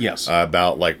Kaylee. Yes.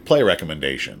 About like play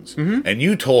recommendations, and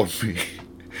you told me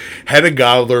Hedda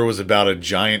Gabler was about a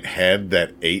giant head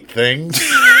that ate things.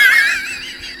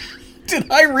 Did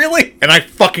I really? And I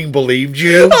fucking believed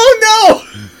you. Oh no!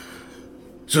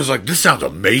 So it's like, this sounds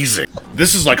amazing.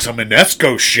 This is like some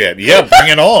UNESCO shit. Yeah, bring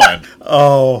it on.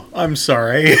 Oh, I'm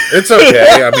sorry. It's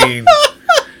okay. I mean,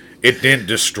 it didn't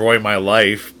destroy my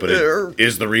life, but it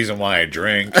is the reason why I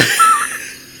drink.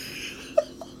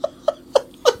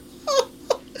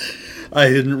 I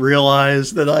didn't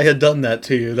realize that I had done that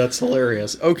to you. That's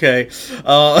hilarious. Okay.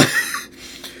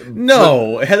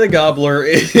 No, Hedda Gabler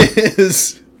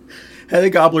is... Hedda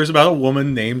Gabler is about a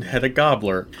woman named Hedda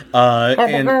Gabler.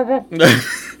 And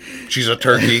She's a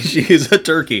turkey. she's a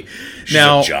turkey. She's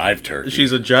a jive turkey.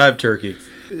 She's a jive turkey.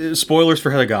 Spoilers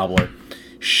for Hedda Gabler.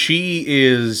 She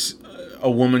is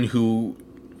a woman who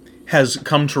has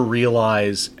come to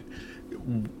realize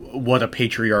what a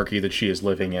patriarchy that she is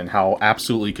living in, how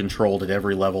absolutely controlled at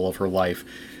every level of her life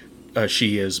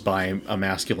she is by a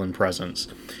masculine presence.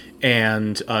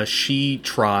 And she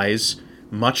tries,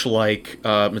 much like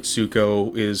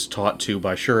Mitsuko is taught to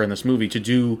by Shura in this movie, to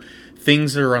do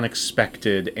things that are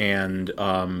unexpected and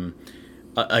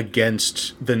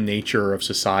against the nature of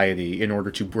society in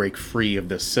order to break free of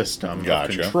this system of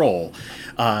control.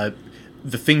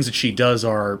 The things that she does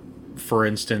are, for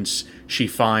instance, she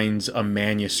finds a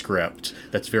manuscript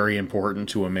that's very important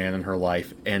to a man in her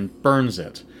life and burns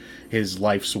it, his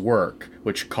life's work,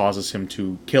 which causes him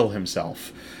to kill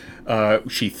himself.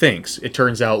 She thinks. It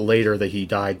turns out later that he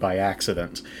died by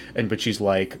accident. But she's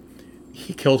like,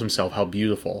 he killed himself, how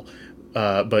beautiful.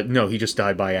 But no, he just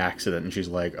died by accident. And she's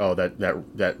like, oh,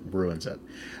 that ruins it.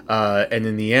 And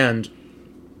in the end,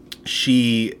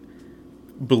 she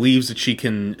believes that she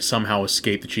can somehow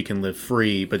escape, that she can live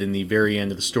free. But in the very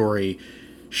end of the story,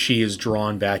 she is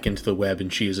drawn back into the web,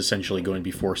 and she is essentially going to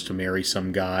be forced to marry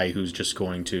some guy who's just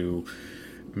going to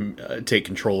take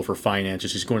control of her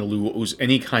finances. She's going to lose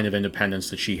any kind of independence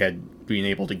that she had been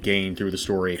able to gain through the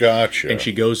story. Gotcha. And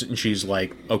she goes, and she's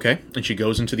like, okay. And she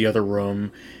goes into the other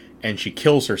room, and she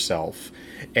kills herself.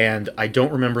 And I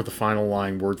don't remember the final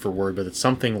line word for word, but it's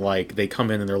something like, they come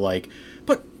in and they're like,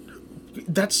 but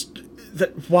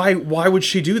why would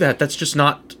she do that? That's just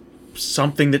not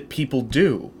something that people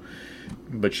do.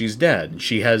 But she's dead.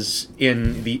 She has,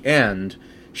 in the end,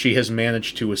 she has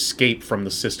managed to escape from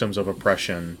the systems of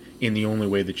oppression in the only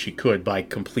way that she could, by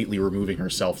completely removing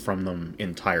herself from them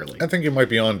entirely. I think you might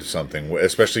be onto something,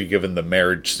 especially given the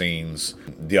marriage scenes.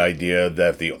 The idea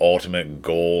that the ultimate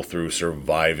goal through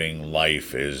surviving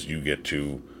life is you get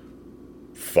to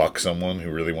fuck someone who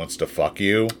really wants to fuck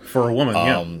you. For a woman,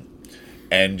 yeah.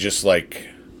 And just like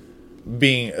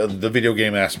being the video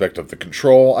game aspect of the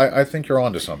control, I think you're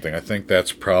onto something. I think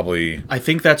that's probably... I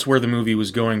think that's where the movie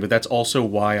was going, but that's also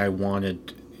why I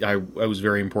wanted... It was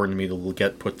very important to me to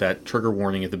put that trigger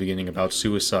warning at the beginning about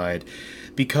suicide,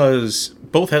 because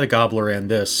both Hedda Gabler and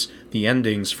this, the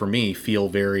endings for me feel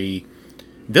very...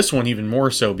 This one even more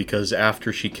so, because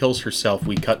after she kills herself,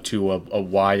 we cut to a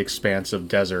wide expanse of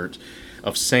desert,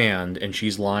 of sand, and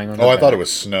she's lying on her back. I thought it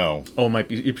was snow. Oh,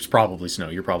 it's probably snow.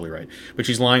 You're probably right. But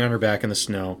she's lying on her back in the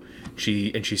snow.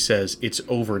 She says, it's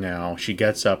over now. She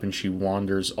gets up and she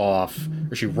wanders off,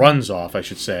 or she runs off, I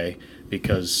should say,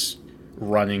 because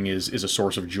running is a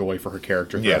source of joy for her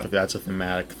character. Yeah. That's a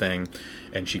thematic thing.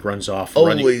 And she runs off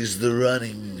Always the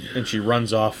running. And she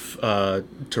runs off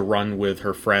to run with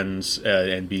her friends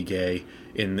and be gay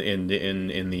in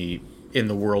the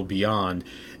world beyond.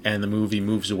 And the movie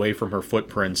moves away from her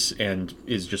footprints and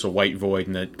is just a white void,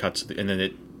 and it cuts, and then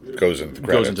it goes into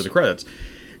the credits.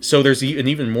 So there's an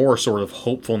even more sort of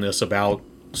hopefulness about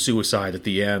suicide at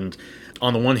the end.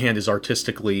 On the one hand, is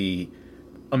artistically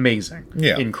amazing,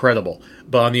 incredible,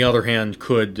 but on the other hand,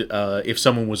 could if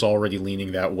someone was already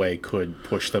leaning that way, could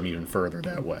push them even further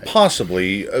that way.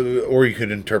 Possibly, or you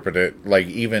could interpret it like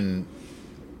even.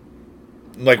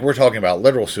 Like, we're talking about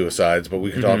literal suicides, but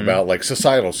we could talk about, like,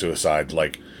 societal suicide.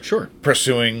 Like,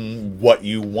 pursuing what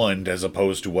you want as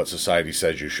opposed to what society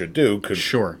says you should do could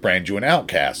brand you an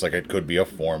outcast. Like, it could be a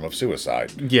form of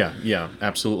suicide. Yeah,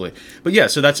 absolutely. But yeah,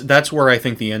 so that's where I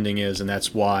think the ending is, and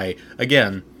that's why,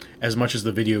 again, as much as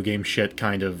the video game shit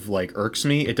kind of, like, irks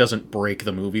me, it doesn't break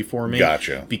the movie for me.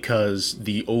 Gotcha. Because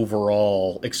the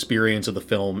overall experience of the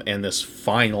film and this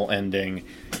final ending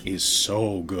is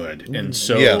so good and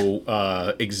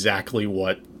so exactly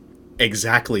what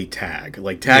exactly Tag.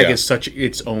 Like, Tag Yeah. is such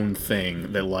its own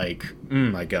thing that, like,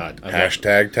 my God. I love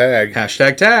Hashtag tag.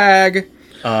 Hashtag Tag.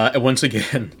 And once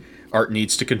again, art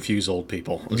needs to confuse old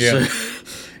people. Yeah.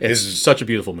 It's such a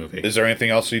beautiful movie. Is there anything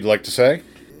else you'd like to say?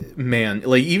 Man,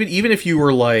 like, even if you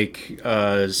were like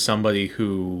somebody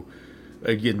who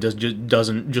again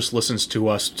doesn't just listens to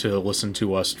us to listen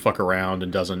to us fuck around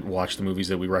and doesn't watch the movies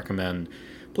that we recommend,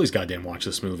 please goddamn watch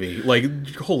this movie.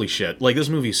 Like, holy shit. Like, this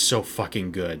movie is so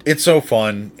fucking good. It's so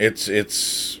fun.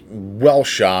 It's well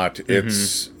shot.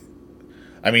 It's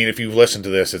I mean, if you've listened to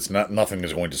this, it's nothing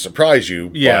is going to surprise you,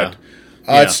 Yeah.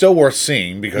 but it's still worth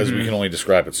seeing because we can only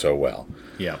describe it so well.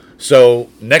 Yeah. So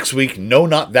next week, No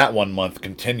Not That One Month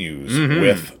continues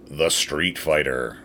with The Street Fighter.